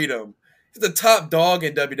 about freedom? He's the top dog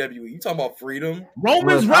in WWE. You talking about freedom?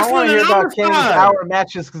 Roman's Look, wrestling in about Kenny's side. Power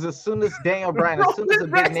matches because as soon as Daniel Bryan, as soon as a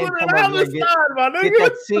big name comes over,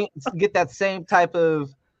 get that same type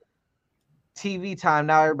of TV time.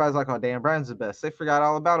 Now everybody's like, "Oh, Dan Bryan's the best." They forgot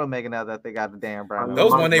all about Omega now that they got the Dan Bryan.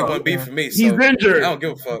 Those 1A, 1B for me. So he's injured. I don't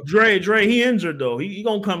give a fuck. Dre, he injured though. He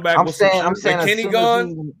gonna come back. I'm saying, Kenny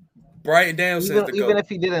gone. Brian Danielson even if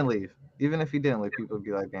he didn't leave, people would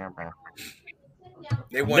be like Dan Bryan.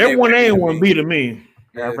 They're 1A and 1B to me.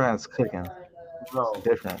 Dan Bryan's cooking. No, it's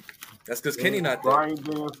different. That's because Kenny not there.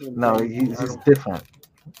 No, he's different.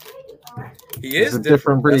 He is a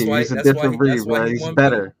different breed. He's a different breed, bro. He's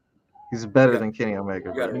better. He's better than Kenny Omega.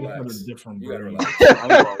 You gotta relax.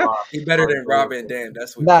 He's better than Rob Van Dam.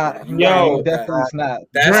 That's what. Yo, definitely not.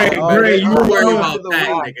 Dre, you worry about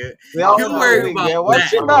that, nigga. You worry about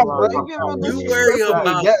that. You worry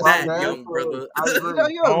about that, young brother.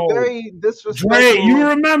 You're very disrespectful. Dre, you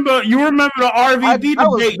remember the RVD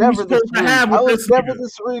debate we supposed to have with this nigga. I was never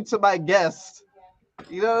this rude to my guest.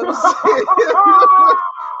 You know what I'm saying?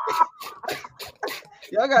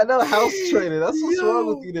 Y'all got no house training. That's what's wrong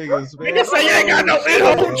with you niggas, man. Niggas say you ain't got no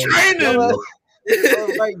in-home training.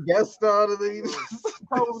 Like guest on and then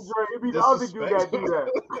tell him, Dre, it'd be the other dude that do that.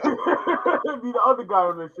 It'd be the other guy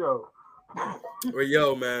on the show. Well,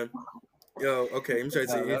 yo, man. Yo, okay, let me try to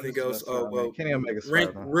see anything else. Oh, well, Kenny Omega's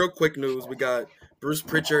real quick news. We got Bruce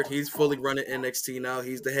Pritchard. He's fully running NXT now.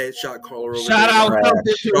 He's the head shot caller over Shout there. out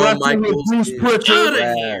Shawn Michaels. Bruce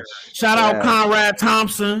Pritchard. Shout out Conrad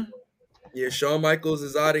Thompson. Yeah, Shawn Michaels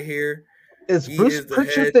is out of here. Is Bruce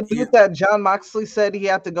Pritchard the dude that John Moxley said he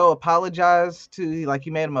had to go apologize to? Like, he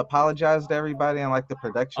made him apologize to everybody and like the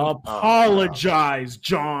production? Apologize,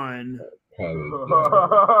 John. Jonathan.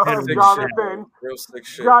 Real sick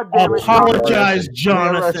shit. Apologize,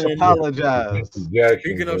 Jonathan. Apologize.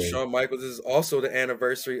 Speaking of Shawn Michaels, this is also the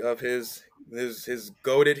anniversary of his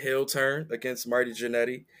goated heel turn against Marty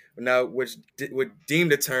Jannetty. Now, which would deem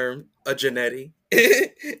the term a Jannetty. You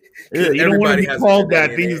don't want to be called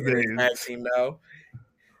that these days. Tag team now.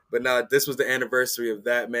 But now this was the anniversary of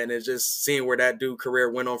that, man. And just seeing where that dude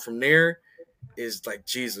career went on from there is like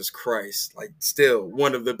Jesus Christ. Like still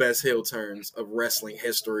one of the best heel turns of wrestling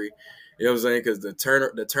history. You know what I'm saying? Because the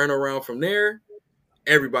turnaround from there,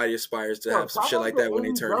 everybody aspires to have some shit like that when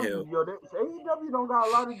they turn heel. AEW don't got a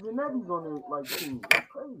lot of genetics on their like team. That's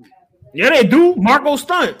crazy. Yeah, they do. Marco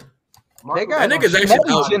Stunt. They got niggas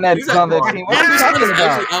actually genetics on their team. What are you talking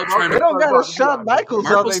about? They don't got a Shawn Michaels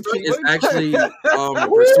on their team. Is actually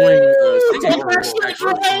pursuing singing career.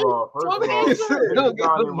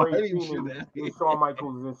 Shawn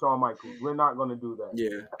Michaels and Shawn Michaels. We're not gonna do that.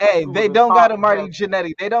 Yeah. Hey, they don't got a Marty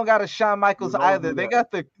Jannetty. They don't got a Shawn Michaels either. They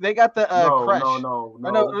got the Crush. No.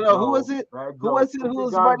 Who was it? Who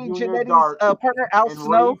was Marty Jannetty's partner? Al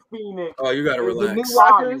Snow. Oh, you gotta relax. The New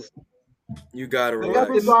Rockers. You gotta relax.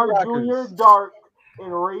 Junior Dark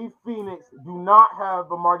and Ray Phoenix do not have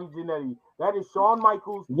a Marty Jannetty. That is Shawn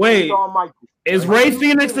Michaels. Wait, Shawn Michaels. Is Ray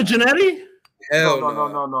Phoenix the Jannetty? Hell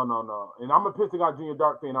no. And I'm a Pentagon Junior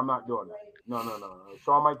Dark fan. I'm not doing that. No.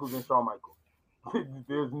 Shawn Michaels and Shawn Michaels.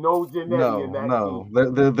 There's no Jannetty in that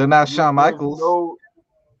team. They're not Shawn Michaels. No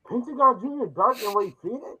Pentagon Junior Dark and Ray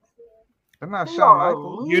Phoenix. They're not Shawn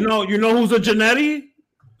Michaels. You know who's a Jannetty?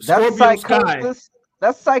 That's Psychosis.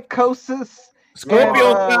 That's Psychosis.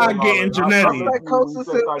 Scorpio Sky getting Jannetty. Psychosis.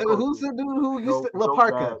 Who's the dude who used to La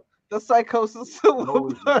Parka? The Psychosis. Shout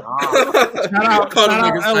out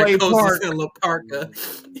LA Park. La Parka.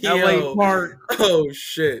 LA Park. Oh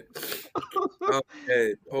shit.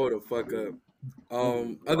 Okay, hold the fuck up.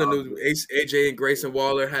 Other news: AJ and Grayson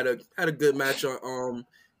Waller had a good match on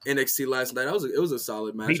NXT last night. It was a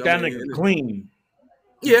solid match. Beat that nigga clean.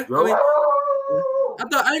 Yeah, I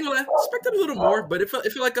mean, I ain't gonna lie, expected a little more, but it felt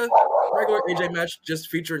like a regular AJ match just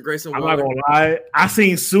featuring Grayson Waller. I'm not gonna lie, I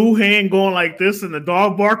seen Sue hand going like this and the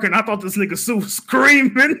dog barking. I thought this nigga Sue was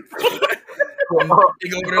screaming. He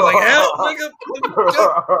go over there like, help, nigga.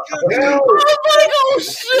 Help. Oh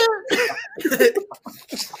shit.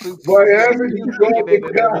 Boy, haven't you got the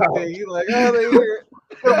guy? You like, oh, they hear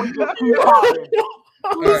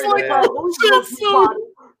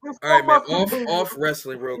All right, man. Off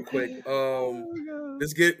wrestling real quick.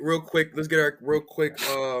 Let's get our real quick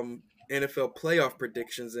NFL playoff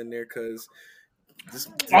predictions in there because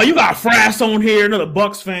you got Frass on here, another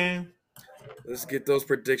Bucks fan. Let's get those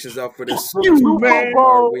predictions out for this Super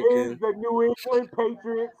Bowl weekend. Is the New England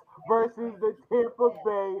Patriots versus the Tampa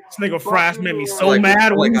Bay. This nigga Frass made me so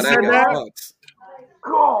mad when you said that.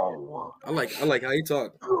 Go. I like how you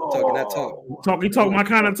talk. Talking that talk. You talk my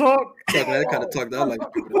kind of talk. Talking that kind of talk that I like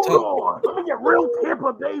people to talk. Let me get real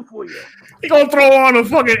Tampa Bay for you. He gonna throw on a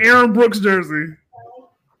fucking Aaron Brooks jersey.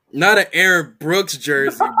 Not an Aaron Brooks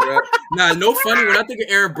jersey, bro. Nah, no funny. When I think of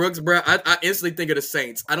Aaron Brooks, bro, I instantly think of the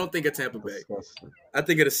Saints. I don't think of Tampa Bay. I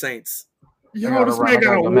think of the Saints. Yo, this nigga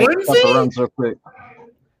got a onesie?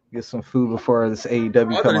 Get some food before this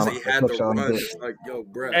AEW come out. He had the runs. Like, yo,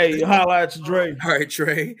 bro. Hey, holla at Dre. All right,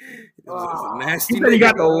 Trey. Nasty. You said he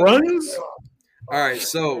got the runs? All right,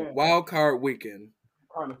 so wild card weekend.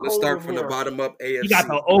 Let's start from the bottom up. AFC. You got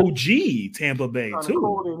the OG Tampa Bay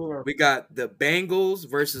too. We got the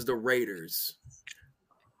Bengals versus the Raiders.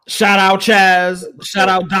 Shout out Chaz. Shout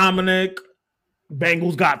out Dominic.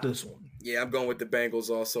 Bengals got this one. Yeah, I'm going with the Bengals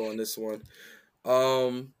also on this one.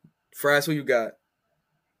 Frass, who you got?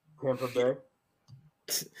 Tampa Bay.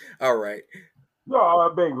 All right. No,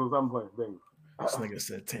 Bengals. I'm playing Bengals. This nigga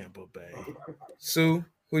said Tampa Bay. Sue,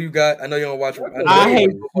 who you got? I know you don't watch. I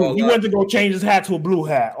hate you. He went to go change his hat to a blue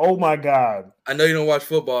hat. Oh my god. I know you don't watch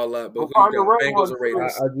football a lot, but who you got? Bengals or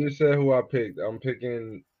Raiders? I just said who I picked. I'm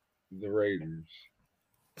picking the Raiders.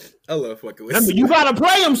 I love fucking with Remember, you gotta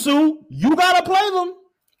play them, Sue. You gotta play them.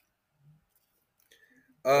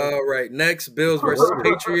 All right, next Bills versus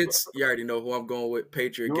Patriots. You already know who I'm going with.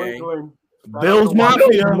 Patriot gang. Bills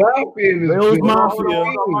Mafia. Bills Mafia.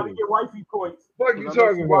 Fuck you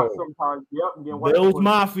talking about? Bills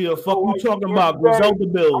Mafia. Fuck you talking about? Griselda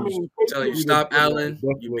Bills. Tell you, stop Allen.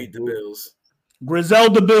 You beat the Bills.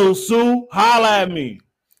 Griselda Bills. Sue, holla at me.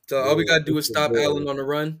 So all we gotta do is stop Allen on the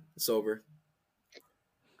run. It's over.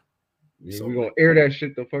 Yeah, we're gonna air that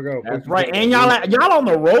shit the fuck out. That's right. And y'all on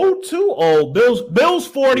the road too? Oh, Bills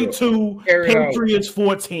 42, Patriots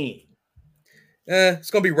 14.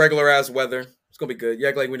 It's gonna be regular ass weather. It's gonna be good. You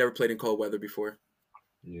act like we never played in cold weather before.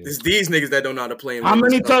 Yeah. It's these niggas that don't know how to play. How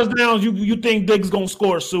many touchdowns you think Diggs gonna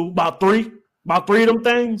score, Sue? About three? About three of them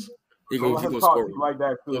things? He gonna score like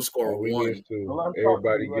that. He'll score one.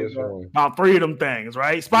 Everybody gets one. About three of them things,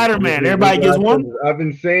 right? Spider-Man, everybody gets one. I've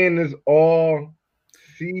been saying this all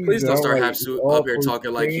season. Please don't start like, up here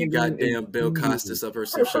talking like he goddamn Bill Costas up or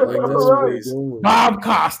some shit like this. Please. Bob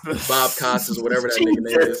Costas. Bob Costas, whatever that nigga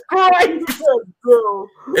name is.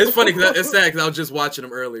 It's funny because it's sad because I was just watching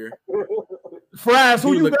him earlier. Fraz,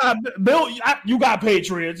 who you got? Bill, you got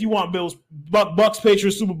Patriots. You want Bills, Bucks,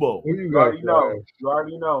 Patriots, Super Bowl. Who you You got? already know. You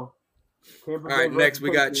already know. All right, next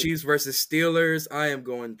we got Chiefs versus Steelers. I am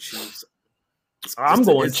going Chiefs. I'm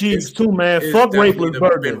going Chiefs too, man. Fuck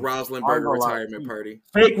Raplesburger. Ben Roethlisberger retirement party.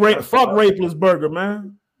 Fuck Raplesburger,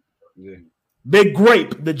 man. Yeah. Big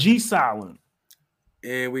Grape, the G silent.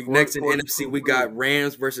 And we next in NFC we got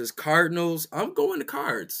Rams versus Cardinals. I'm going to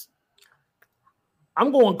Cards.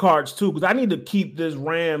 I'm going Cards too because I need to keep this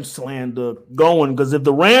Rams slander going. Because if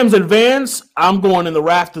the Rams advance, I'm going in the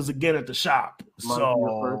rafters again at the shop. Might be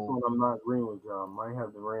the first one I'm not agreeing with y'all. Might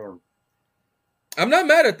have the Rams. I'm not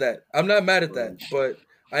mad at that. But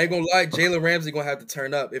I ain't gonna lie, Jalen Ramsey gonna have to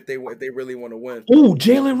turn up if they really want to win. Ooh,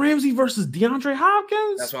 Jalen Ramsey versus DeAndre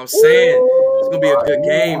Hopkins. That's what I'm saying. It's gonna be a good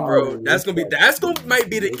game, bro. That's gonna might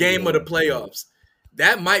be the game of the playoffs.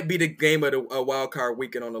 That might be the game of the wild card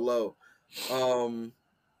weekend on the low.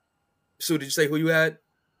 Sue, did you say who you had?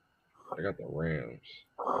 I got the Rams.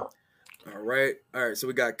 All right. So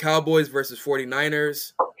we got Cowboys versus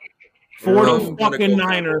 49ers. 40 fucking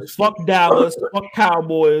Niners. Fuck Dallas. Fuck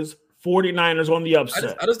Cowboys. 49ers on the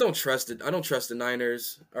upset. I just don't trust it. I don't trust the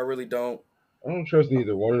Niners. I really don't. I don't trust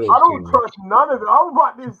either one of those. I don't trust none of them. I was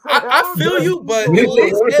about to say. I feel you, but at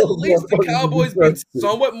least the Cowboys been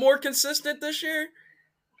somewhat more consistent this year.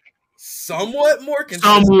 Somewhat more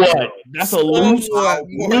consistent. Somewhat. That's a loose.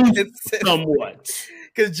 Somewhat.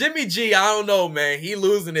 Because Jimmy G, I don't know, man. He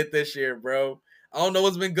losing it this year, bro. I don't know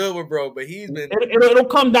what's been good with bro, but he's been. It'll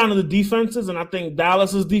come down to the defenses, and I think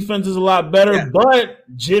Dallas's defense is a lot better. Yeah. But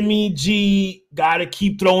Jimmy G got to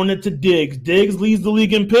keep throwing it to Diggs. Diggs leads the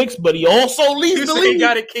league in picks, but he also leads the league. You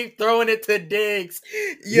got to keep throwing it to Diggs.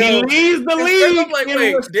 Yo, he leads the league. I'm like,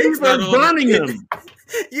 wait, Diggs not on burning him.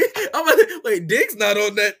 I'm like, wait, Diggs not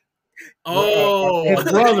on that. Oh,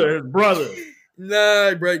 his brother.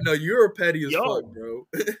 Nah, bro. No, you're petty as fuck, bro.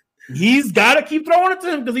 He's got to keep throwing it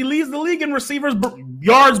to him because he leads the league in receivers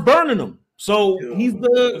yards burning him. So he's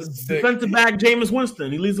the defensive back, Jameis Winston.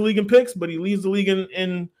 He leads the league in picks, but he leads the league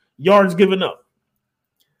in yards given up.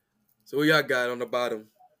 So what y'all got on the bottom?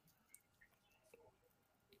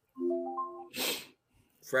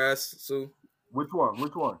 Fraz, Sue? Which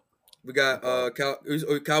one? We got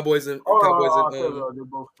Cowboys and they're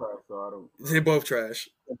both trash, so I don't. They're both trash.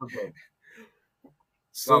 It's okay.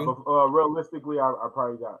 So but, realistically, I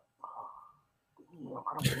probably got.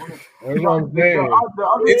 It's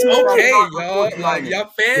okay, y'all. Like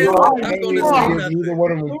y'all fans, I'm not gonna say nothing. Either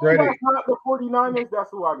one of them credit. The 49ers.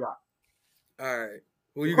 That's who I got. All right,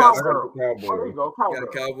 who you got? Cowboys. There you go,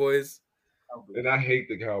 Got Cowboys. And I hate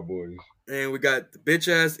the Cowboys. And we got the bitch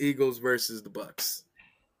ass Eagles versus the Bucks.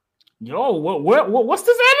 Yo, what's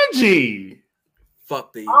this energy?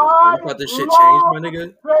 Fuck the Eagles. You thought this shit changed, my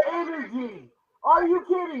nigga? The energy. Are you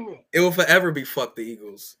kidding me? It will forever be fuck the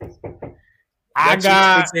Eagles. I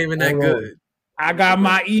got even that good. I got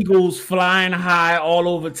my Eagles flying high all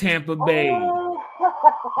over Tampa Bay.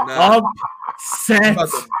 Nah. We about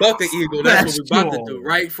to buck an eagle. That's what we about to do,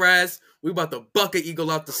 right, Fraz? We about to buck an eagle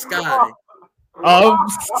out the sky.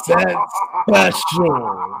 Upset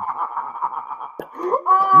special.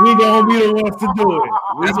 We gonna be the ones to do it.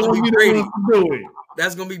 That's gonna be Brady.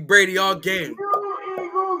 That's gonna be Brady all game. You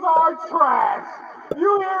Eagles are trash.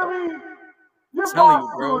 You hear me? You're telling you,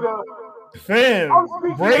 bro. Fam,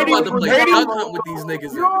 Brady with these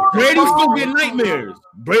niggas. Brady still get nightmares.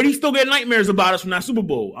 Brady still get nightmares about us from that Super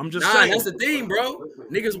Bowl. I'm just saying. That's the thing, bro.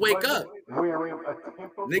 Niggas wake up.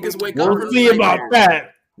 Niggas wake up. We'll see about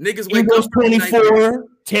that. Niggas wake Eagles up. 24,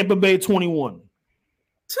 Tampa Bay 21.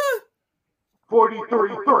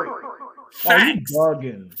 43-3. Facts.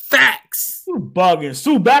 Bugging. Facts. You bugging.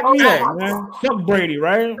 Sue, back me up, man. Fuck Brady,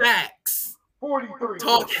 right? Facts. 43.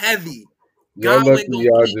 Talk heavy. Y'all lucky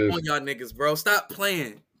y'all just on y'all niggas, bro. Stop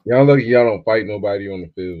playing. Y'all lucky y'all don't fight nobody on the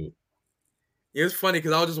field. Yeah, it's funny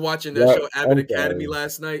because I was just watching that show Abbott Academy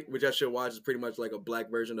last night, which I should watch. Is pretty much like a black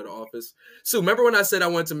version of The Office. So remember when I said I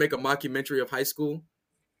wanted to make a mockumentary of high school?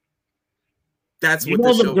 That's what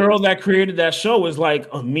the show. The girl that created that show is like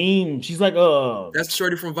a meme. She's like that's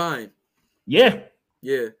Shorty from Vine. Yeah.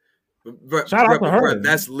 Shout out to her.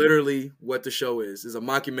 That's literally what the show is a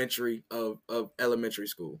mockumentary of elementary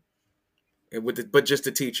school. And but just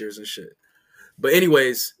the teachers and shit. But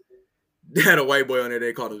anyways, they had a white boy on there.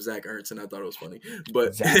 They called him Zach Ertz, and I thought it was funny.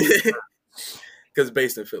 But because it's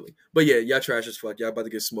based in Philly. But yeah, y'all trash as fuck. Y'all about to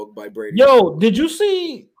get smoked by Brady. Yo, did you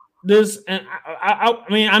see this, and I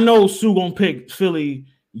mean, I know Sue gonna pick Philly.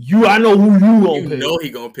 I know who you gonna pick. You know he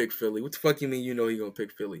gonna pick Philly. What the fuck you mean? You know he gonna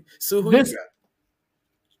pick Philly? Sue, who you got?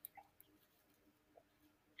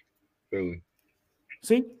 Philly.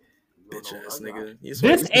 See, bitch ass nigga.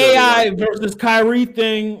 This AI versus Kyrie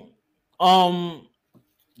thing.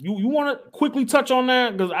 You want to quickly touch on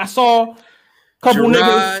that because I saw a couple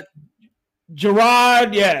niggas.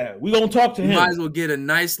 Gerard, yeah, we gonna talk to him. You might as well get a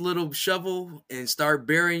nice little shovel and start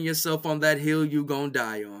burying yourself on that hill you gonna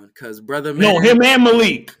die on. Cause brother, man, no, him and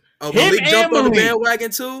Malik. Oh, Malik jumped on the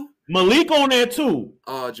bandwagon too. Malik on there too.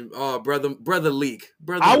 Oh, brother Leak.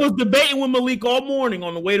 I was debating with Malik all morning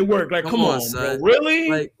on the way to work. Like, come on, son. Bro. Really?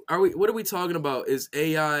 Like, what are we talking about? Is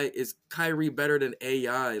Kyrie better than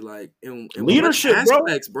AI? Like, in leadership,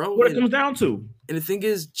 aspects, bro? What it comes down to. And the thing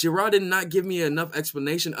is, Gerard did not give me enough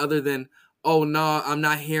explanation other than, oh no, I'm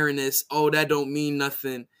not hearing this. Oh, that don't mean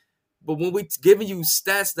nothing. But when we giving you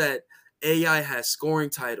stats that AI has scoring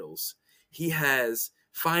titles, he has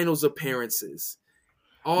finals appearances.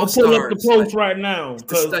 I'll pull up the post right now.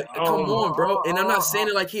 Come on, bro. And I'm not saying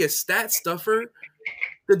it like he a stat stuffer.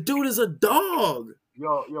 The dude is a dog.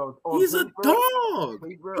 Yo, he's a dog.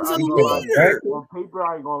 He's a leader. On paper,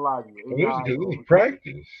 I ain't gonna lie to you. It was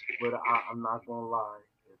practice. But I'm not gonna lie.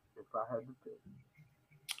 If I had to pick.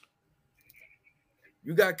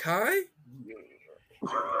 You got Kai? Yeah.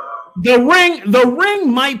 The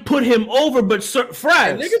ring might put him over, but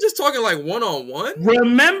Fraz, nigga just talking like one-on-one.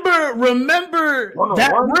 Remember that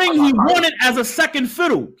ring? He won it as a second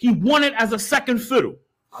fiddle. That's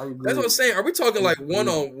what I'm saying. Are we talking like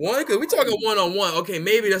one-on-one? Because we talking one-on-one. Okay,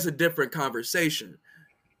 maybe that's a different conversation.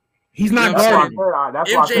 He's not guarding.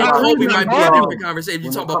 MJ and Kobe might be a different conversation.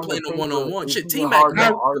 You talk about playing a one-on-one. Shit, T-Mac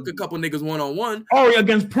took a couple niggas one-on-one. Oh,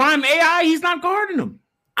 against Prime AI, he's not guarding them.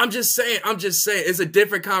 I'm just saying, it's a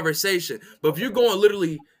different conversation. But if you're going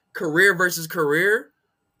literally career versus career,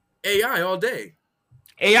 AI all day.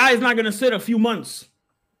 AI is not going to sit a few months.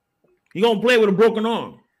 You're going to play with a broken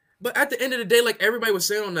arm. But at the end of the day, like everybody was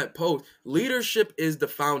saying on that post, leadership is the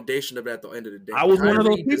foundation of it at the end of the day. I was one of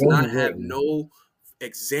those people. Does not have no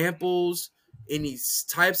examples, any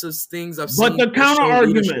types of things I've seen. But the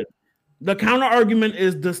counter argument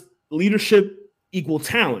is does leadership equal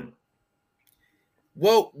talent?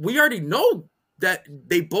 Well, we already know that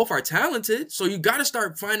they both are talented, so you got to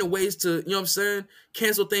start finding ways to, you know what I'm saying,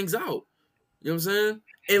 cancel things out. You know what I'm saying?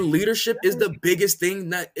 And leadership is the biggest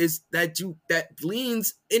thing that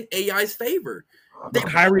leans in AI's favor.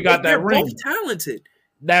 Kyrie got that ring. Both talented.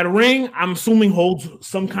 That ring, I'm assuming, holds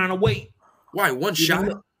some kind of weight. Why? One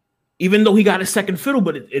shot? Even though he got a second fiddle,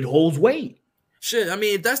 but it holds weight. Shit, I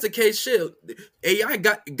mean, if that's the case, shit, AI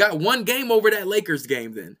got one game over that Lakers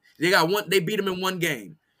game. Then they beat him in one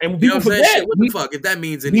game. And people forget, shit, what the fuck? If that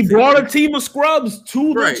means anything, he brought a team of scrubs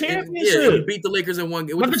to the championship. He beat the Lakers in one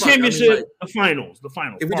game. Not the championship, the finals.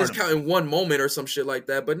 If we just count in one moment or some shit like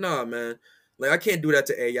that, but nah, man, like I can't do that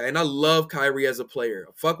to AI. And I love Kyrie as a player.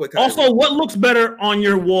 Fuck with Kyrie. Also, what looks better on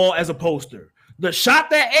your wall as a poster? The shot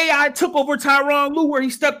that AI took over Tyronn Lue where he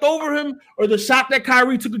stepped over him, or the shot that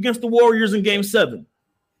Kyrie took against the Warriors in Game 7?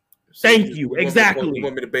 Thank you. Exactly. You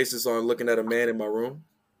want me to base this on looking at a man in my room?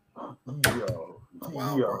 Wow,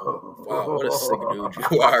 what a sick dude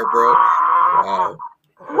you are, bro. Wow.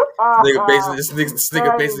 This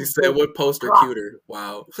nigga basically said, what poster cuter?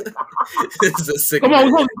 Wow. This is a sick Come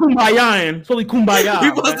on, we're supposed to be kumbaya. It's only kumbaya.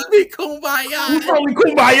 You're supposed to be kumbaya. We're only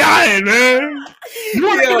kumbaya, man. You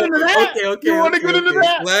want to get into that? Okay. You want to get into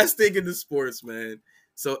that? Last thing in the sports, man.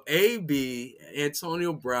 So AB,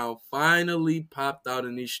 Antonio Brown, finally popped out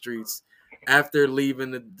in these streets after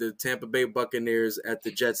leaving the Tampa Bay Buccaneers at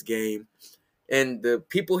the Jets game. And the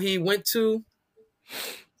people he went to,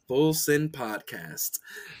 Full Send Podcast.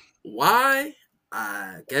 Why?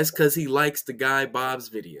 I guess because he likes the guy Bob's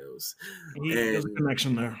videos. There's a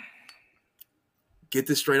connection there. Get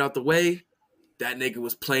this straight out the way. That nigga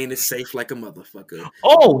was playing it safe like a motherfucker.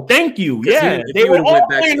 Oh, thank you. Yeah, they were all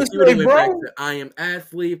playing it safe, bro. I Am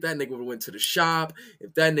Athlete. If that nigga would have went to the shop,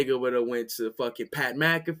 if that nigga would have went to fucking Pat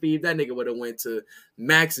McAfee, if that nigga would have went to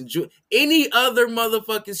Max and June, any other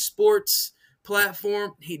motherfucking sports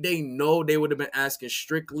platform, they know they would have been asking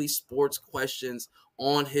strictly sports questions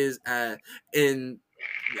on his ad. And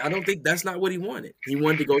I don't think that's not what he wanted. He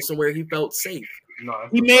wanted to go somewhere he felt safe. No,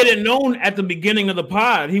 he made it known at the beginning of the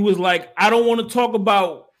pod. He was like, I don't want to talk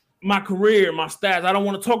about my career, my stats. I don't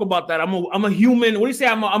want to talk about that. I'm a human. What do you say?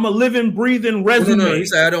 I'm a living, breathing resume. No. He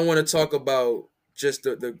said, I don't want to talk about just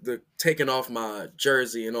the taking off my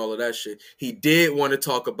jersey and all of that shit. He did want to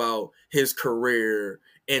talk about his career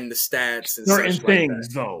and the stats and certain such things,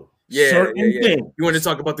 like though. Yeah, certain things. You want to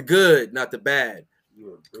talk about the good, not the bad.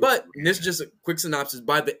 But this is just a quick synopsis.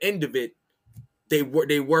 By the end of it, they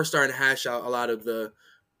were starting to hash out a lot of the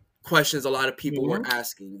questions a lot of people were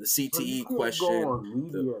asking. The CTE question.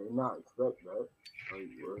 Not expect that.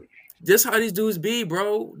 This how these dudes be,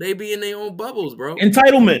 bro. They be in their own bubbles, bro.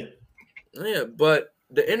 Entitlement. Yeah, but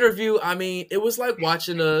the interview, I mean, it was like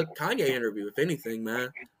watching a Kanye interview, if anything,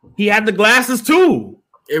 man. He had the glasses too.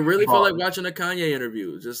 It really felt like watching a Kanye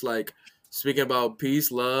interview, just like speaking about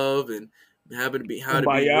peace, love, and having to be how to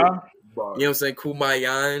be. You know what I'm saying?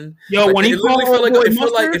 Kumbaya. Yo, like, when he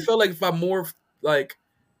it felt like if I'm more like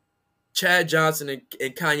Chad Johnson and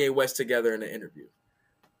Kanye West together in an interview.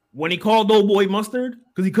 When he called old boy Mustard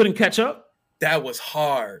because he couldn't catch up, that was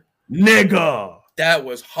hard, nigga. That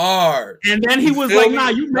was hard. And then he was like, "Nah,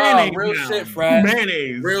 you mayonnaise, real shit, Fred.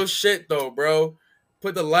 Mayonnaise, real shit though, bro."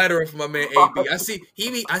 Put the lighter up for my man AB. I see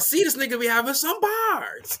this nigga be having some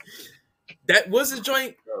bars. That was a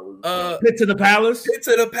joint. Pit to the Palace. Pit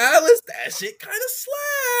to the Palace. That shit kind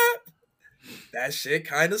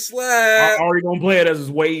of slap. I'm already gonna play it as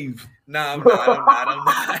his wave. Nah, I'm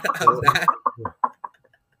not.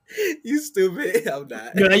 You stupid. I'm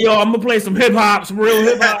not. Yeah, yo, I'm gonna play some hip hop, some real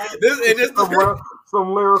hip hop.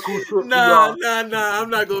 Some lyrical shit. Nah. I'm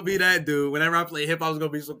not gonna be that dude. Whenever I play hip hop, it's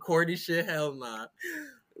gonna be some corny shit. Hell nah.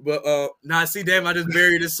 But see, damn, I just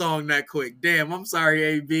buried this song that quick. Damn, I'm sorry,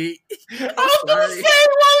 AB. I was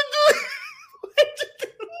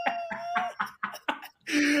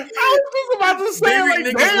about to say, like,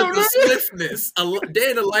 damn, with the swiftness. A day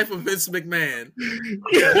in the life of Vince McMahon.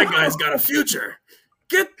 Yeah, that guy's got a future.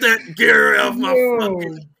 Get that gear off my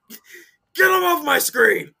fucking. Get him off my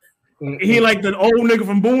screen. He like the old nigga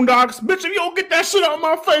from Boondocks. Bitch, if you don't get that shit out of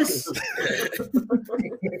my face.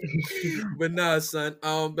 But nah, son.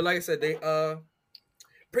 But like I said, they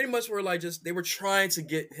pretty much were like they were trying to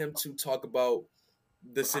get him to talk about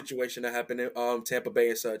the situation that happened in Tampa Bay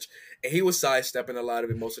and such. And he was sidestepping a lot of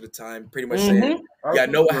it most of the time, pretty much saying, yeah, I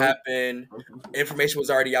know what happened. Information was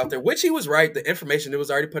already out there, which he was right. The information, it was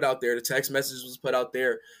already put out there. The text message was put out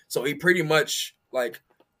there. So he pretty much like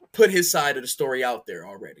put his side of the story out there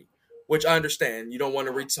already, which I understand. You don't want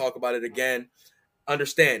to re-talk about it again,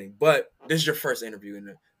 understanding. But this is your first interview in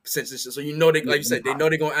the since this, so you know they, like you said, they know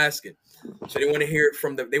they're gonna ask it. So they want to hear it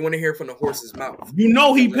from the horse's mouth. You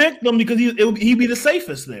know he picked them because he'd be the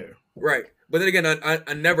safest there. Right. But then again,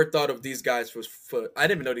 I never thought of these guys for I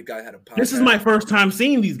didn't even know these guys had a podcast. This is my first time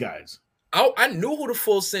seeing these guys. I knew who the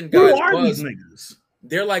Full Send guys who are was. These niggas?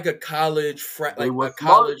 They're like a college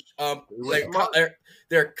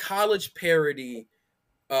they're a college parody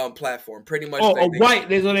platform, pretty much. Oh, white.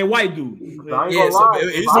 There's a white dude. Yeah, so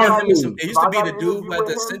it used to be the dude who had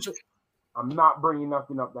the essential. I'm not bringing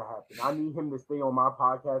nothing up that happened. I need him to stay on my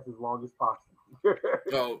podcast as long as possible.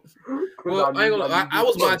 Oh, well, I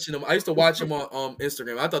was watching him. I used to watch him on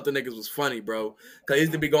Instagram. I thought the niggas was funny, bro. Cause he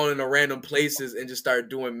used to be going into random places and just start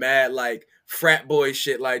doing mad like frat boy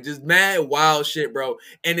shit, like just mad wild shit, bro.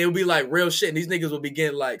 And it would be like real shit. And these niggas would be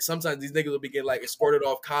getting like sometimes these niggas would be getting like escorted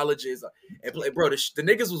off colleges and play, bro. The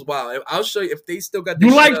niggas was wild. I'll show you if they still got.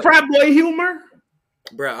 You like frat boy humor?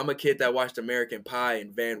 Bro, I'm a kid that watched American Pie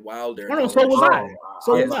and Van Wilder. Oh, no, so was I.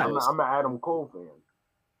 So was I. I'm an Adam Cole fan.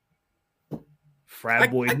 Frat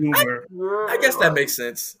boy humor. I guess that makes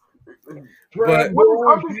sense. But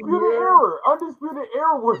Undisputed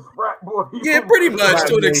Era was frat boy. Yeah, pretty much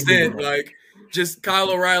to an extent. Like just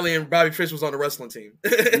Kyle O'Reilly and Bobby Fish was on the wrestling team.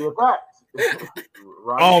 When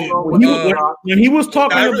he was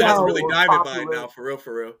talking about, that's really diving by now, for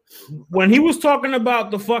real. When he was talking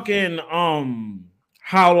about the fucking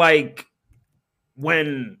how like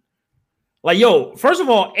when like yo, first of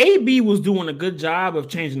all, AB was doing a good job of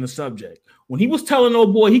changing the subject. When he was telling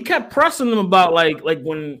old boy, he kept pressing him about like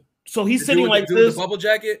when so he's sitting like this. The bubble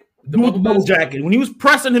jacket. The bubble jacket. When he was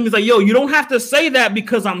pressing him, he's like, "Yo, you don't have to say that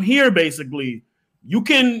because I'm here. Basically, you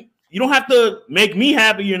don't have to make me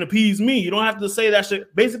happy and appease me. You don't have to say that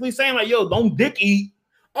shit. Basically, saying like, "Yo, don't dick eat."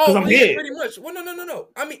 Oh, I'm here. Pretty much. Well, no.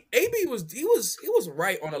 I mean, AB was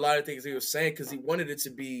right on a lot of things he was saying because he wanted it to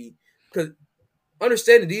be because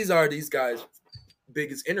understanding these guys'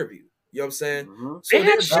 biggest interview. You know what I'm saying? Mm-hmm. So they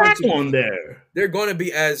had Shaq on there. They're going to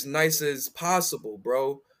be as nice as possible,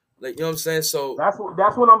 bro. Like, you know what I'm saying? So that's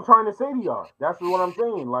what I'm trying to say to y'all. That's what I'm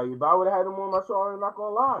saying. Like, if I would have had him on my show, I'm not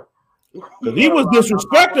gonna lie. Because he was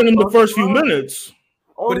disrespecting him the first few minutes.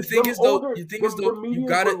 But the thing is, though, you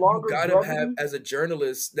gotta have as a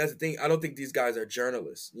journalist. That's the thing. I don't think these guys are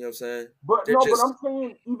journalists. You know what I'm saying? But but I'm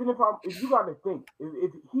saying, even if you gotta think,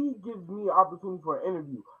 if he gives me an opportunity for an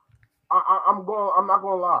interview, I'm not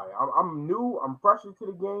gonna lie. I'm new. I'm fresh into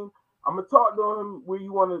the game. I'm gonna talk to him where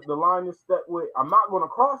you want the line to step with. I'm not gonna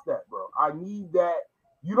cross that, bro. I need that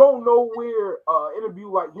You don't know where an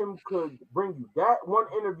interview like him could bring you. That one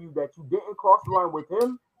interview that you didn't cross the line with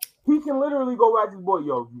him, he can literally go back to his boy,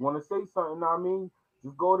 yo, you want to say something, know what I mean?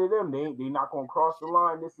 Just go to them. They not going to cross the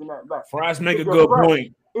line, this and that. Back. Fries make a good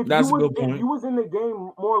point. That's a good point. If you was in the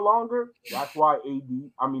game more longer, that's why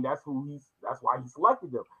that's why he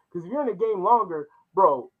selected them. Because if you're in the game longer,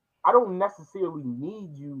 bro, I don't necessarily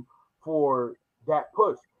need you for that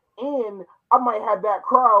push. And I might have that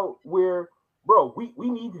crowd where, bro, we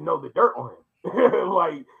need to know the dirt on him.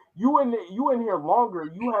 Like you in here longer,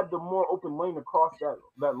 you have the more open lane to cross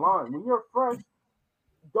that line. When you're fresh,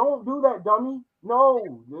 don't do that, dummy.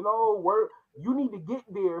 No, you need to get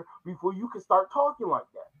there before you can start talking like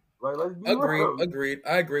that. Like, let's be real. Agreed.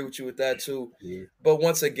 I agree with you with that too. Yeah. But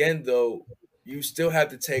once again, though, you still have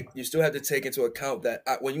to take into account that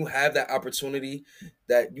when you have that opportunity,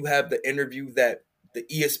 that you have the interview that the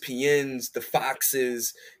ESPNs, the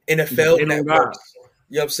Foxes, NFL networks.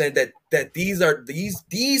 You know what I'm saying? That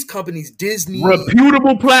these companies, Disney,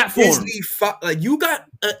 reputable platforms. Disney, like you got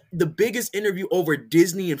the biggest interview over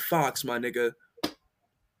Disney and Fox, my nigga.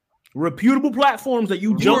 Reputable platforms that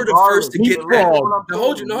you were the first to get that. Now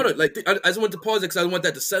hold on. Like I just want to pause it because I want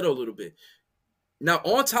that to settle a little bit. Now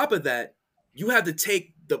on top of that, you have to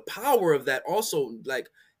take the power of that also, like,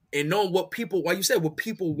 and know what people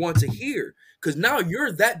want to hear. Because now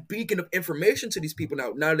you're that beacon of information to these people.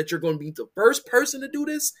 Now that you're going to be the first person to do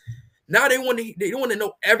this, now they want to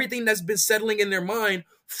know everything that's been settling in their mind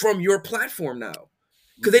from your platform now.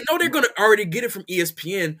 Because they know they're going to already get it from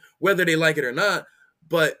ESPN, whether they like it or not.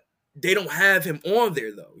 But they don't have him on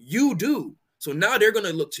there though. You do. So now they're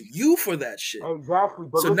gonna look to you for that shit. Exactly.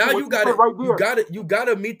 But so now you gotta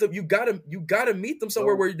meet them. You gotta meet them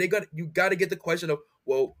somewhere where you gotta get the question of,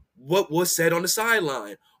 well, what was said on the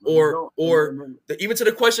sideline, or even to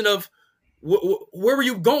the question of where were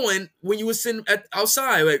you going when you were sitting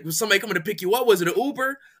outside? Like, was somebody coming to pick you up? Was it an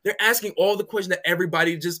Uber? They're asking all the questions that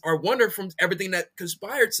everybody just are wondering from everything that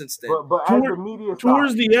conspired since then. But as the media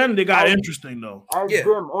towards the end, they got interesting though. As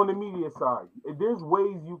them on the media side, if there's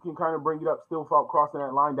ways you can kind of bring it up still without crossing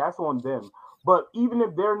that line, that's on them. But even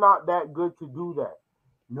if they're not that good to do that,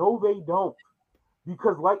 no, they don't.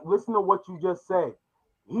 Because listen to what you just said.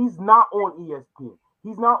 He's not on ESPN.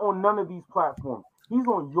 He's not on none of these platforms. He's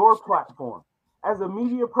on your platform. As a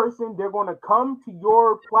media person, they're going to come to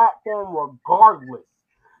your platform regardless.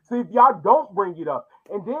 So if y'all don't bring it up,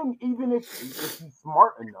 and then even if he's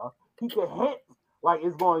smart enough, he can hint like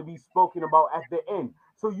it's going to be spoken about at the end.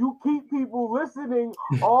 So you keep people listening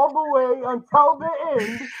all the way until the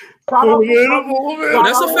end.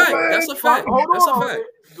 That's a fact. That's a fact.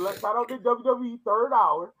 Shout out to WWE third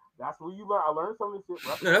hour. That's where you learn. I learned some of this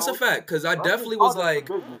shit. No, that's a fact. Because I definitely was like,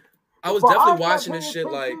 I was definitely watching this shit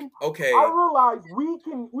like, okay. I realized we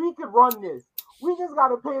could run this. We just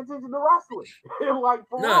gotta pay attention to wrestling.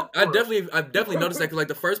 I've definitely noticed that because like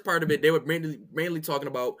the first part of it, they were mainly talking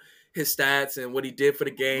about his stats and what he did for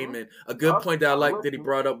the game. And a good point that I liked that he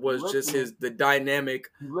brought up was just the dynamic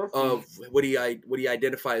of what he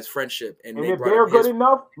identified as friendship. And if they're good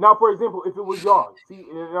enough, now for example, if it was y'all, see,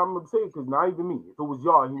 and I'm gonna say it because not even me, if it was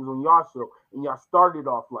y'all, he was on y'all show, and y'all started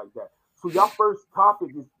off like that. So y'all first topic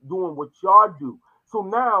is doing what y'all do. So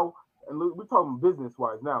now, and we're talking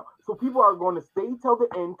business-wise now. So people are going to stay till the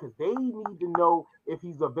end because they need to know if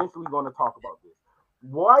he's eventually going to talk about this.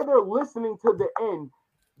 While they're listening to the end,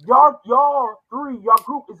 y'all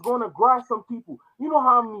group is going to grab some people. You know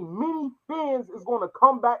how many fans is going to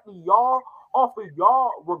come back to y'all off of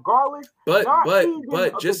y'all regardless.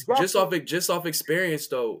 But just off experience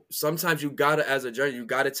though, sometimes you gotta, as a judge, you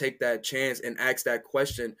gotta take that chance and ask that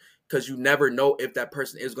question. Because you never know if that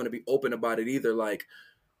person is going to be open about it either. Like,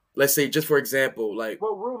 let's say, just for example, like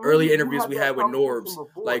early interviews we had with Norbs,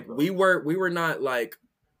 like we were not like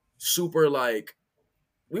super like,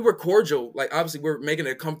 we were cordial. Like obviously we're making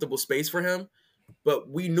a comfortable space for him, but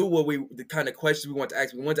we knew the kind of questions we wanted to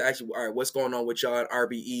ask. We wanted to ask you, all right, what's going on with y'all at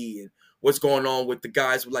RBE and what's going on with the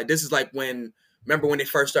guys? Like this is like remember when they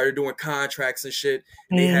first started doing contracts and shit,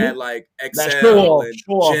 and they had like Excel and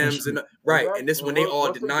gyms and right. And this when they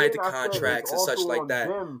all denied the contracts and such like that.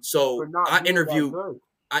 So I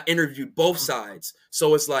interviewed both sides.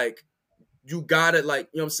 So it's like, you gotta like,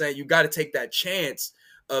 you know what I'm saying? You gotta take that chance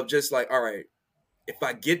of just like, all right, if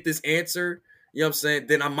I get this answer, you know what I'm saying?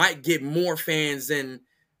 Then I might get more fans than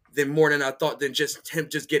more than I thought than just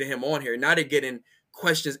getting him on here. Now they're getting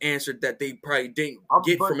questions answered that they probably didn't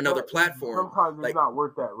get from another platform. Sometimes it's not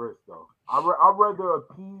worth that risk, though. I'd rather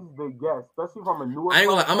appease the guest, especially from a newer. I ain't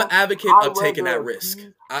gonna lie, I'm an advocate of taking that risk.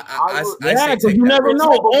 Yeah, because you never know.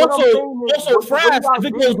 Also, Fraz,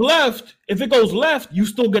 if it goes left, you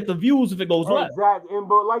still get the views if it goes left. Exactly.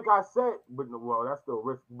 But like I said, that's still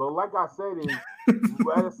risky. But like I said, as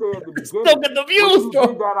I said at the beginning, still get the views.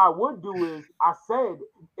 That I would do is I said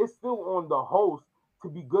it's still on the host to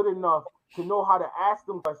be good enough to know how to ask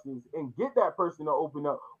them questions and get that person to open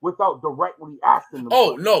up without directly asking them.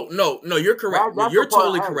 Oh, questions. No, you're correct. You're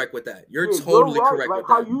totally correct with that. You're totally correct with that.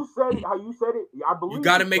 How you said it, I believe you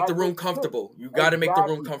got to make the room comfortable. You got to make the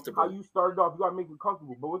room comfortable. How you started off, you got to make it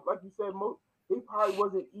comfortable. But like you said, they probably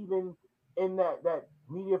wasn't even in that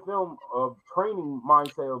media film of training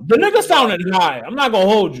mindset. The nigga sounded high. I'm not gonna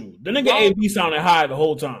hold you. The nigga AB sounded high the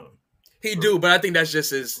whole time. He do, but I think that's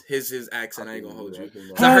just his accent. I ain't gonna hold you.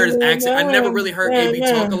 So I heard his accent. I never really heard AB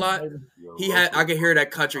talk a lot. I could hear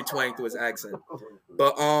that country twang through his accent.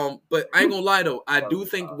 But I ain't gonna lie though. I do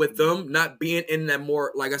think with them not being in that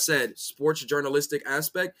more, like I said, sports journalistic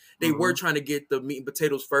aspect, they were trying to get the meat and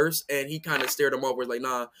potatoes first, and he kind of stared them over like,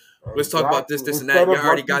 nah, let's talk about this, and that. You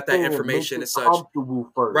already got that information and such.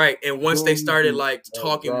 Right. And once they started like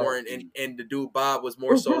talking more and the dude Bob was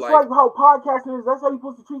more it's so just like how podcasting is, that's how you're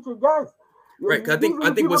supposed to treat your guests. Right. I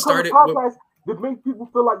think what started that make people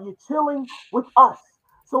feel like you're chilling with us.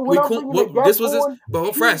 So this was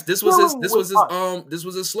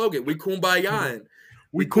his slogan. We kumbaya.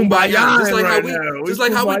 We kumbaya. Just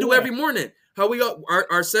like how we do every morning. How we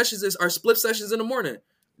our sessions is our split sessions in the morning.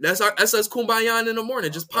 That's us kumbaya in the morning.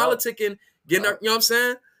 Just politicking, getting our, you know what I'm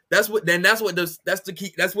saying? That's what the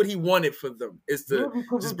key. That's what he wanted for them, is to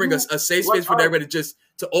just bring us a safe space for everybody to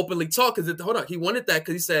openly talk. Because he wanted that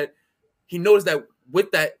because he said he noticed that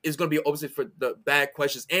with that is going to be an opposite for the bad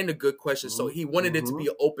questions and the good questions. So he wanted it to be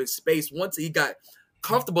an open space once he got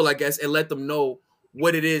comfortable, I guess, and let them know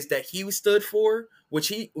what it is that he stood for,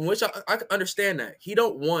 which I understand that. He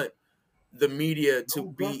don't want the media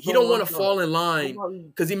to be, he don't want to fall in line,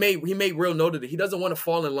 because he made real note of it. He doesn't want to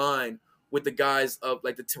fall in line with the guys of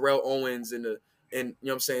like the Terrell Owens and you know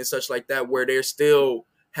what I'm saying, such like that, where they're still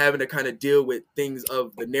having to kind of deal with things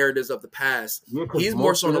of the narratives of the past. He's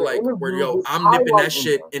more sort of like, where I'm nipping that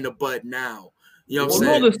shit in the bud now. You know what I'm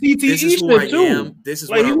saying? The CTE this is who I am. This is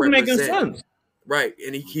like, what I represent. Making sense. Right.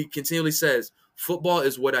 And he continually says, football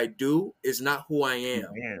is what I do, is not who I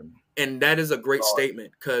am. And that is a great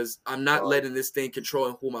statement, because I'm not letting this thing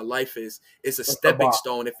control who my life is. It's a stepping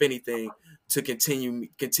stone, if anything, to continue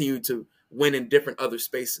to win in different other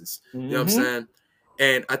spaces. You know what I'm saying?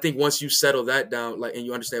 And I think once you settle that down, like, and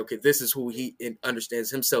you understand, okay, this is who he understands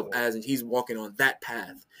himself as, and he's walking on that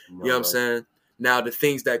path. You know what I'm saying? Now, the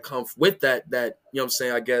things that come with that, you know what I'm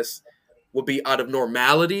saying, I guess, will be out of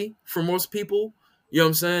normality for most people. You know what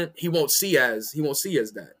I'm saying? He won't see as that. You know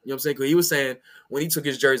what I'm saying? Because he was saying when he took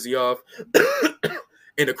his jersey off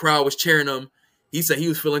and the crowd was cheering him, he said he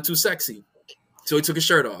was feeling too sexy. So he took his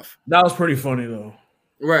shirt off. That was pretty funny, though.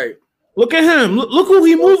 Right. Look at him. Look who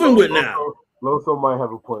he moving with now. Loso might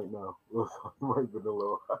have a point now. Loso might be a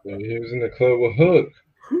little. Yeah, he was in the club with Hook.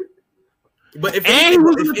 But if anything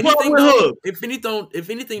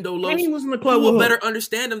though, Loso, he was in the club who with will better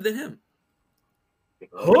understand him than him?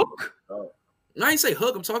 Hook? No, I ain't say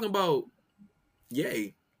Hook. I'm talking about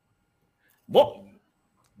Ye. What?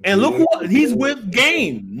 And look what he's with.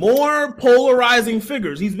 Game. More polarizing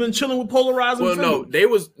figures. He's been chilling with polarizing figures.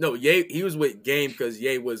 Ye. He was with Game because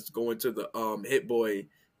Ye was going to the Hit Boy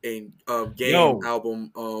and Game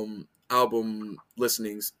album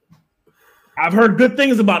listenings. I've heard good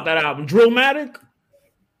things about that album. Drillmatic.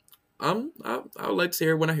 I would like to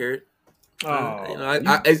hear it when I hear it.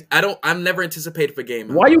 I'm never anticipated for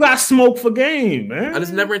Game. Why you got smoke for Game, man? I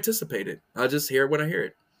just never anticipated. I'll just hear it when I hear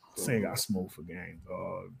it. Say got smoke for Game,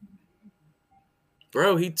 dog.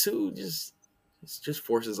 Bro, he too just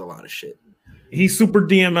forces a lot of shit. He's super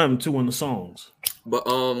DMM too in the songs. But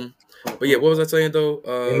yeah, what was I saying though?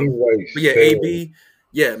 But yeah, AB,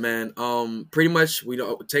 yeah, man. Pretty much we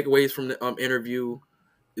don't takeaways from the interview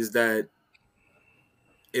is that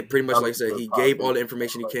it pretty much, like I said, he gave all the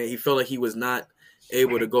information he can. He felt like he was not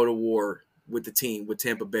able to go to war with the team, with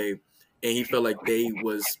Tampa Bay, and he felt like they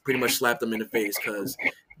was pretty much slapped him in the face because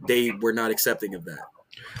they were not accepting of that.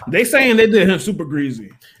 They saying they did him super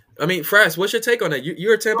greasy. I mean, Fraz, what's your take on that?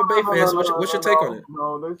 You're a Tampa Bay fan, so what's your take on it?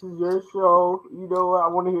 No, this is your show. You know what? I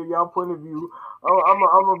want to hear y'all point of view.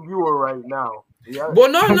 I'm a viewer right now. Yeah.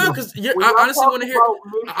 Well, no, because I honestly want to hear.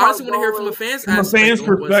 I honestly want to hear from a fan's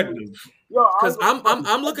perspective. Because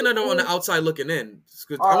I'm looking at it on the outside looking in.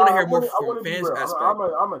 Because I want to hear more from a fan's aspect.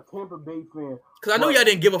 I'm a Tampa Bay fan. Because I know y'all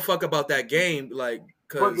didn't give a fuck about that game, like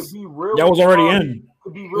because y'all was already in.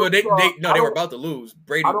 Well, they were about to lose.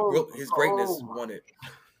 Brady, his greatness won it.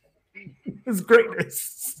 His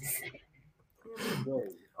greatness.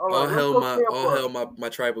 All hell my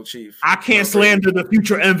tribal chief. I can't slander the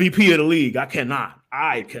future MVP of the league. I cannot.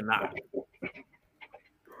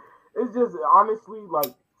 It's just honestly,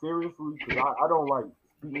 like, seriously, because I don't like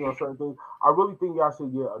speaking on certain things. I really think y'all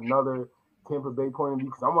should get another Tampa Bay point of view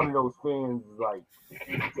because I'm one of those fans like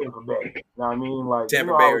Tampa Bay. You know what I mean? Like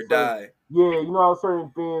Tampa Bay or die. Yeah, you know how certain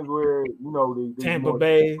fans where they Tampa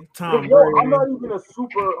Bay, Tom Brady. I'm not even a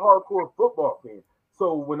super hardcore football fan.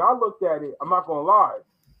 So when I looked at it, I'm not gonna lie.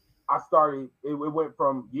 I started. It went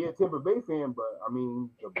from Tampa Bay fan, but I mean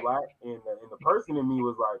the black and the person in me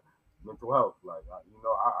was like mental health. Like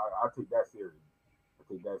I take that serious.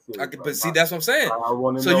 But see, that's what I'm saying.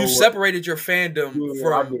 So you separated your fandom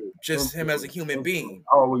from just him as a human being.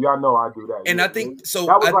 Oh, well, y'all know I do that. And I think so.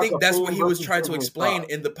 I think that's what he was trying to explain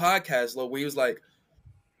in the podcast, where he was like,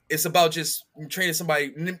 "It's about just training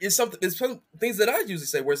somebody." It's some things that I usually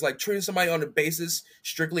say, where it's like treating somebody on the basis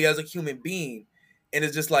strictly as a human being, and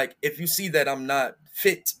it's just like if you see that I'm not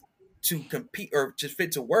fit to compete or just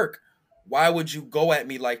fit to work, why would you go at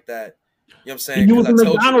me like that? You know what I'm saying? He used the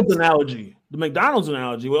McDonald's analogy. The McDonald's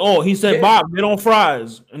analogy. Well, he said, Bob, get on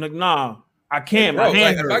fries. And like, nah, I can't. Bro,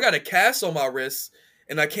 like, if I got a cast on my wrist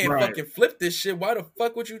and I can't fucking flip this shit, why the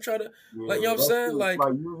fuck would you try to like, you know what I'm saying? Like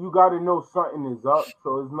you gotta know something is up.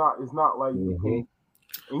 So it's not like you can,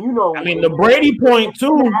 and you know, I mean the Brady point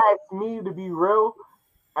too. Asked me to be real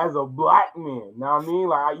as a black man. Now I mean,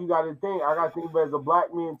 like I gotta think of it as a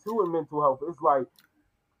black man too in mental health. It's like,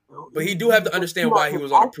 but he do have to understand why he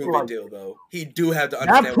was on a prove-it deal, though. He do have to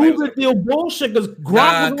understand that prove-it deal bullshit. Because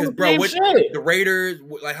bro, with the Raiders,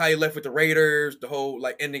 like how he left with the Raiders, the whole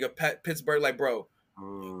like ending of Pittsburgh, like, bro,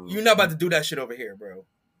 you're not about to do that shit over here, bro.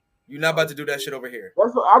 You're not about to do that shit over here.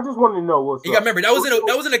 That's what, I just want to know what's. You got to remember that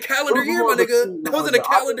was in a calendar year, my nigga. That was in a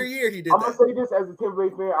calendar year. He did. I'm gonna say this as a Tampa Bay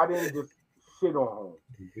fan. I didn't just shit on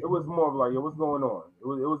him. It was more of like, what's going on? It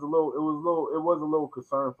was a little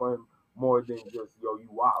concern for him. More than just you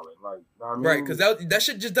wildin', like, you know what I mean? Right? Because that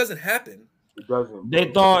shit just doesn't happen. It doesn't.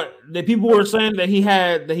 They thought that people were saying that he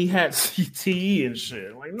had CTE and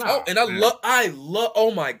shit. Like, nah. Oh, and I love.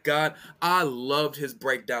 Oh my god, I loved his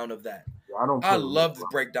breakdown of that. I loved his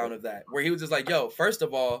breakdown of that, where he was just like, "Yo, first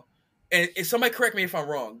of all," and if somebody correct me if I'm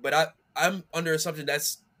wrong, but I'm under assumption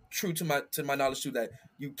that's true to my knowledge too, that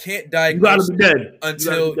you can't diagnose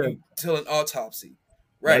until an autopsy.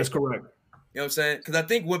 Right? That's correct. You know what I'm saying? Because I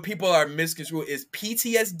think what people are misconstrued is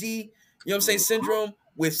PTSD, you know what I'm saying, syndrome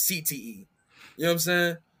with CTE. You know what I'm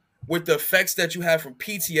saying? With the effects that you have from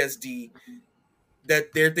PTSD,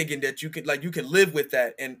 that they're thinking that you can live with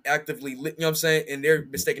that and actively, you know what I'm saying? And they're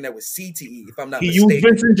mistaking that with CTE, if I'm not mistaken. He used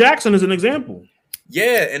Vincent Jackson as an example.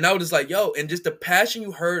 Yeah, and I was just like, yo, and just the passion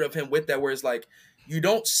you heard of him with that, where it's like, you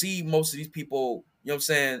don't see most of these people, you know what I'm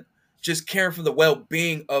saying, just caring for the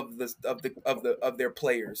well-being of their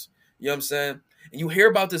players. You know what I'm saying? And you hear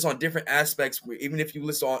about this on different aspects, even if you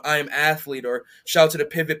listen on I Am Athlete or shout out to the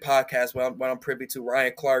Pivot podcast when I'm privy to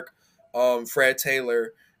Ryan Clark, Fred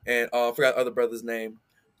Taylor, and I forgot the other brother's name.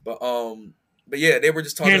 But yeah, they were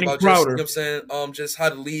just talking about just, you know what I'm saying, just how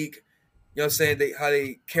the league, you know what I'm saying, how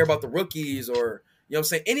they care about the rookies, or you know what I'm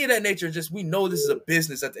saying, any of that nature. Just we know this is a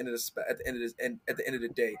business at the end of the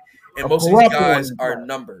day. And most of these guys are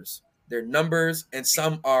numbers. They're numbers, and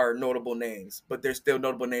some are notable names, but they're still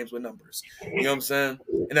notable names with numbers. You know what I'm saying?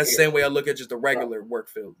 And that's the same way I look at just the regular work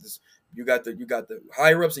field. You got the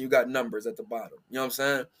higher ups and you got numbers at the bottom. You know what I'm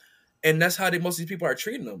saying? And that's how most of these people are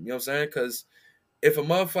treating them. You know what I'm saying? Because if a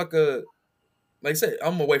motherfucker, like I said,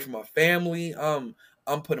 I'm away from my family. I'm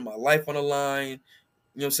putting my life on the line. You know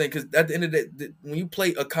what I'm saying? Because at the end of the when you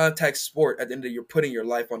play a contact sport, at the end of the day, you're putting your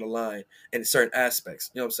life on the line in certain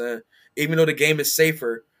aspects. You know what I'm saying? Even though the game is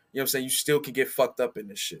safer, you know what I'm saying, you still can get fucked up in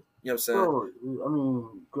this shit. You know what I'm saying? Bro, I mean,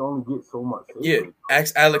 you can only get so much. Yeah,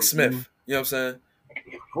 ask Alex Smith. You know what I'm saying?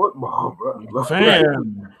 Football, bro.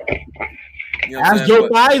 Fam. You know ask Joe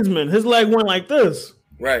Theismann. His leg went like this.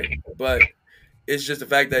 Right, but it's just the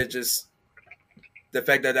fact that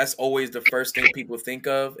that's always the first thing people think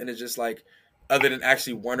of, and it's just like, other than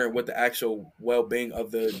actually wondering what the actual well-being of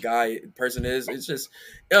the person is, it's just,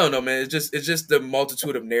 I don't know, man. It's just the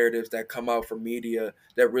multitude of narratives that come out from media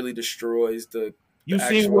that really destroys the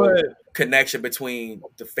actual connection between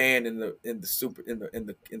the fan and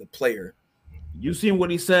the player. You seen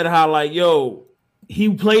what he said? How like, yo,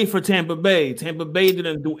 he played for Tampa Bay. Tampa Bay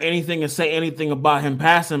didn't do anything and say anything about him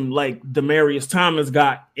passing like Demaryius Thomas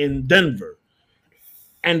got in Denver.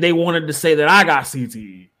 And they wanted to say that I got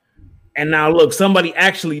CTE. And now look, somebody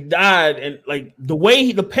actually died, and like the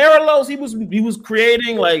way the parallels he was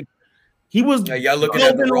creating, like he was y'all looking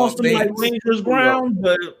at the wrong things. Like Rangers ground,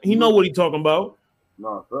 but he know what he talking about.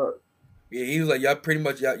 No, sir. Yeah, he was like, y'all pretty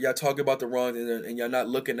much y'all talking about the wrong and y'all not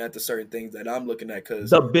looking at the certain things that I'm looking at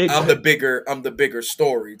because I'm the bigger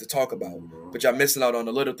story to talk about. But y'all missing out on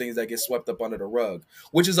the little things that get swept up under the rug,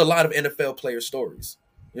 which is a lot of NFL player stories.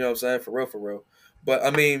 You know what I'm saying? For real. But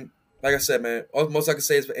I mean, like I said, man, most I can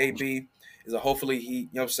say is for AB is that hopefully he, you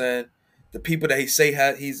know what I'm saying, the people that he say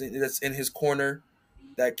that's in his corner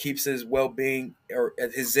that keeps his well-being or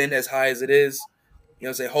his zen as high as it is, you know what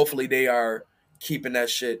I'm saying, hopefully they are keeping that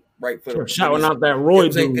shit right for shouting out that Roy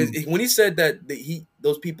dude. When he said that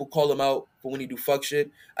those people call him out for when he do fuck shit,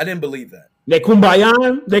 I didn't believe that. They kumbaya.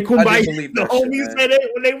 I didn't believe that. The homies said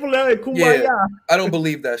it when they play kumbaya. Yeah, I don't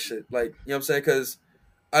believe that shit. Like, you know what I'm saying? Because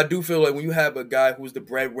I do feel like when you have a guy who's the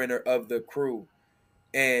breadwinner of the crew,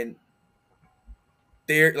 and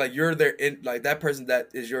they're like you're there in like that person that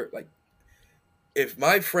is your like. If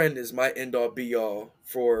my friend is my end all be all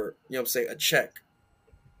for, you know what I'm saying, a check,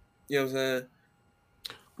 you know what I'm saying.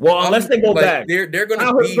 Well, unless they go back, they're going to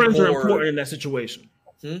childhood be friends more... are important in that situation.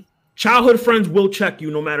 Childhood friends will check you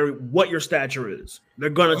no matter what your stature is. They're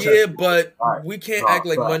gonna check. Yeah, but we can't act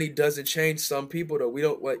like money doesn't change some people though. We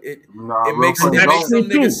don't like it. It makes some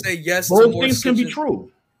niggas say yes to more things can be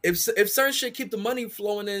true. If certain shit keep the money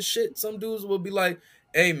flowing and shit, some dudes will be like,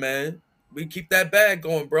 "Hey man, we keep that bag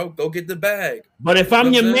going, bro. Go get the bag." But if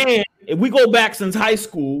I'm your man, if we go back since high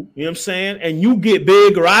school, you know what I'm saying, and you get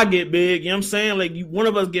big or I get big, you know what I'm saying, like one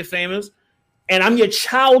of us get famous, and I'm your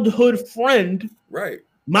childhood friend, right?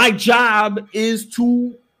 My job is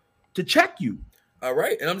to check you. All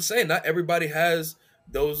right, and I'm saying not everybody has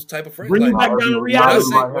those type of friends. Bring you back down to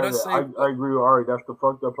reality. I agree with Ari. That's the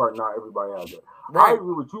fucked up part. Not everybody has that. Right. I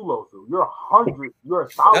agree with you, Loso. You're 100. You're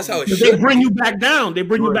 1,000. That's how it should. They bring you back down. They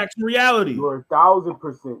bring you back to reality. You're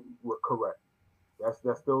 1,000% correct. That's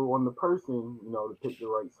still on the person, you know, to pick the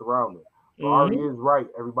right surrounding. Ari is right.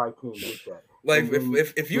 Everybody can't get that. Like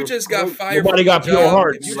if you just got fired, nobody got pure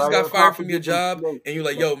heart. If you just got fired from your job and you're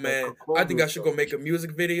like, yo, man, I think I should go make a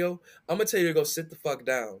music video. I'm gonna tell you to go sit the fuck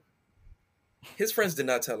down. His friends did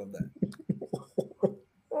not tell him that.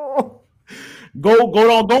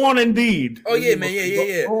 Go on Indeed. Oh yeah, man,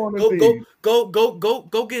 yeah.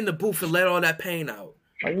 Go get in the booth and let all that pain out.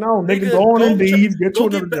 Like no, nigga, go on Indeed. Get to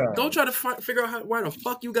another job. Don't try to figure out why the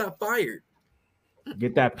fuck you got fired.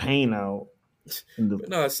 Get that pain out.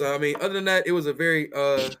 No, so I mean, other than that, it was a very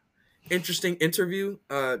interesting interview.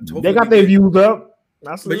 They got their views up.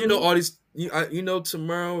 But you know, all these, you know,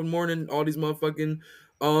 tomorrow morning, all these motherfucking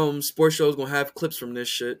sports shows gonna have clips from this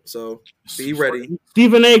shit. So be ready.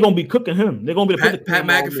 Stephen A. gonna be cooking him. They're gonna be Pat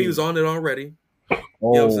McAfee was on it already. You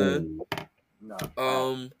know what I'm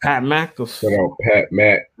saying? Pat Mac. Pat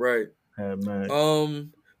Mac. Right. Pat Mac.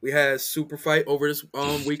 We had super fight over this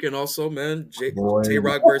weekend also, man.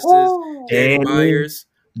 Tay-Rock versus Danny Myers.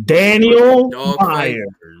 Daniel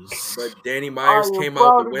Myers. But Danny Myers came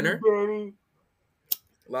out the winner. Danny.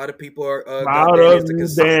 A lot of people are proud of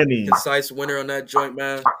Danny. Concise winner on that joint,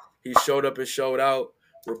 man. He showed up and showed out.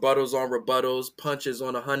 Rebuttals on rebuttals, punches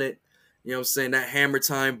on 100. You know what I'm saying? That hammer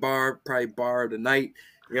time bar, probably bar of the night.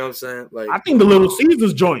 You know what I'm saying? Like I think the Little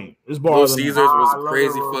Caesars joint is bar. Little Caesars was a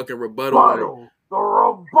crazy fucking rebuttal. The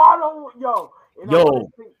rebuttal, yo.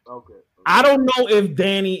 Okay. I don't know if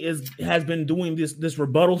Danny has been doing this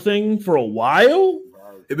rebuttal thing for a while.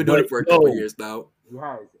 They've been doing it for a couple years now. He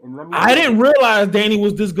has. And I didn't realize Danny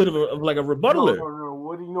was this good of a rebuttaler. No.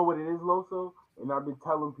 What do you know what it is, Loso? And I've been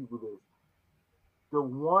telling people this. The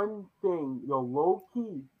one thing, low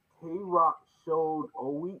key, Tay-Rock showed a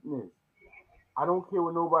weakness. I don't care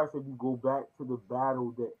what nobody said. You go back to the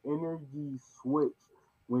battle, the energy switch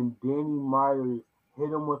when Danny Myers hit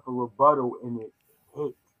him with a rebuttal and it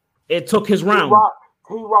hit. It took his round.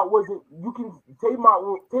 Tay-Rock wasn't.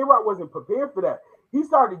 Tay-Rock wasn't prepared for that. He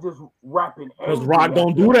started just rapping. Because Rock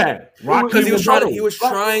don't do that. Because he was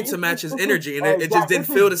trying to match his energy, and it just didn't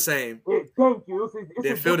feel the same. Thank you. It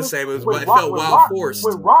didn't feel the same. It felt wild forced.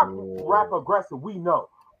 When Rock rap aggressive, we know,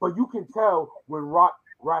 but you can tell when Rock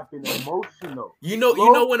rapping emotional. You know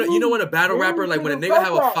when a battle rapper, like when a nigga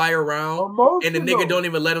have a fire round and the nigga don't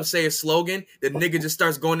even let him say a slogan, the nigga just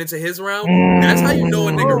starts going into his round. That's how you know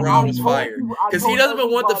a nigga round was fire. Because he doesn't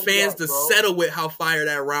even want the fans to settle with how fire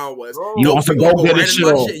that round was. You want to go get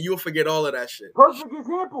shit. You'll forget all of that shit. Perfect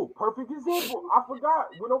example. I forgot.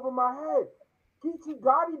 Went over my head. Geechee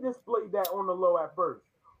Gotti displayed that on the low at first.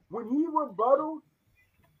 When he rebutted.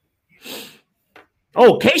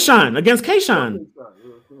 Oh, K-Shine against K-Shine.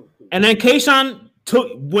 And then K-Shine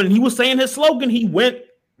took, when he was saying his slogan, he went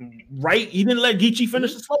right. He didn't let Geechee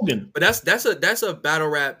finish the slogan. But that's a battle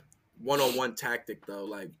rap 101 tactic though.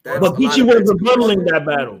 Like that's but Geechee was rebuttaling that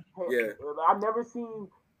battle. Yeah. I've never seen.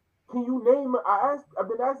 Can you name? I've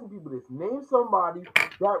been asking people this. Name somebody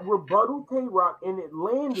that rebutted Tay-Rock and it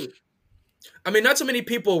landed. I mean, not too many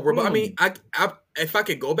people. I mean, I if I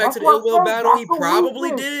could go back to the Ill Will battle, he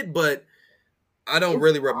probably did, but I don't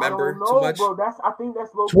really remember too much. Bro. I think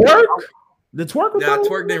that's low. Twerk. The Twerk. Nah,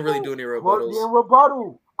 Twerk didn't really do any rebuttals.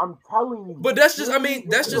 Rebuttal. I'm telling you. But that's just. I mean,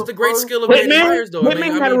 that's just the great skill of Danny Myers, though. I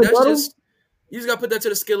mean, that's just. You just got to put that to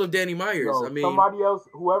the skill of Danny Myers. No, I mean, somebody else,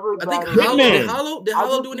 whoever. I think Hollow did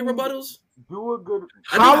Hollow do any rebuttals? Do a good.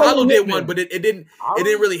 I think Hollow did one, but it didn't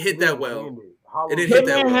really hit that well. It didn't hit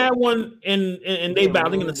that well. had one in they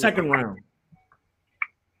battling in the second round.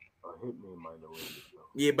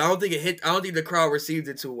 Yeah, but I don't think it hit. I don't think the crowd received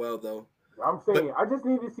it too well, though. I'm saying I just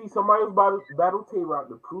need to see somebody else battle Tay-Rock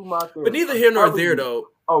to prove my theory. But neither here nor there, though.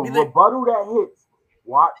 Rebuttal that hits.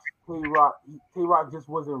 Watch Tay-Rock. Tay-Rock just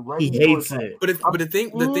wasn't ready. He hates it. But the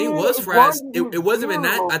thing was, Fraz, it wasn't even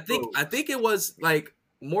that. I think it was like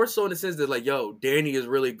more so in the sense that like, yo, Danny is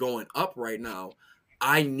really going up right now.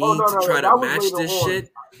 I need to try to match this shit.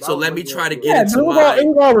 So let me try to get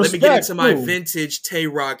into my vintage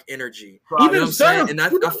Tay-Rock energy. You know what I'm saying? And I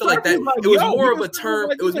feel like that it was more of a term.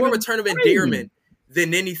 It was more of a term of endearment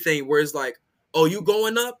than anything. Where it's like, oh, you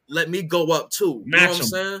going up? Let me go up too. You know what I'm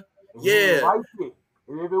saying? Yeah.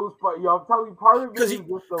 And if it was, I'm telling you, part of it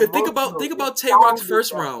because think about Tay-Rock's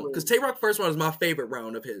first round. Because Tay-Rock's first round is my favorite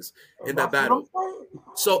round of his in that battle.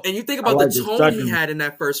 So, and you think about the tone he had in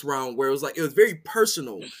that first round, where it was very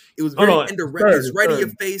personal. It was very indirect. It's right in your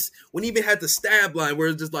face. When he even had the stab line, where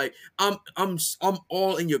it's just like, I'm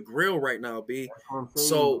all in your grill right now, B.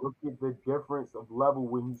 So look at the difference of level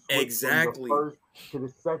when he switched exactly from the first to the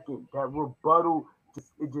second. That rebuttal.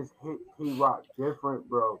 It just hit Tay-Rock different,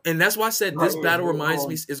 bro. And that's why I said this battle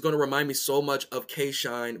is going to remind me so much of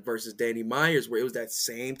K-Shine versus Danny Myers, where it was that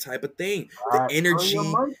same type of thing. The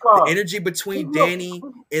energy between Danny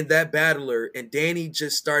and that battler, and Danny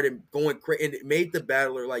just started going crazy, and it made the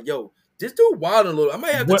battler like, yo, this dude wild a little. I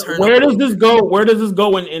might have to turn. Where does this go? Where does this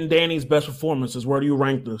go in Danny's best performances? Where do you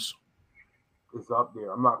rank this? It's up there.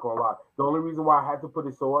 I'm not gonna lie. The only reason why I had to put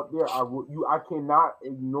it so up there, I cannot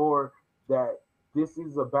ignore that. This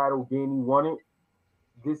is a battle Danny wanted.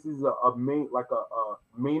 This is a main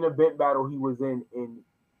event battle he was in, and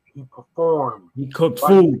he performed. He cooked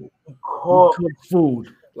food. He cooked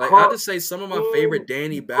food. Like I just say some of my favorite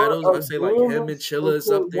Danny battles. I say like him and Chilla is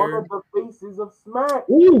up there. One of the faces of Smack.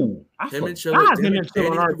 Ooh, him and Chilla. Danny's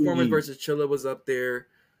performance versus Chilla was up there.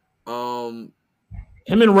 Him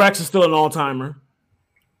and Rex is still an all-timer.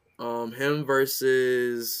 Him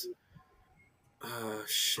versus. Oh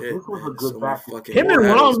shit! This was a good battle. Him and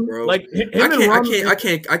Rum, bro. Like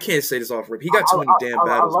I can't say this off rip. He got too many damn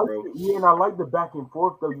battles, bro. And I like the back and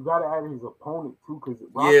forth though. You gotta add his opponent too, because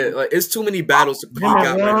like it's too many battles to pick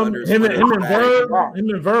out. Him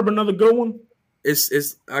and Verb, another good one.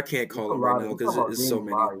 It's I can't call it right now because it's so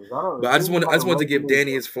many. But I just want to give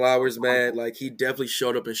Danny his flowers, man. Like he definitely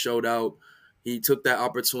showed up and showed out. He took that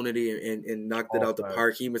opportunity and knocked it out the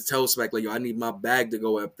park. He was telling Smack like, "Yo, I need my bag to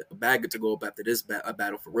go up after this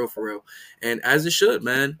battle for real." And as it should,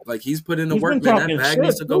 man. Like he's put in the work, man. That bag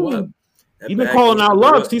needs to go up. He's been calling out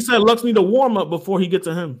Lux. He said Lux need a warm up before he gets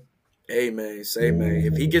to him. Hey man,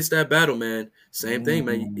 if he gets that battle, man, same thing,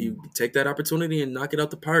 man. You take that opportunity and knock it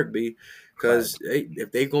out the park, B. Because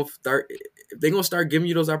if they gonna start giving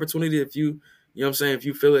you those opportunities, if you know what I'm saying? If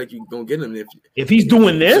you feel like you're going to get him. If he's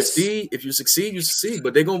doing this? If you succeed, you succeed.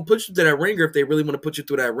 But they're going to put you to that ringer if they really want to put you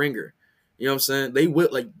through that ringer. You know what I'm saying? They will.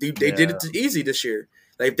 Like, they did it to Easy this year.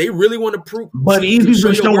 Like, if they really want to prove. But Easy's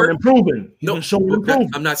been showing improving.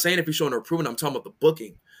 I'm not saying if he's showing improving. I'm talking about the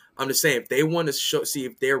booking. I'm just saying if they want to see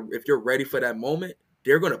if you're ready for that moment,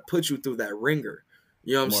 they're going to put you through that ringer.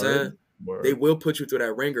 You know what I'm saying? They will put you through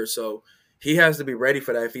that ringer. So, he has to be ready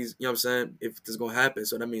for that if he's, you know what I'm saying, if this is going to happen.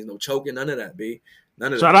 So that means no choking, none of that, B.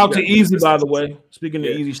 None of shout that. Out to Easy, by the way. Speaking of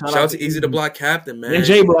Easy, shout out to Easy the Block Captain, man. And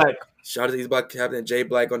Jay Black. Shout out to Easy Block Captain and Jay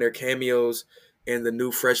Black on their cameos in the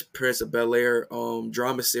new Fresh Prince of Bel-Air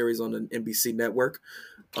drama series on the NBC network.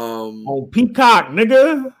 On Peacock,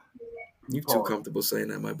 nigga. You too comfortable saying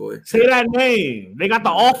that, my boy. Say that name. They got The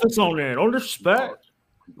Office on there. Don't disrespect.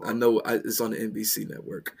 I know it's on the NBC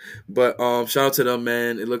network, but shout out to them,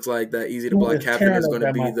 man. It looks like that Easy the Block Captain is going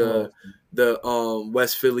to be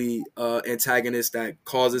West Philly antagonist that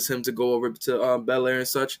causes him to go over to Bel Air and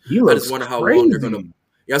such. I just wonder how long they're gonna.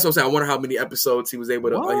 Yeah, that's what I'm saying. I wonder how many episodes he's gonna be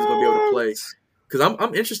able to play. Because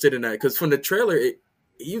I'm interested in that. Because from the trailer,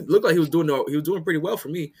 he looked like he was doing pretty well for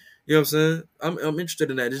me. You know what I'm saying? I'm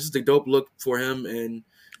interested in that. It's just a dope look for him, and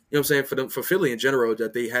you know what I'm saying, for Philly in general,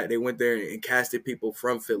 that they went there and casted people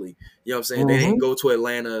from Philly. You know what I'm saying? They didn't go to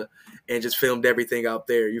Atlanta and just filmed everything out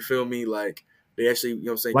there. You feel me? Like they actually, you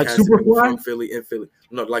know what I'm saying, like casted people Superfly? from Philly in Philly.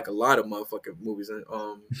 No, like a lot of motherfucking movies.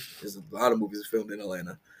 There's a lot of movies filmed in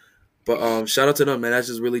Atlanta. But shout out to them, man. That's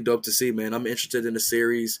just really dope to see, man. I'm interested in the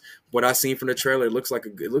series. What I seen from the trailer, it looks like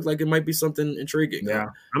it might be something intriguing. Yeah,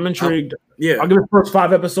 I'm intrigued. Yeah, I'll give it the first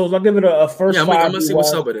 5 episodes. I'll give it a first. Yeah, I'm gonna see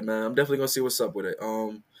what's up with it, man. I'm definitely gonna see what's up with it.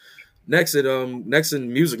 Next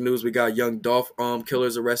in music news, we got Young Dolph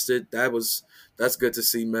killers arrested. That's good to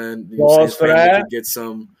see, man. You know, his family could get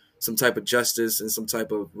some type of justice and some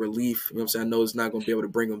type of relief. You know what I'm saying? I know it's not gonna be able to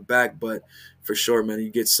bring him back, but for sure, man, you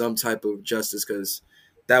get some type of justice because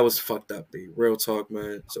that was fucked up, B. Real talk,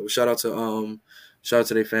 man. So shout out to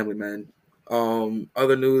their family, man.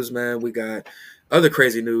 Other news, man, we got other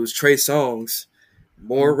crazy news. Trey Songz,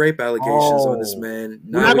 more rape allegations on this man.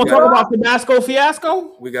 We're not gonna talk about Tabasco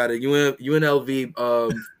fiasco. We got a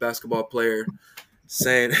UNLV basketball player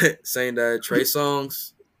saying that Trey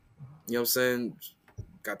Songz, you know what I'm saying,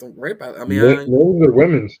 got the rape. I mean, what was the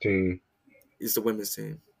women's team? It's the women's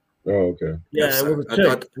team. Oh, okay. Yeah, it was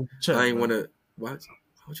a chick. I ain't want to. What?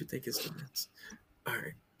 What you think it's the men's? All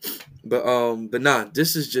right, but nah,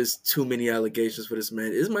 this is just too many allegations for this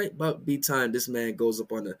man. It might about be time this man goes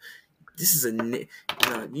up on the. This is you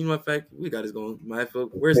know what fact we got this going.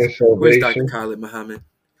 Where's Dr. Khalid Muhammad?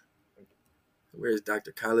 Where's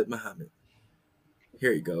Dr. Khalid Muhammad?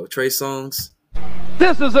 Here you go, Trey Songz.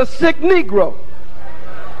 This is a sick Negro.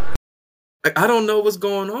 I don't know what's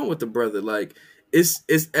going on with the brother. Like it's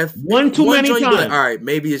one too many times. Like, all right,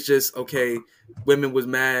 maybe it's just okay. Women was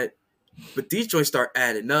mad, but these joints start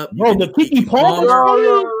adding up. Bro, the Kiki Palmer,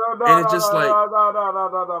 and it's just like,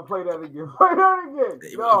 no, play that again. Play that again.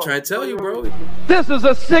 No, I'm trying to tell you, bro. This is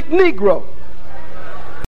a sick Negro.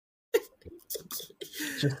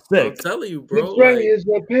 Just sick. I'm telling you, bro. Like, is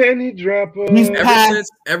a penny dropper.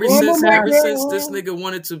 Ever since this nigga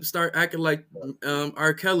wanted to start acting like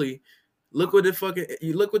R. Kelly, look what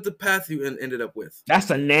the path you ended up with. That's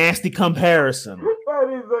a nasty comparison. That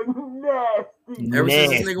is a nasty. Ever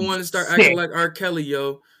since this nigga wanted to start acting like R. Kelly,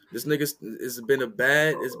 yo, this nigga has been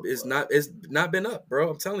it's not been up, bro.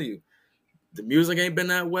 I'm telling you. The music ain't been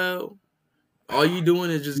that well. All you doing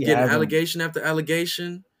is just getting allegation after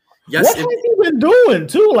allegation. Yes, what has he been doing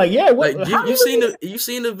too? Like, yeah, what, like you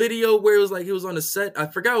seen the video where it was like he was on the set. I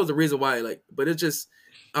forgot what was the reason why, like, but it just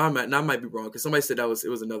I might be wrong because somebody said it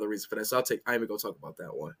was another reason for that. So I ain't even gonna talk about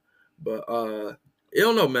that one. But you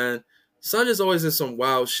don't know, man. Son is always in some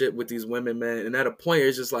wild shit with these women, man. And at a point,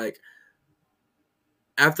 it's just like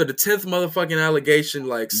after the 10th motherfucking allegation,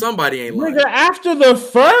 like somebody ain't lying. Nigga, after the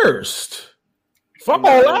first, fuck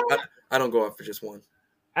all that. I don't go out for just one.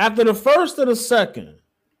 After the first or the second.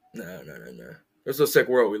 No. It's a sick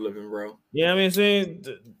world we live in, bro. Yeah, I mean, see,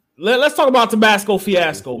 let's talk about Tabasco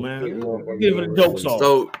fiasco, man. Give it a joke song.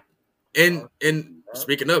 So, and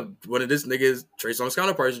speaking of one of this niggas, Trey Songz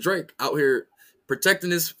counterparts, Drake, out here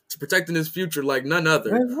protecting his future like none other.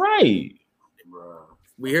 That's right.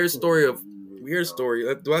 We hear a story.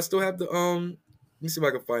 Do I still have the Let me see if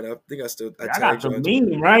I can find it. I think I got the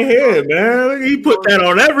meme right here, man. He put that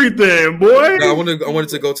on everything, boy. No, I wanted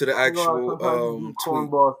to go to the actual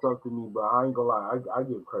cornball stuff to me, but I ain't gonna lie. I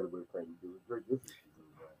give credit where credit is due.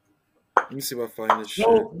 Let me see if I find this shit.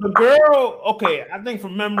 So the girl, okay, I think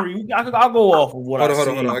from memory, I'll go off of what I see. Hold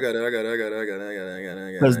on. I got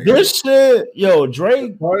it. Because this shit, yo,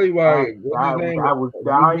 Drake. Probably why. I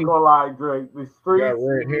ain't gonna lie, Drake. The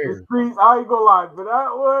streets, I ain't gonna lie. For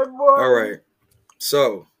that one, boy. All right.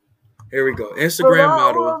 So, here we go. Instagram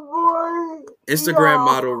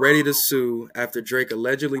model ready to sue after Drake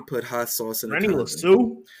allegedly put hot sauce in a condom.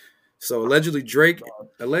 Sue? So allegedly Drake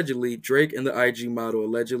and the IG model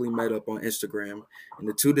allegedly met up on Instagram, and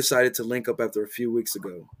the two decided to link up up to a few weeks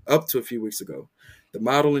ago. The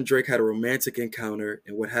model and Drake had a romantic encounter,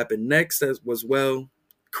 and what happened next was, well,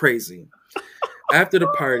 crazy. After the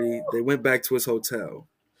party, they went back to his hotel.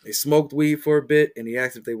 They smoked weed for a bit, and he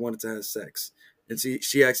asked if they wanted to have sex. And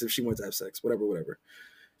she asked if she wanted to have sex, whatever.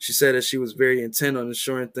 She said that she was very intent on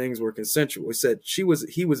ensuring things were consensual. He said he was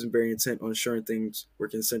very intent on ensuring things were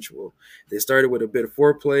consensual. They started with a bit of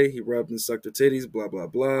foreplay. He rubbed and sucked her titties, blah, blah,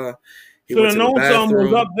 blah. He went to the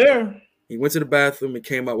bathroom. Was up there. He went to the bathroom and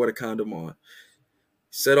came out with a condom on.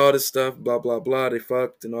 said all this stuff, blah, blah, blah. They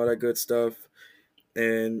fucked and all that good stuff.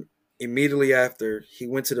 And immediately after, he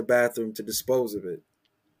went to the bathroom to dispose of it.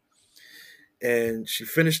 And she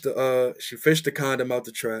fished the condom out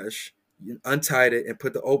the trash, untied it, and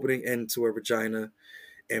put the opening into her vagina.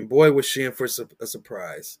 And boy, was she in for a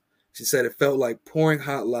surprise. She said it felt like pouring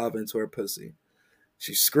hot lava into her pussy.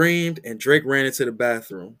 She screamed, and Drake ran into the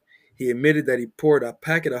bathroom. He admitted that he poured a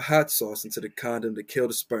packet of hot sauce into the condom to kill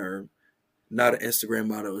the sperm. Now the Instagram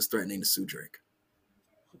model is threatening to sue Drake.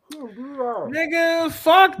 Nigga,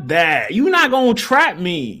 fuck that. You not gonna trap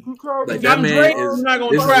me. Like that man Drake, is one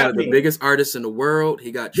of the biggest artists in the world.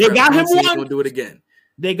 He got trapped. They got him once. He's gonna do it again.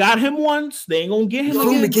 They got him once. They ain't gonna get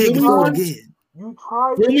him again. You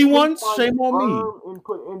tried to me once, shame on me. And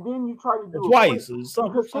then you try to do twice.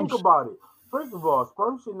 Because think about it. First of all,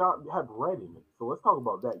 sperm should not have red in it. So let's talk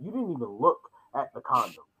about that. You didn't even look at the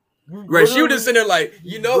condom. Right, she was just sitting there like,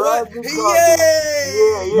 you know what? Yeah.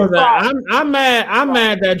 I'm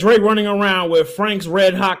mad that Drake running around with Frank's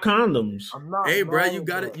red hot condoms. Hey, bro, you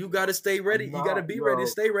gotta stay ready. You gotta be ready to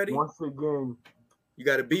stay ready. Once again, you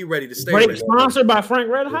gotta be ready to stay ready. Drake sponsored by Frank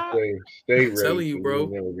Red Hot. Stay ready. I'm telling you, bro.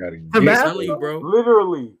 I'm telling you, bro.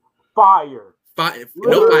 Literally fire. No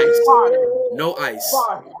ice.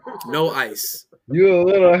 No ice. You a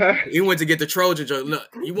little high. You went to get the Trojan joint. Look,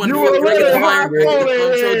 you want to get the fire?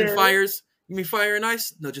 Trojan fires. You mean fire and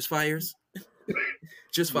ice? No, just fires.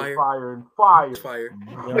 Just fire. Fire and fire. Fire.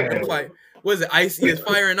 Fire. What is it? Icy? Is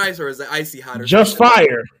fire and ice, or is it icy hotter? Just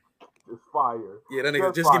fire. Just fire. Yeah, that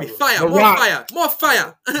nigga just give me fire. More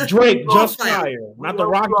fire. Drake, just fire. Not the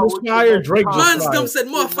Rock, just fire. Drake, just fire. Mansdom said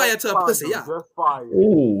more fire to a pussy. Yeah. Just fire.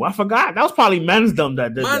 Ooh, I forgot. That was probably Mansdom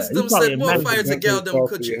that did that. Mansdom said more fire to girl than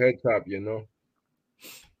could you. Head top, you know.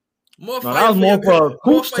 More fire for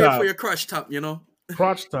your crotch top, you know.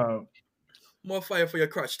 Crotch top. More fire for your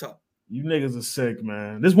crotch top. You niggas are sick,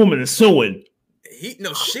 man. This woman is suing.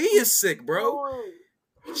 She is sick, bro.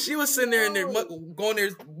 She was sitting there and going there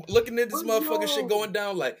looking at this motherfucking shit going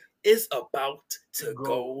down like it's about to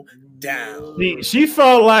go down. She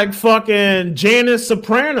felt like fucking Janice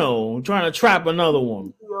Soprano trying to trap another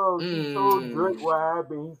one. Yo, she told Drake what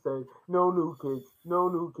happened. He said, no new kids, no.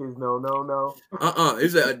 He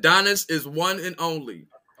said Adonis is one and only.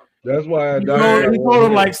 That's why he told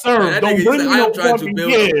him like, sir, don't bring me no fucking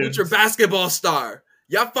kids. Future basketball star.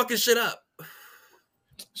 Y'all fucking shit up.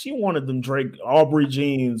 She wanted them Drake Aubrey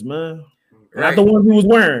jeans, man. Right. Not the ones he was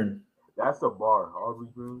wearing. That's a bar, Aubrey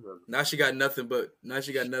jeans. Now she got nothing but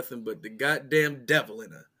the goddamn devil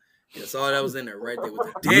in her. That's all that was in there right there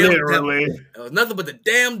with the damn devil. That was nothing but the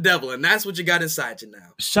damn devil, and that's what you got inside you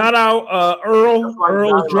now. Shout out Earl.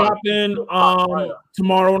 Earl's dropping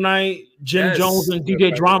tomorrow night. Jim Jones and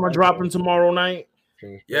DJ Drama dropping tomorrow night.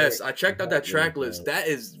 Yes, I checked out that track list. That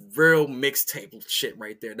is real mixtape shit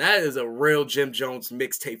right there. That is a real Jim Jones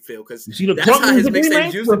mixtape feel because that's how his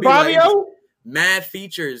mixtapes used to be. Like, mad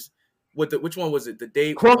features. Which one was it? The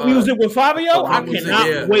day Crunk Music with Fabio. I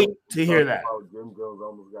cannot wait to hear that. Jim Jones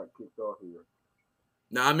almost got kicked off here.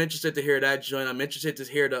 Now I'm interested to hear that joint. I'm interested to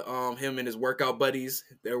hear the him and his workout buddies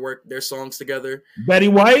their songs together. Betty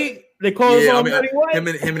White. They call him Betty White. Him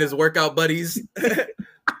and his workout buddies. They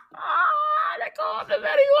call him the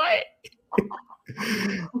Betty White.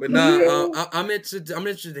 But nah, I'm interested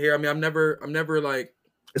to hear. I mean, I'm never like.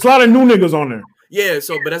 It's a lot of new niggas on there. Yeah,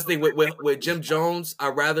 but that's the thing with Jim Jones.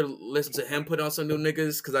 I'd rather listen to him put on some new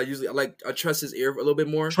niggas because I trust his ear a little bit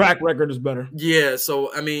more. Track record is better. Yeah,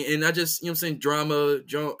 so I mean, and I just what I'm saying, Drama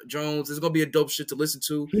Jones is gonna be a dope shit to listen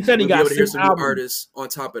to. He said he got 6 hear some albums. new artists on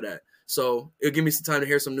top of that. So it'll give me some time to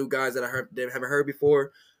hear some new guys that haven't heard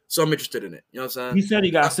before. So I'm interested in it. You know what I'm saying? He said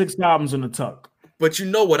he got 6 albums in the tuck. But you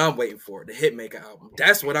know what I'm waiting for? The Hitmaker album.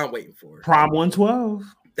 That's what I'm waiting for. Prom 112.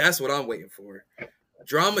 That's what I'm waiting for.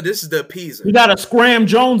 Drama, this is the appeaser. We got a Scram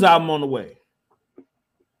Jones album on the way.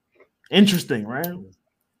 Interesting, right?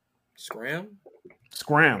 Scram?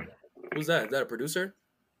 Who's that? Is that a producer?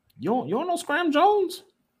 You don't know Scram Jones?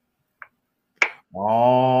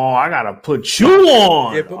 Oh, I gotta put you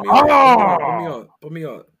on. Yeah, put me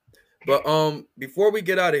on. But before we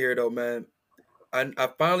get out of here though, man, I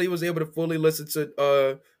finally was able to fully listen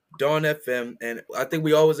to Dawn FM, and I think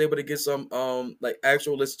we all was able to get some like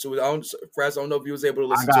actual listen to it. I don't know if you was able to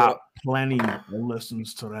listen to it. I got plenty of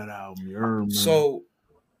listens to that album. So,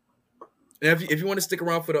 and if you want to stick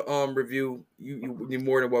around for the review, you're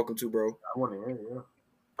more than welcome to, bro. I want to hear it, yeah.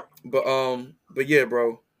 But yeah,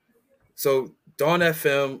 bro. So Dawn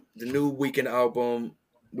FM, the new Weekend album.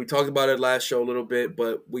 We talked about it last show a little bit,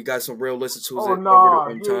 but we got some real listen to it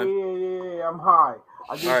over the time. Yeah, I'm high.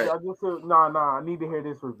 I need to hear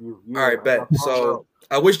this review. All right, bet. So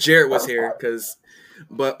I wish Jared was here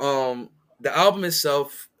but the album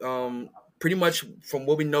itself, pretty much from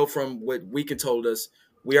what we know from what Weeknd told us,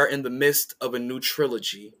 we are in the midst of a new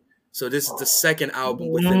trilogy. So this is the second album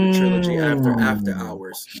within the trilogy after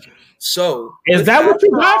Hours. So is that what you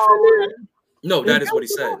got from it? No, that is what he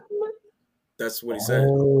said. That's what he said.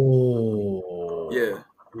 Oh, yeah.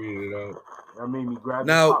 That made me grab.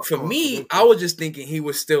 Now, for me, I was just thinking he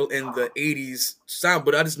was still in the 80s sound,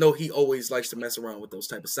 but I just know he always likes to mess around with those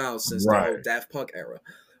type of sounds since the whole Daft Punk era.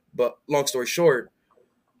 But long story short,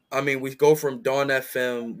 I mean, we go from Dawn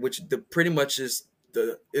FM, which pretty much is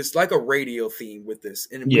it's like a radio theme with this.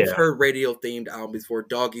 And we've heard radio themed albums before,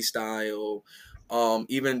 Doggy Style,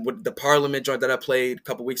 even with the Parliament joint that I played a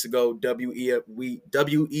couple weeks ago, WEFUNK,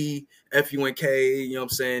 you know what I'm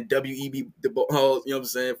saying? WEB, you know what I'm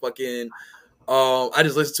saying? Fucking, I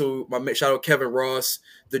just listened to my shout out Kevin Ross,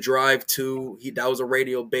 The Drive 2. That was a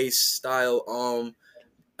radio based style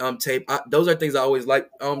tape. Those are things I always like.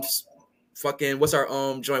 Fucking, what's our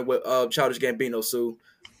joint with Childish Gambino, Sue?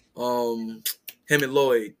 Him and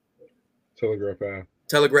Lloyd. Telegraph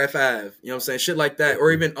Ave, you know what I'm saying? Shit like that.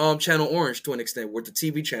 Or even Channel Orange to an extent with the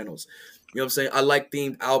TV channels. You know what I'm saying? I like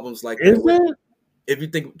themed albums like that. If you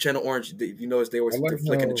think Channel Orange, if you notice they were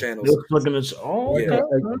flicking the channels. They're flicking the XV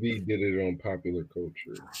did it on Popular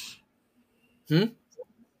Culture. I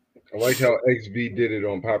like how XV did it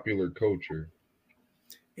on Popular Culture.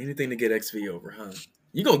 Anything to get XV over, huh?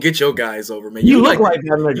 You gonna get your guys over, man. You look like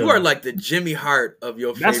that nigga. You are like the Jimmy Hart of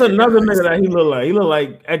your. That's another nigga that he look like. He look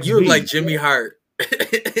like XV. You look like Jimmy Hart.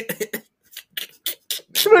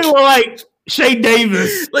 You look like Shay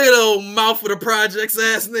Davis. Look at the old mouth of the projects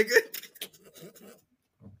ass nigga.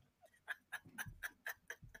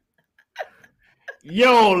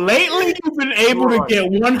 Yo, lately you've been able to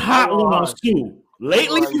get one hot one on Stu.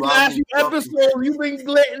 Lately, these last few episodes,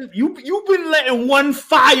 you've been letting one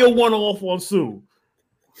fire one off on Sue.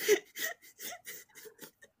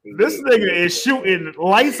 This nigga is shooting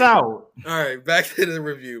lights out. All right, back to the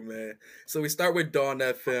review, man. So we start with Dawn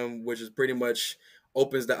FM, which is pretty much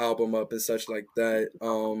opens the album up and such like that.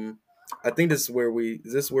 I think this is where we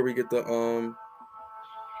get the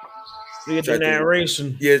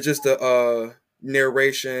narration. Yeah, just the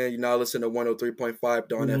narration. You know, listen to 103.5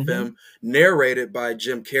 Dawn FM, narrated by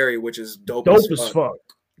Jim Carrey, which is dope as fuck.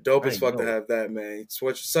 Dope as fuck to have that, man. It's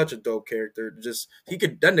such a dope character. Just that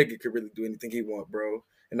nigga could really do anything he want, bro,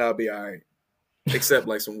 and I'll be all right. Except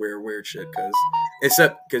like some weird shit, because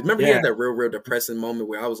remember he had that real depressing moment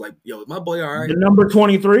where I was like, yo, my boy all right? The number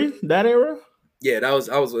 23, that era? Yeah, I was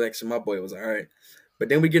actually, my boy was all right. But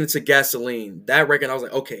then we get into Gasoline. That record, I was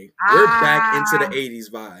like, okay, we're back into the 80s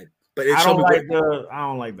vibe. But I don't like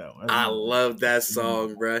that one. I love that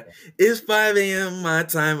song, bro. It's 5 a.m. my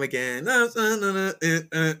time again. Who is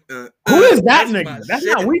that nigga? That's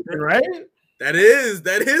not Weeknd, right? That is The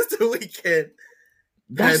Weeknd.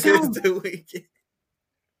 That is The Weeknd.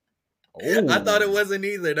 Oh. I thought it wasn't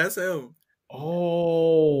either. That's him.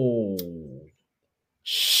 Oh.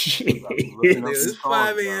 Shit. It's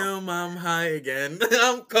 5 a.m. I'm high again.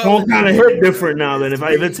 I'm calling. Kind of hit different now than if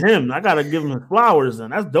it's him. I gotta give him flowers then.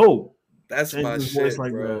 That's dope. That's my shit,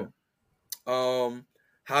 like bro. That.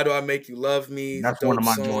 How Do I Make You Love Me? That's one of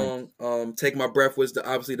my joints. Take My Breath was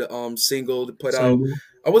obviously the single to put out.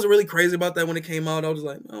 I wasn't really crazy about that when it came out. I was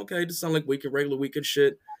like, okay, this sounds like regular Weeknd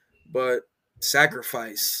shit. But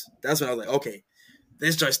Sacrifice, that's when I was like, okay,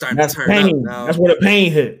 this joint's starting to turn up now. That's where the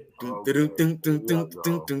pain hit.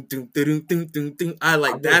 I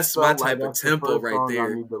like that's my type of tempo right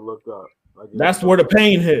there. That's where the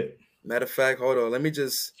pain hit. Matter of fact, hold on. Let me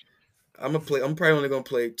just. I'm probably only gonna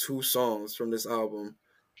play 2 songs from this album,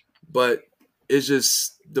 but it's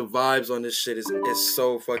just the vibes on this shit is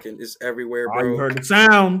so fucking it's everywhere, bro. You heard the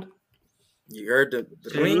sound. You heard the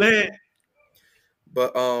clean.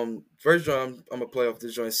 But first joint I'm gonna play off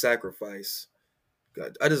this joint, Sacrifice.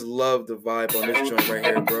 God, I just love the vibe on this joint right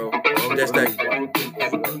here, bro. That's that.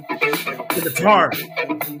 The guitar.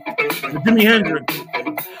 The Jimi Hendrix.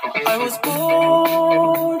 I was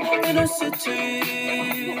born in a city.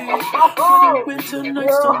 Winter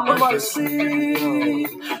nights don't like to sleep.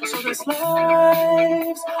 So this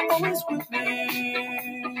life's always with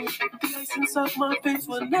me. The ice inside my face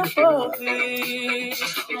will never be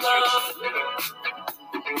love.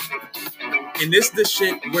 And this the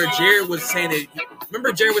shit where Jared was saying it.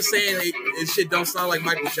 Remember Jared was saying this shit don't sound like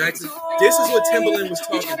Michael Jackson? This is what Timbaland was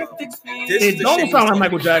talking about. It don't sound like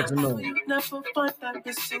Michael Jackson, though.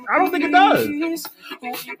 I don't think it does.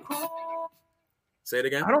 Say it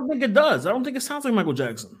again? I don't think it does. I don't think it sounds like Michael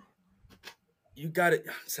Jackson. you got it.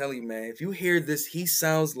 I'm telling you, man. If you hear this, he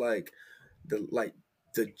sounds like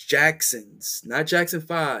the Jacksons, not Jackson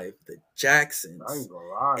 5, the Jacksons. I ain't gonna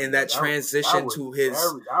lie, and that transition to his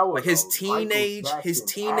teenage, his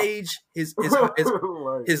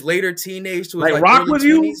later teenage to his like Rock with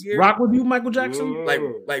You, Rock with You, Michael Jackson,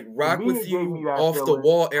 like Rock with You, Off the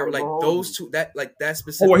Wall era, like those two, that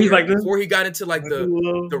specific. Where he's like this? Before he got into like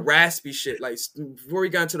the raspy shit, like before he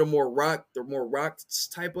got into the more rock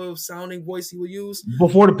type of sounding voice he would use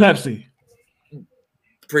before the Pepsi,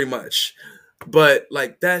 pretty much. But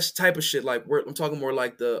like that type of shit, like I'm talking more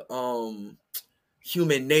like the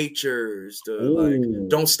Human Natures, the like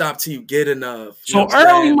Don't Stop Till You Get Enough. So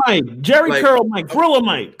early Mike, Jerry Curl Mike, Thriller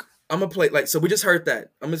Mike. I'm gonna play so we just heard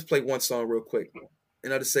that. I'm gonna play one song real quick,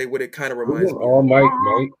 and I'll just say what it kind of reminds me. All Mike.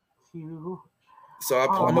 So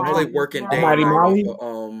I'm gonna play Working Day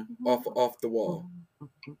off the Wall.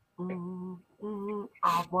 Oh,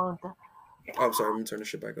 I'm sorry. Let me turn the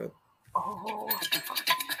shit back up.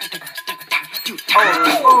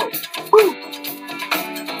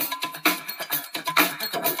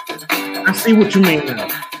 I see what you mean now.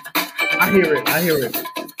 I hear it.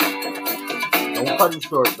 Don't cut it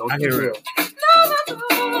short. Don't hear it.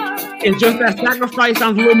 It's just that Sacrifice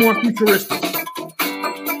sounds a little more futuristic.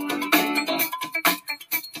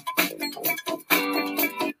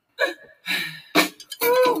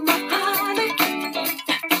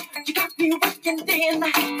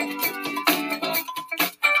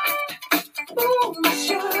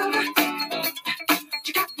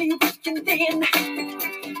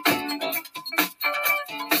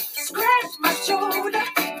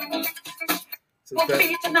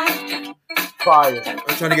 Fire.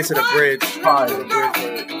 I'm trying to get to the bridge. Fire.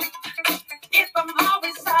 If I'm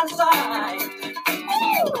always satisfied,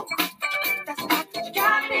 that's what you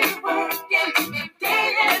got me working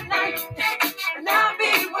day and night, and I'll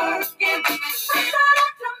be working.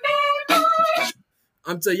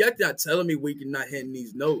 I'm telling you, y'all not telling me we can not hitting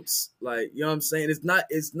these notes. Like, you know what I'm saying? It's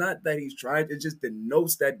not that he's trying. It's just the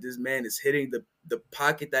notes that this man is hitting, the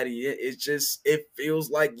pocket that he in. It's just, it feels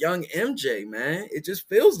like young MJ, man. It just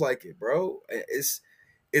feels like it, bro. It's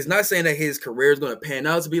not saying that his career is going to pan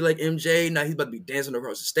out to be like MJ. Now he's about to be dancing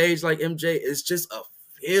across the stage like MJ. It's just a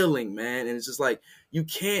feeling, man. And it's just like, you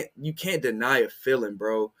can't deny a feeling,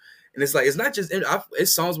 bro. And it's like, it's not just,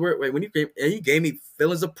 it's songs where when he gave me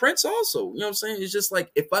feelings of Prince also, you know what I'm saying? It's just like,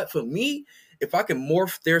 if I can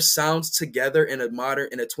morph their sounds together in a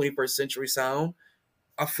 21st century sound,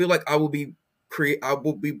 I feel like I will be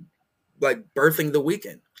like birthing The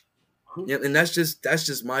Weeknd. Yeah, and that's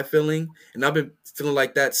just my feeling. And I've been feeling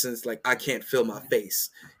like that since like I Can't Feel My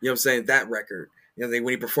Face. You know what I'm saying? That record. You know,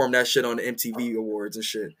 when he performed that shit on the MTV Awards and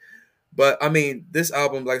shit. But I mean, this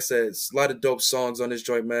album, like I said, it's a lot of dope songs on this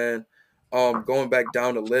joint, man. Going back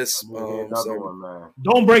down the list.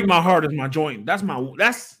 Don't Break My Heart is my joint. That's my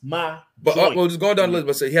But well, just going down the list,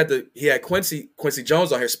 but so he had Quincy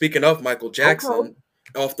Jones on here. Speaking of Michael Jackson,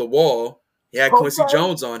 Off the Wall, he had Quincy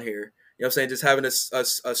Jones on here. You know what I'm saying? Just having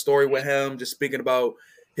a story with him, just speaking about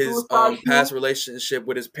his past relationship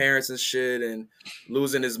with his parents and shit, and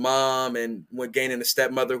losing his mom, and when gaining a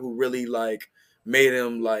stepmother who really like made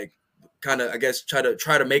him like kind of, I guess, try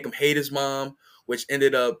to make him hate his mom, which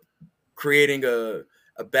ended up creating a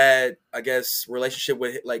bad, I guess, relationship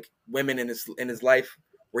with like women in his life,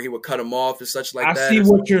 where he would cut him off and such like that. I see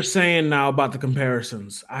what you're saying now about the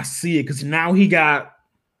comparisons. I see it because now he got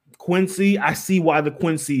Quincy. I see why the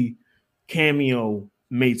Quincy cameo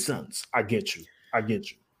made sense. I get you.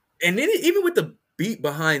 And then even with the beat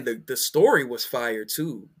behind the story was fire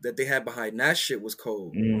too, that they had behind that shit was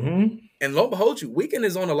cold. Mm-hmm. And lo and behold, Weeknd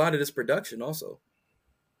is on a lot of this production also.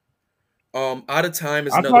 Out of Time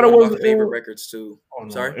is another one of my favorite records too. Oh, no.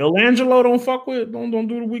 Sorry, Elangelo don't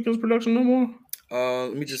do the Weeknd's production no more.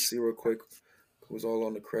 Let me just see real quick who's all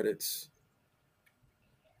on the credits.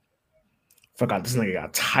 Forgot this nigga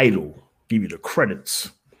got Tidal. Give you the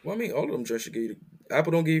credits. Well, I mean, all of them just should give you.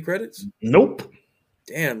 Apple don't give you credits. Nope.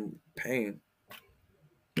 Damn, pain.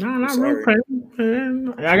 No, not real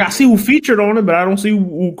pain. I got to see who featured on it, but I don't see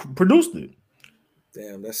who produced it.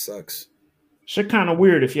 Damn, that sucks. Shit kind of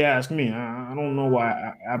weird if you ask me. I don't know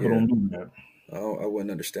why Apple don't do that. I wouldn't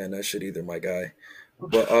understand that shit either, my guy.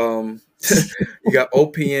 But you got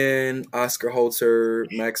OPN, Oscar Holter,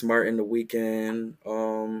 Max Martin, The Weeknd.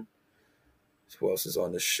 Who else is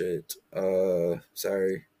on this shit?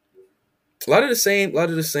 Sorry. A lot of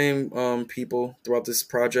the same people throughout this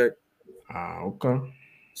project. Okay.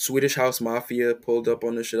 Swedish House Mafia pulled up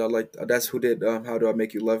on this shit. I like that's who did How Do I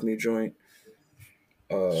Make You Love Me joint.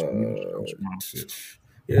 Yeah,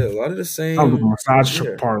 a lot of the same. Massage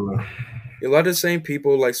parlor. A lot of the same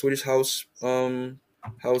people, like Swedish House. I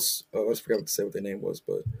forgot to say what their name was,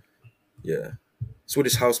 but yeah,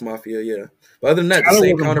 Swedish House Mafia. Yeah, but other than that, the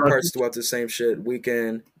same counterparts throughout the same shit.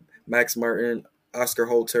 Weeknd, Max Martin, Oscar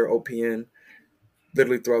Holter, OPN,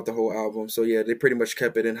 literally throughout the whole album. So yeah, they pretty much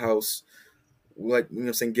kept it in house, like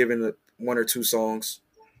giving it 1 or 2 songs.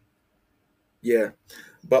 Yeah,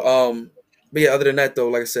 but yeah. Other than that, though,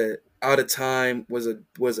 like I said, Out of Time was a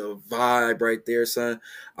vibe right there, son.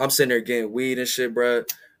 I'm sitting there getting weed and shit, bro.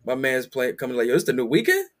 My man's coming like, yo, this the new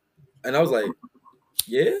Weeknd? And I was like,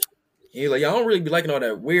 yeah. And he's like, I don't really be liking all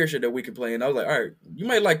that weird shit that Weeknd playing. I was like, all right, you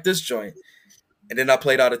might like this joint. And then I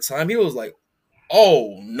played Out of Time. He was like,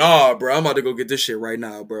 oh, nah, bro. I'm about to go get this shit right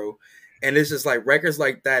now, bro. And it's just like records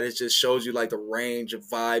like that. It just shows you like the range of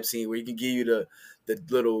vibe scene where you can give you the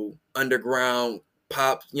little underground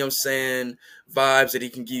pop, you know what I'm saying, vibes that he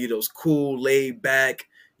can give you, those cool, laid back,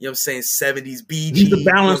 you know what I'm saying, 70s BG, he's a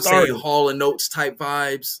balanced you know what I'm saying, Hall & Oates type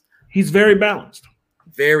vibes. He's very balanced.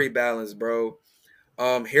 Very balanced, bro.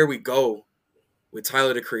 Here we go with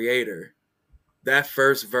Tyler, the Creator. That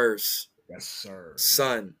first verse. Yes, sir.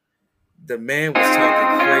 Son, the man was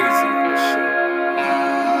talking crazy and shit.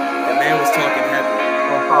 The man was talking heavy.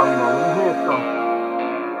 That's all you know. We hear something.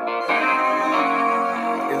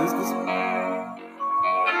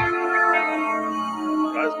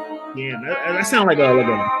 Yeah, that sounds like a one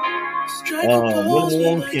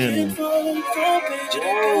piano.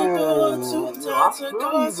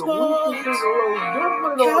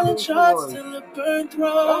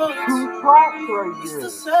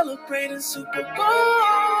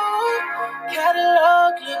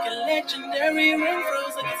 Catalog looking legendary. Ring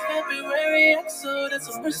froze like it's February. Exodus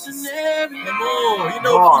of mercenary. Come on, you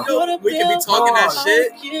know, we can be talking that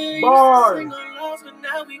shit. Bars. But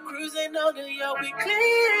now we cruising on the yacht, we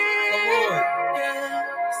clean. Yeah.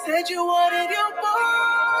 Said you wanted your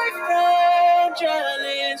boyfriend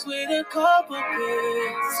jealous with a couple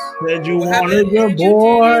bits. Said you wanted your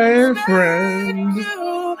boyfriend.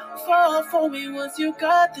 You fall for me once you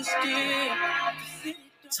got the stick.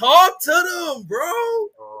 Talk to them, bro.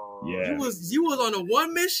 Yeah. You was on a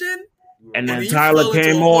one mission, and then Tyler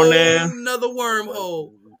came on there. Another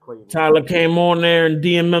wormhole. Tyler came on there and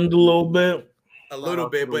DM'd a little bit. A little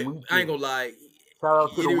bit, but I ain't gonna lie. Shout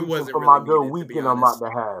out to the Weeknd for my good weekend I'm about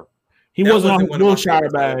to have. He wasn't on his Wilshire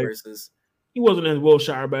bag. He wasn't in his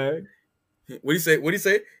Wilshire bag. What do you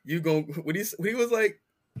say? You gonna? He was like,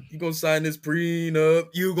 you gonna sign this prenup?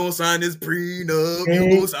 You gonna sign this prenup?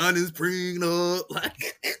 You gonna sign this prenup?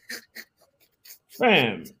 Like,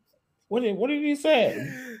 fam, what did he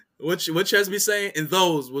say? What Chess be saying? And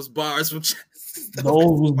those was bars from Chess.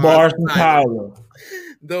 Those was bars from Tyler.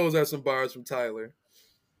 Those are some bars from Tyler.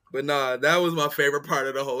 But nah, that was my favorite part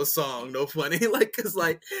of the whole song. No funny, like, cause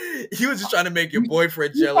like he was just trying to make your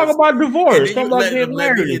boyfriend jealous. Talk about divorce. Talk about getting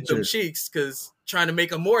married. Let me hit them cheeks, cause trying to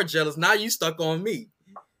make him more jealous. Now you stuck on me.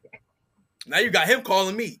 Now you got him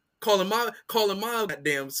calling me, calling my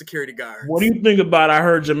goddamn security guard. What do you think about I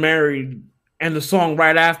Heard You Married and the song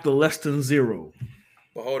right after Less Than Zero?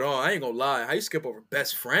 But hold on, I ain't gonna lie. How you skip over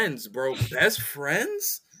Best Friends, bro? Best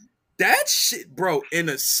Friends? That shit, bro, in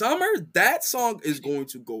the summer, that song is going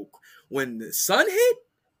to go. When the sun hit,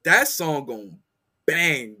 that song going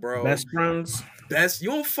bang, bro. Best Friends? You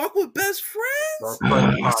don't fuck with Best Friends?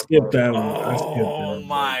 I skipped that one. Oh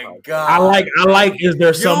my God. I like Is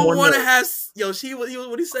There Someone? You don't want to have, what do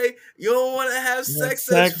you say? You don't want to have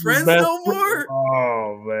sex as friends no more?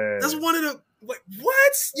 Oh, man. That's one of the, like,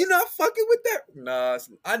 what? You not fucking with that? Nah,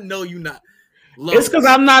 I know you not. It's because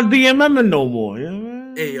I'm not DMing no more. You know?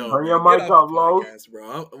 Hey, yo, turn your mic up, Low. Get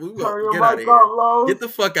the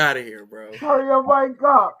fuck out of here, bro. Turn your mic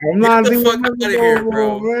up. I'm not Get the fuck out of here,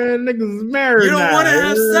 bro. Man, niggas is married. You don't want to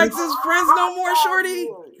have sex as friends no more, shorty.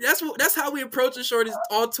 That's how we approach it, shorty.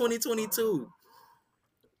 All 2022.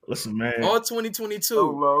 Listen, man. All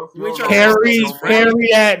 2022. Carry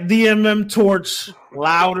at DMM Torch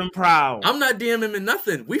loud and proud. I'm not DMing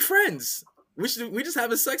nothing. We friends. We just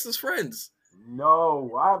having sex as friends.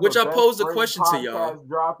 No, which I posed a question to y'all.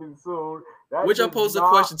 Dropping soon. Which I posed a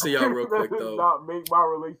question to y'all real quick though. Not make my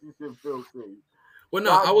relationship feel safe. Well,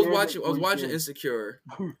 no, I was watching Insecure,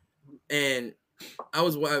 and I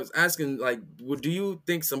was asking like, do you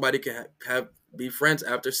think somebody can be friends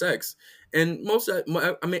after sex? And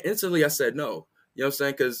instantly I said no. You know what I'm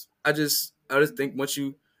saying? Because I just think what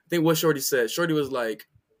Shorty said. Shorty was like,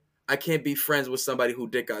 I can't be friends with somebody who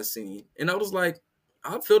dick I seen, and I was like,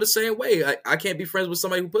 I feel the same way. I can't be friends with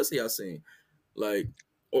somebody who pussy I seen. Like,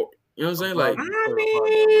 or you know what I'm saying? Like, I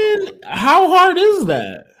mean, how hard is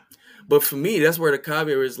that? But for me, that's where the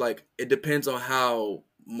caveat is like, it depends on how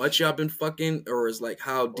much y'all been fucking, or is like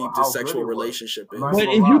how deep the sexual relationship is. But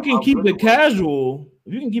if you can keep it casual,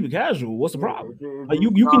 what's the problem? Like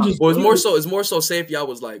you can just. Well, it's more so. Say if y'all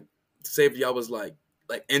was like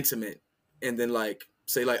intimate, and then like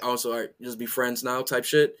say like also, all right, just be friends now type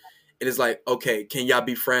shit. And it's like, okay, can y'all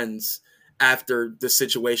be friends after the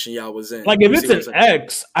situation y'all was in? Like if it's an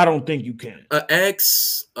ex, I don't think you can. An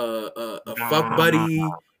ex, a fuck buddy.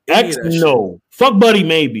 Ex, no. Fuck buddy,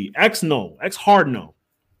 maybe. Ex, no. Ex, hard no.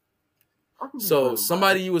 So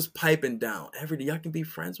somebody you was piping down every day, y'all can be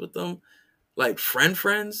friends with them, like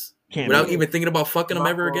friends, without even thinking about fucking them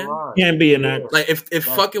ever again. Can't be an ex. Like if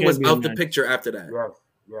fucking was out the picture after that.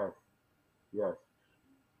 Yes.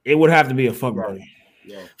 It would have to be a fuck buddy.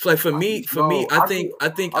 Yeah. Like for me, I think I'm I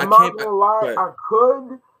can't. not gonna lie, I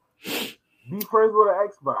could be friends with an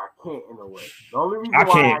ex, but I can't in a way. The only reason I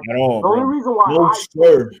can't at all. The only reason why no, I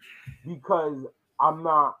sir. because I'm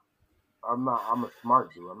a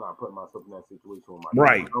smart dude. I'm not putting myself in that situation with my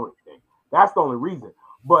right. That's the only reason.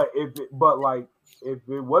 But if it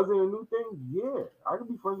wasn't a new thing, yeah, I could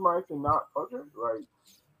be friends with my ex and not fuck her. Like,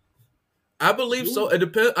 I believe so. It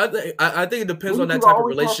depends. I think it depends on that type of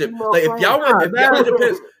relationship. Like if y'all were, it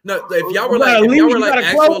depends. No, if y'all were like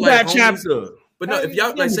actual like homies. But no, if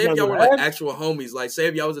y'all like say if y'all were like actual homies, like say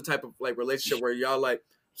if y'all was a type of like relationship where y'all like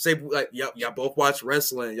say like y'all both watch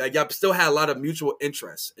wrestling, like y'all still had a lot of mutual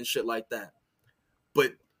interests and shit like that.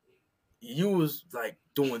 But you was like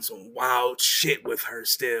doing some wild shit with her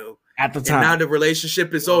still at the time. And now the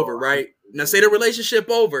relationship is over, right? Now say the relationship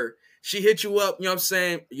over. She hit you up, you know what I'm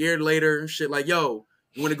saying, a year later, shit like, yo,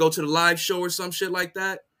 you want to go to the live show or some shit like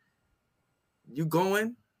that? You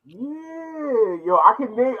going? Yeah, yo, I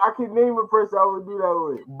can name a person I would do that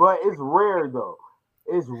with, but it's rare though.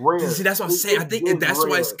 It's rare. See, that's what I'm saying. I think that's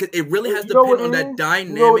why it really has to depend on that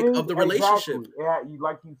dynamic of the relationship. Exactly.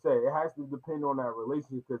 Like you said, it has to depend on that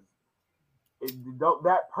relationship because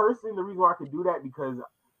that person. The reason why I could do that because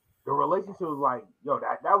the relationship was like, yo,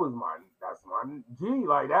 that's my G.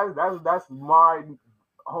 Like that's my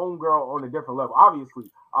homegirl on a different level. Obviously,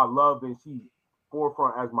 I love and she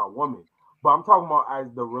forefront as my woman. But I'm talking about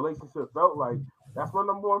as the relationship felt like, that's my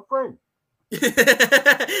number one friend.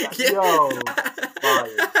 Yo,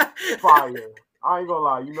 fire. I ain't gonna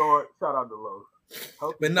lie. You know what? Shout out to Lowe's.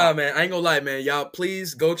 But nah, man, I ain't gonna lie, man. Y'all,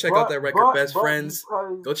 please go check out that record, Best Friends.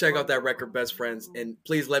 Go check out that record, Best Friends, and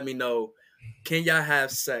please let me know. Can y'all have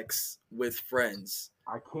sex with friends?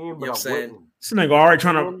 I can, but you know what I'm saying? This nigga already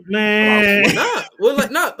trying to man.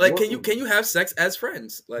 Can you have sex as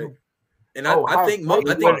friends? Like, and I think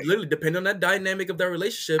literally depending on that dynamic of that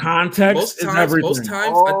relationship, context most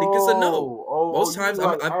times I think it's a no. Most times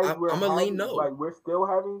I'm a lean no. Like we're still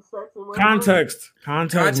having sex.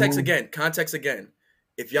 Context again.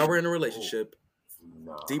 If y'all were in a relationship,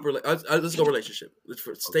 deeper. Let's go relationship.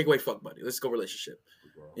 Let's take away fuck buddy. Let's go relationship.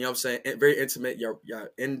 You know what I'm saying? Very intimate. Y'all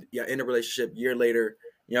in a relationship. Year later,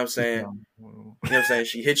 you know what I'm saying? You know what I'm saying?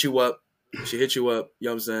 She hit you up. You know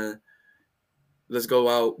what I'm saying? Let's go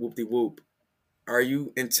out, whoop-de-whoop. Are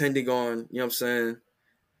you intending on, you know what I'm saying? You know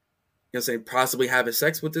what I'm saying? Possibly having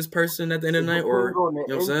sex with this person at the end of the night? Or, you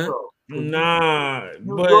know what I'm saying? Nah.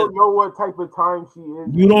 You don't know what type of time she is.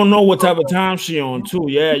 You don't know what type of time she on, too.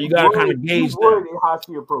 Yeah, you got to kind of gauge that. How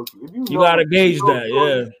she approaches. You got to gauge that,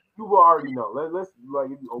 yeah. You will already know. Let's like,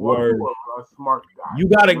 you're a smart guy. You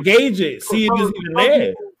got to gauge it. See if it's even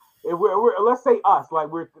there. If we're let's say us,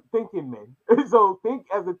 like we're thinking men. So think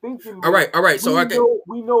as a thinking man. All right. So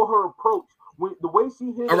we know her approach. The way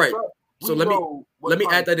she hit. All right. So let me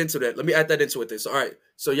add that into that. Let me add that into it. This. All right.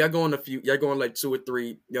 So y'all going like 2 or 3,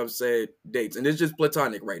 you know what I'm saying, dates. And it's just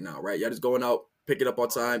platonic right now, right? Y'all just going out, picking up on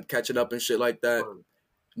time, catching up and shit like that. Right.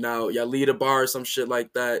 Now y'all leave a bar or some shit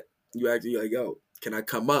like that. You actually like, yo, can I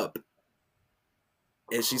come up?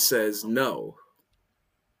 And she says no.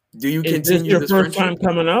 Do you continue this first time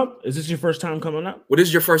coming up? Is this your first time coming up? What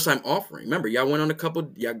is your first time offering? Remember, y'all went on a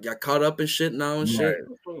couple, y'all got caught up and shit now and shit.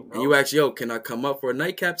 And you ask, yo, can I come up for a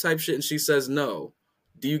nightcap type shit? And she says no.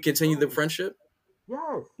 Do you continue the friendship?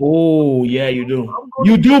 Yes. Oh, yeah, you do.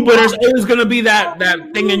 You do, but there's always gonna be that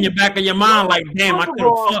thing in your back of your mind, like, damn, I could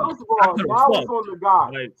have fucked. First of all, now it's on the guy.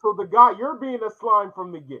 Like, so the guy, you're being a slime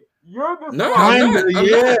from the get. You're the slime.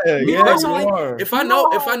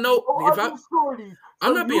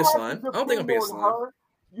 I'm not being slime. I don't think I'm being slime.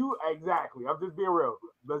 Exactly. I'm just being real.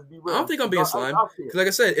 Let's be real. I don't think I'm being slime. Because like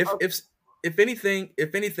I said, if anything,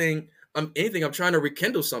 I'm trying to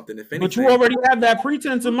rekindle something. If anything, but you already have that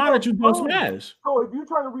pretense in mind that you don't smash. So if you're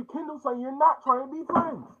trying to rekindle something, you're not trying to be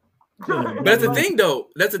friends. But that's the thing, though.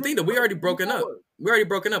 We already broken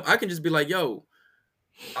up. I can just be like, yo,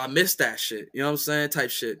 I missed that shit. You know what I'm saying?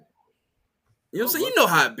 Type shit. You know what I'm saying? You know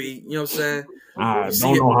how it be. You know what I'm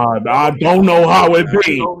saying? I don't know how it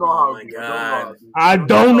be. Oh my God. I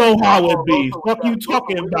don't know how it be. Fuck you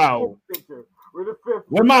talking about?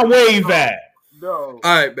 Where my wave at? No. All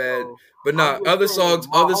right, man. But nah, other songs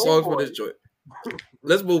for this joint.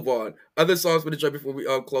 Let's move on. Other songs for the joint before we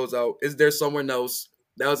close out. Is There Someone Else?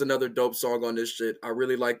 That was another dope song on this shit. I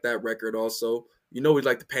really like that record also. You know we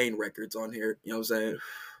like the Pain records on here. You know what I'm saying?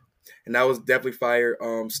 And that was definitely fire.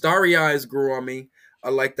 Starry Eyes grew on me. I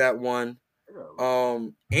like that one.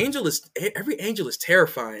 Every Angel is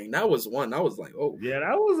Terrifying. That was one. I was like, oh yeah,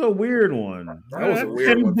 that was a weird one. That was a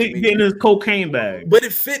weird one. Getting his cocaine bag, but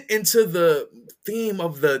it fit into the theme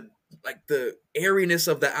of the airiness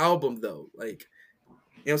of the album, though. Like, you know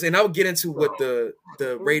what I'm saying? I would get into what the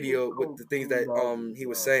radio, with the things that he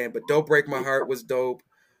was saying. But Don't Break My Heart was dope.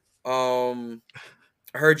 I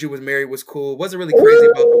Heard You Was Married was cool. Wasn't really crazy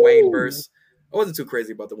about the Wayne verse. I wasn't too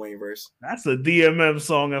crazy about the Wayne verse. That's a DMM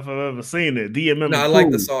song if I've ever seen it. DMM. No, I like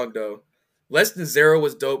the song though. Less Than Zero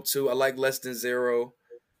was dope too. I like Less Than Zero.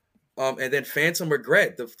 And then Phantom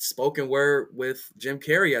Regret, the spoken word with Jim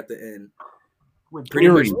Carrey at the end. Pretty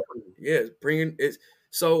much, yeah. Bringing it.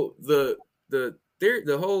 So the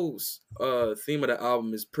whole theme of the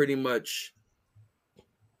album is pretty much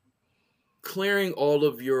clearing all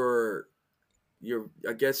of your,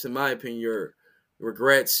 I guess in my opinion, your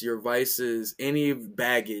regrets, your vices, any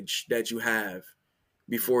baggage that you have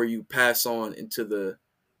before you pass on into the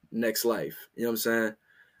next life. You know what I'm saying?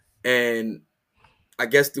 And I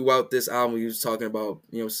guess throughout this album, he was talking about,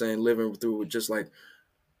 you know what I'm saying, living through just like,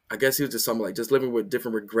 I guess he was just something like just living with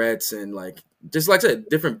different regrets and like, just like I said,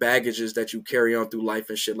 different baggages that you carry on through life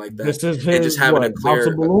and shit like that. This is his, and just having a clear, House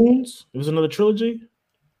of Balloons? It was another trilogy?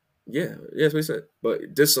 Yeah, that's what he said. But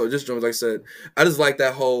this drum, like I said, I just like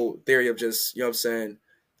that whole theory of just, you know what I'm saying,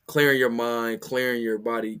 clearing your mind, clearing your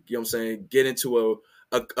body, you know what I'm saying, get into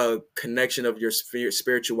a connection of your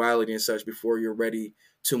spirituality and such before you're ready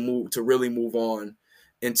to really move on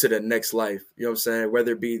into the next life. You know what I'm saying?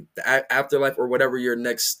 Whether it be the afterlife or whatever your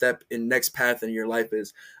next step and next path in your life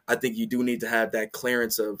is, I think you do need to have that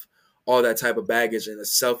clearance of all that type of baggage and a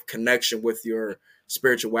self-connection with your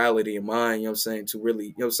spirituality and mind, you know what I'm saying, to really,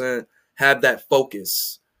 you know what I'm saying, have that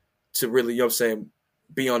focus to really, you know what I'm saying,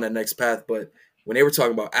 be on that next path. But when they were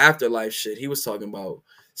talking about afterlife shit, he was talking about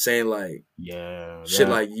saying like, shit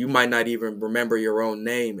like you might not even remember your own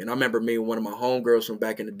name. And I remember me and one of my homegirls from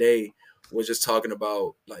back in the day was just talking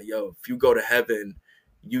about like, yo, if you go to heaven,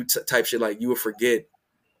 you type shit like you will forget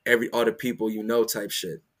all the people you know type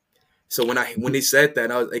shit. So when he said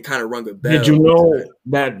that, it kind of rung a bell. Did you know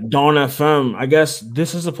that Dawn FM, I guess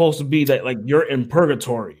this is supposed to be that like you're in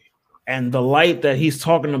purgatory and the light that he's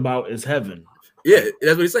talking about is heaven. Yeah,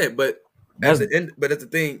 that's what he's saying. But at the end, but that's the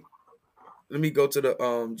thing. Let me go to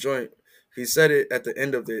the joint. He said it at the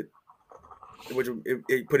end of it, which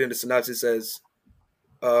it put in the synopsis. It says,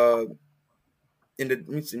 let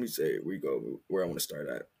me say where I want to start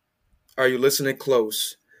at. Are you listening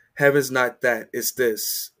close? Heaven's not that. It's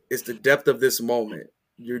this. It's the depth of this moment.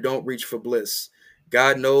 You don't reach for bliss.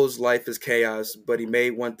 God knows life is chaos, but he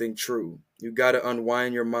made one thing true. You got to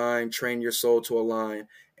unwind your mind, train your soul to align,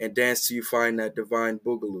 and dance till you find that divine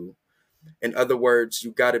boogaloo. In other words,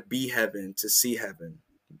 you got to be heaven to see heaven.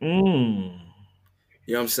 You know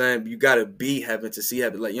what I'm saying? You got to be heaven to see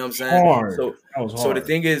heaven. Like, you know what I'm saying? Hard. So the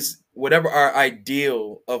thing is, whatever our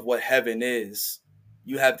ideal of what heaven is,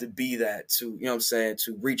 you have to be that to, you know what I'm saying,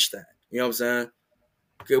 to reach that. You know what I'm saying?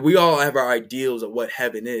 We all have our ideals of what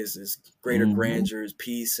heaven is greater grandeurs,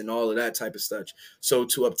 peace, and all of that type of stuff. So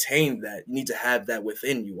to obtain that, you need to have that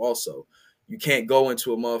within you also. You can't go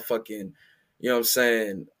into a motherfucking, you know what I'm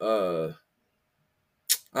saying, I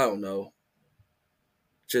don't know.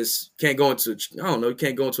 Just can't go into, you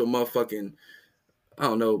can't go into a motherfucking, I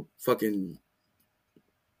don't know, fucking,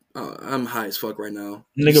 I'm high as fuck right now.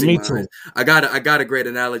 Nigga, me too. I got a great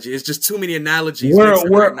analogy. It's just too many analogies. We're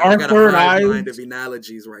our third eyes of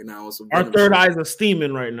analogies right now. So our third eyes are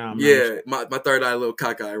steaming right now. Man. Yeah, my third eye a little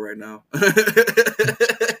cockeyed right now.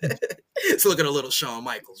 It's looking a little Shawn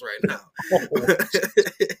Michaels right now.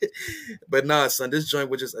 But nah, son, this joint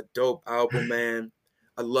was just a dope album, man.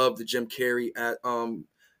 I love the Jim Carrey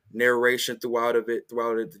narration throughout it.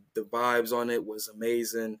 The vibes on it was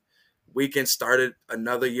amazing. Weeknd started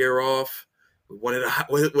another year off with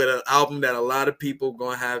an album that a lot of people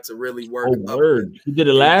gonna have to really work up with. He did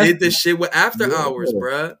it last. He did this shit with After Hours,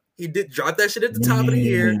 bruh. He did drop that shit at the top of the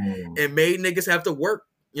year and made niggas have to work.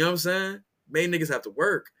 You know what I'm saying? Made niggas have to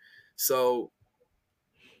work. So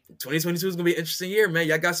 2022 is gonna be an interesting year, man.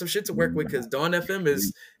 Y'all got some shit to work with because Dawn FM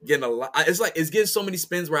is getting a lot. It's getting so many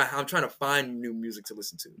spins where I'm trying to find new music to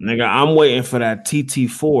listen to. Nigga, I'm waiting for that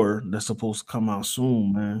TT4 that's supposed to come out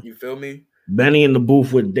soon, man. You feel me? Benny in the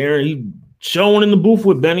booth with Darren. He showing in the booth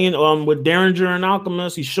with Benny and with Derringer and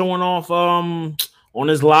Alchemist. He's showing off on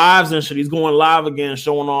his lives and shit. He's going live again,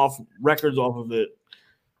 showing off records off of it.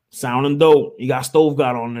 Sounding dope. You got Stove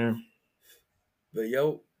God on there. But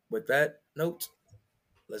yo, with that note,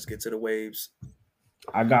 let's get to the waves.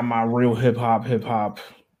 I got my real hip hop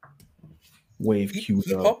wave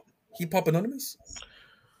queued up. Hip Hop Anonymous.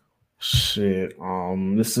 Shit.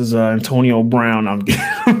 This is Antonio Brown. I'm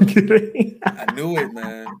kidding. I knew it,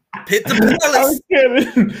 man. Pit the Palace. I'm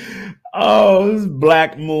kidding. Oh, this is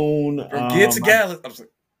Black Moon. From Get to Gallus.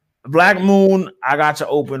 Black Moon, I Got Your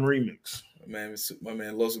Open remix. My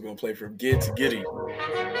man Los is gonna play from Get to Giddy.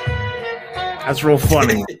 That's real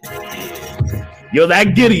funny. Yo,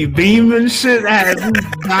 that Giddy beaming shit has me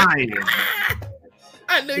dying.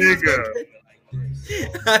 I knew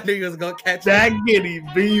you was gonna catch that Giddy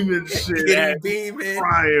beaming shit. Giddy beaming,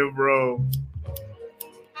 crying, bro.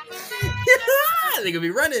 They gonna be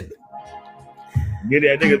running. Get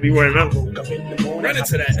that nigga be running up. Running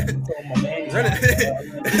to that. Running.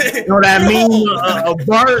 You know that meme of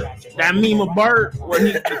Bart? That meme of Bart where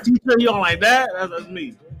the teacher he on like that? That's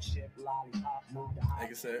me.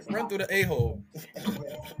 Like I said, run through the a-hole.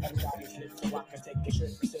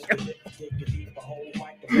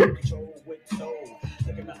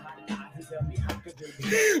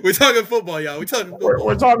 We're talking football, y'all. We're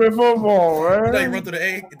talking football, man. No, you run through the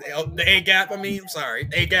A gap. I'm sorry,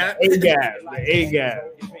 A gap. The A gap.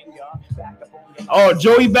 Oh,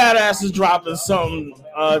 Joey Badass is dropping something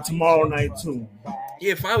tomorrow night too.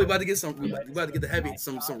 Yeah, finally we about to get some. We about to get the heavy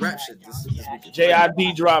some rap shit this week.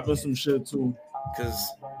 JID dropping some shit too.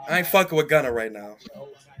 Cause I ain't fucking with Gunna right now.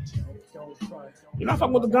 You're not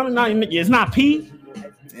fucking with the Gunna now. It's not P.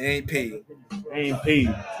 It ain't P. Ain't P.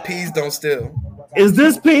 P's don't steal. Is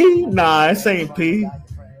this P? Nah, this ain't P.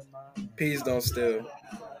 P's don't steal.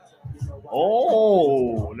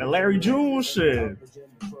 Oh, the Larry June shit.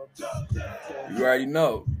 You already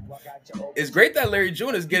know. It's great that Larry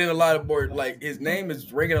June is getting a lot of more, like, his name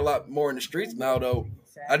is ringing a lot more in the streets now, though.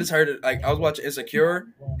 I just heard it, like, I was watching Insecure.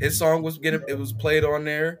 His song was played on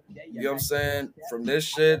there. You know what I'm saying? From this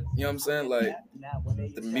shit, you know what I'm saying? Like,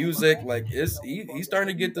 the music, like, he's starting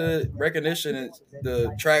to get the recognition and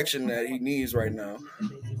the traction that he needs right now.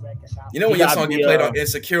 You know when your song get played on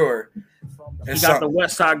Insecure? He got the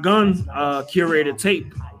West Side Gun curated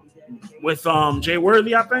tape with Jay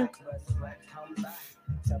Worthy, I think.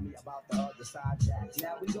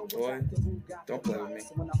 Boy, don't play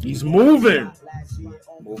with me. He's moving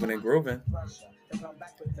and grooving.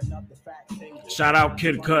 Shout out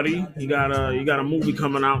Kid Cudi. He got a movie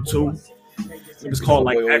coming out too. It's called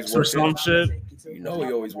like X or some shit. You know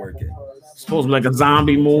he always working. It's supposed to be like a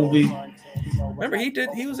zombie movie. Remember he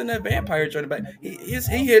was in that vampire joint back. He's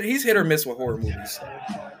hit or miss with horror movies.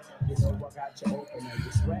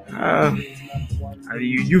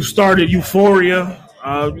 You started Euphoria.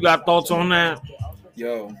 You got thoughts on that?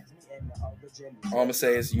 Yo, all I'm gonna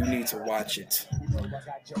say is you need to watch it.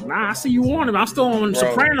 Nah, I see you on it. I'm still on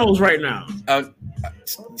Sopranos right now.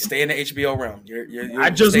 Stay in the HBO realm. I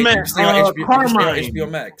just met Carmine. HBO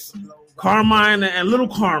Max. Carmine and Little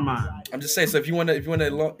Carmine. I'm just saying. So if you want to, you know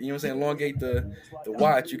what I'm saying, elongate the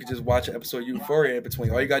watch, you could just watch an episode of Euphoria in between.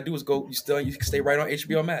 All you gotta do is go. You can stay right on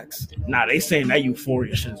HBO Max. Nah, they saying that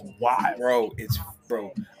Euphoria shit is wild, bro.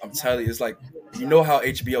 I'm telling you, it's like, you know how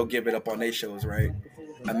HBO give it up on their shows, right?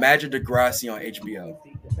 Imagine Degrassi on HBO.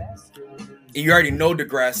 And you already know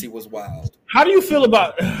Degrassi was wild. How do you feel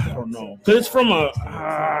about? I don't know, because it's from a.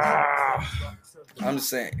 I'm just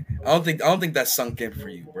saying. I don't think that's sunk in for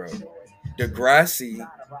you, bro. Degrassi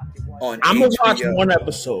on I'm gonna HBO. watch one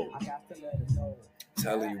episode. I'm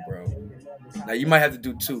telling you, bro. Now you might have to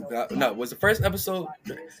do two. No, was the first episode?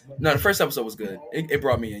 No, the first episode was good. It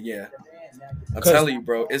brought me in, yeah. I'm telling you,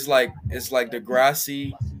 bro. It's like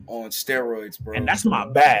Degrassi on steroids, bro. And that's my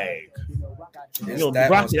bag. You know,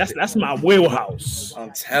 Degrassi, that's my wheelhouse.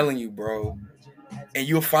 I'm telling you, bro. And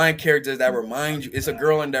you'll find characters that remind you. It's a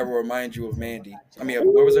girl in there will remind you of Mandy. I mean,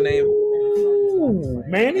 what was her name? Ooh,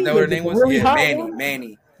 Mandy. Is that what her name was? Really yeah,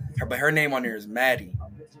 Manny. But her name on there is Maddie.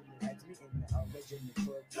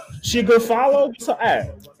 She a good follow? What's her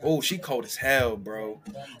ad? Oh, she cold as hell, bro.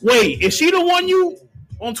 Wait, is she the one you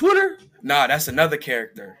on Twitter? Nah, that's another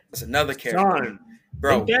character. Son,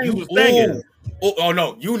 bro. Oh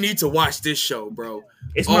no, you need to watch this show, bro.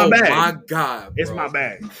 It's my bag. Oh my god, bro. It's my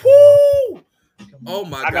bag. Woo! Oh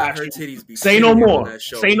my god, her titties be. Say no more.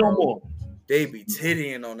 Say no more. They be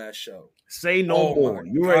tittying on that show. Say no more.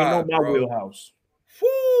 You already know my wheelhouse.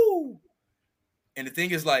 Woo! And the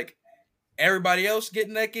thing is, like, everybody else get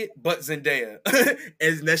naked, but Zendaya,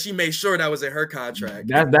 and that she made sure that was in her contract.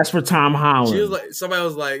 That's for Tom Holland. She was like, somebody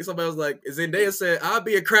was like, Zendaya said, "I'll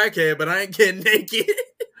be a crackhead, but I ain't getting naked."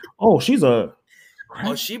 Oh, she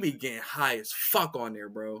be getting high as fuck on there,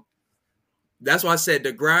 bro. That's why I said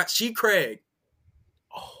she Craig.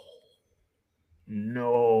 Oh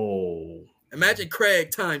no! Imagine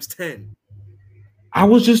Craig times 10. I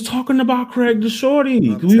was just talking about Craig the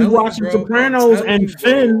Shorty. We watched The Sopranos and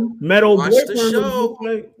Finn Metal. Watch the show.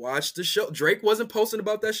 Watch the show. Drake wasn't posting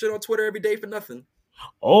about that shit on Twitter every day for nothing.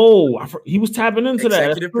 Oh, he was tapping into that.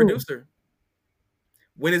 Executive producer.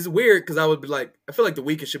 When it's weird, because I would be like, I feel like The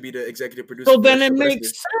Weeknd should be the executive producer. So then it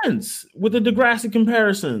makes sense with the Degrassi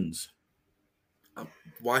comparisons.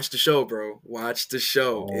 Watch the show, bro. Watch the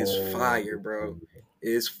show. It's fire, bro.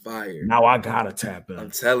 It's fire. Now I gotta tap in. I'm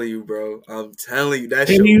telling you, bro. I'm telling you, that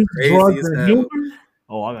show crazy as hell.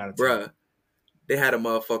 Oh, I gotta, bro. They had a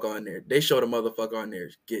motherfucker on there. They showed a motherfucker on there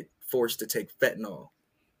get forced to take fentanyl.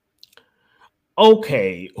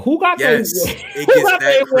 Okay, who got that? It gets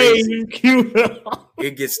that crazy.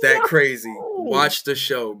 It gets that crazy. Watch the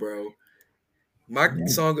show, bro. My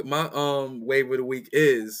song, my wave of the week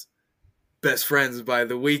is "Best Friends" by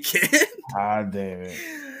The Weeknd. Ah, damn it.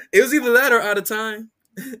 It was either that or Out of Time.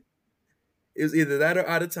 It was either that or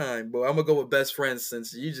Out of Time, but I'm gonna go with Best Friends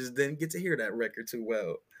since you just didn't get to hear that record too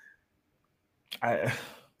well. I'm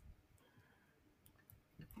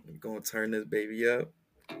gonna turn this baby up.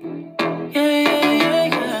 Yeah.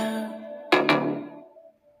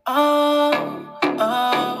 Oh.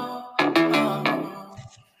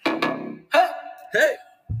 Hey.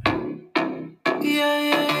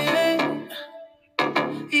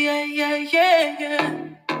 Yeah.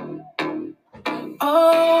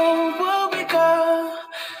 Oh, what we got,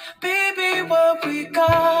 baby, what we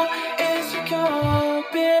got is secure.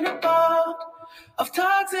 Been a part of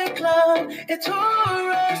toxic love. It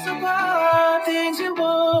tore us apart. Things you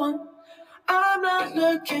want, I'm not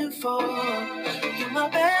looking for. You're my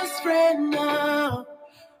best friend now.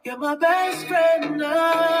 You're my best friend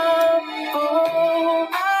now. Oh,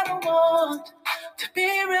 I don't want to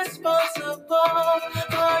be responsible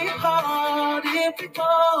for your heart if we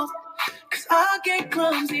fall. Cause I'll get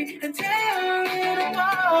clumsy and tear it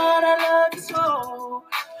apart. I love you so,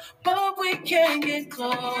 but we can't get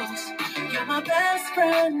close. You're my best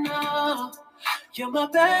friend now. You're my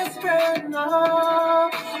best friend now.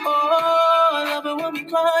 Oh, I love it when we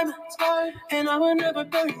climb, and I will never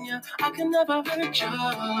burn you. I can never hurt you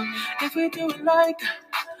if we do it like that.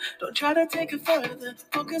 Don't try to take it further.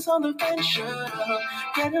 Focus on the friendship.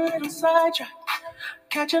 Get a little sidetracked.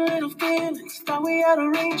 Catching little feelings, thought we had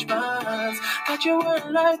arrangements. Thought you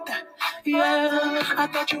weren't like that, yeah. I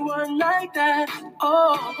thought you weren't like that.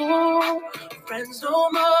 Oh, friends no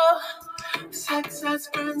more. Sex as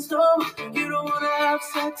friends no more. You don't wanna have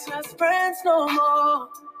sex as friends no more.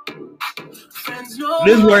 Friends no more.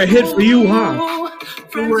 This is where it hit for you, huh?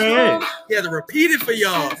 He had to repeat it for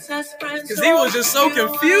y'all. Because he was just so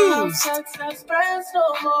confused.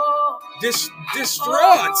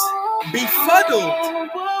 Distraught. Befuddled.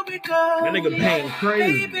 That nigga paying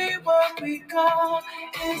crazy. Baby, what we got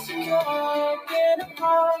is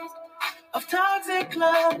of toxic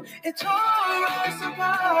love. It tore us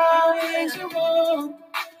apart. Things you want,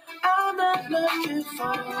 I'm not looking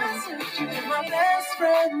for. You're my best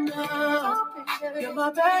friend now. You're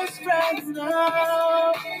my best friend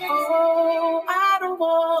now. Oh, I don't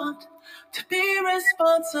want to be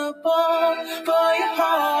responsible for your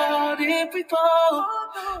heart if we fall.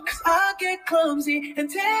 Cause I get clumsy and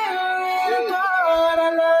tear it apart.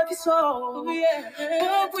 I love you so, yeah.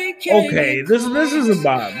 But we can't. Okay, this is a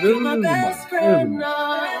vibe. You're my best friend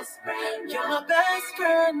now. You're my best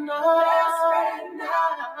friend now.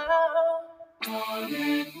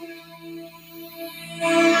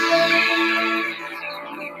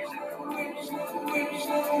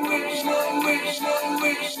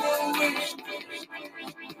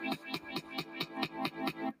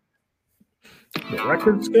 The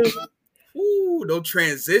record's good. Ooh, no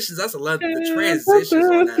transitions. That's a lot. The transitions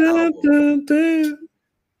on that album.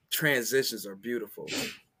 Transitions are beautiful.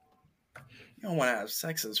 You don't want to have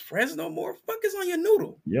sex as friends no more. Fuck is on your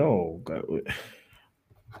noodle. Yo, God.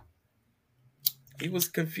 He was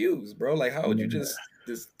confused, bro. Like, how would you just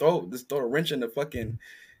throw a wrench in the fucking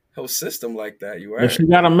whole system like that? You right? If she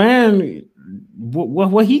got a man,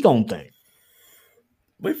 what he gonna think?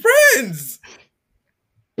 We friends.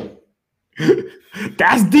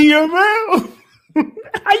 That's DML.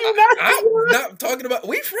 How you not? I'm not talking about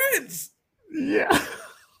we friends. Yeah.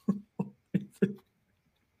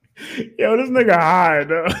 Yo, this nigga high,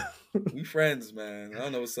 though. We friends, man. I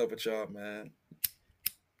don't know what's up with y'all, man.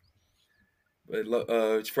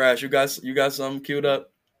 But Fresh, you got something queued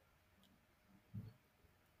up?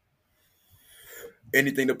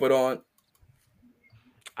 Anything to put on?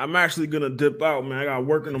 I'm actually gonna dip out, man. I got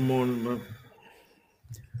work in the morning, man.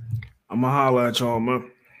 I'ma holler at y'all, man.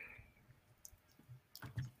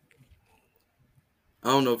 I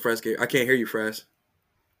don't know, Fresh. I can't hear you, Fresh.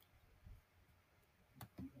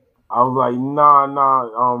 I was like, nah.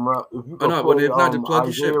 If you can play, if not, to plug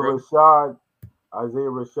your shit, bro. Isaiah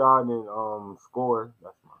Rashad and Score.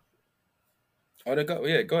 That's my shit. Oh, they go.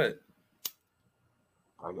 Yeah, go ahead.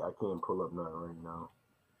 I can't pull up nothing right now.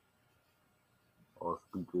 All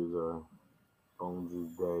speakers are phones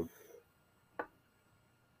is dead.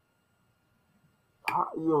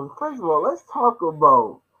 Yo, first of all, let's talk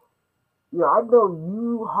about. Yeah, I know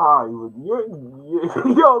you high.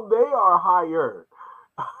 Yo, they are higher.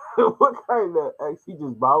 What kind of X? He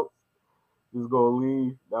just bounced. Just gonna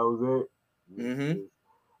leave. That was it. Mm-hmm.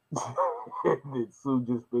 Then Sue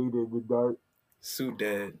just faded in the dark. Sue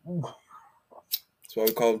dead. That's why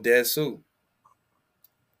we call him Dead Sue.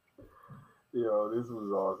 Yo, this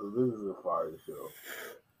was awesome. This is a fire show.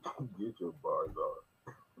 Get your bars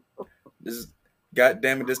on. This is, God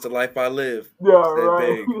damn it, this the life I live. Yeah,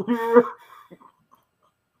 right.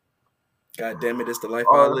 God damn it, this the life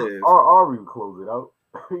I live. Ari close it out.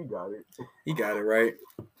 He got it. He got it, right?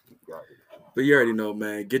 He got it. But you already know,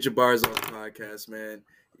 man. Get your bars on the podcast, man.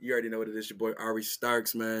 You already know what it is. Your boy Ari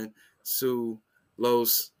Starks, man. Sue,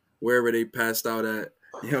 Los, wherever they passed out at.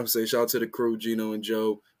 You know what I'm saying? Shout out to the crew, Gino and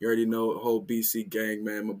Joe. You already know the whole BC gang,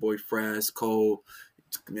 man. My boy Fraz, Cole,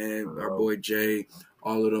 man, our boy Jay,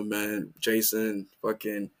 all of them, man. Jason,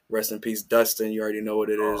 fucking rest in peace, Dustin. You already know what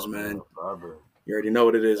it is, man. You already know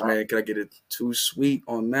what it is, man. Can I get it too sweet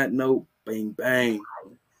on that note? Bang, bang.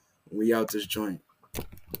 We out this joint.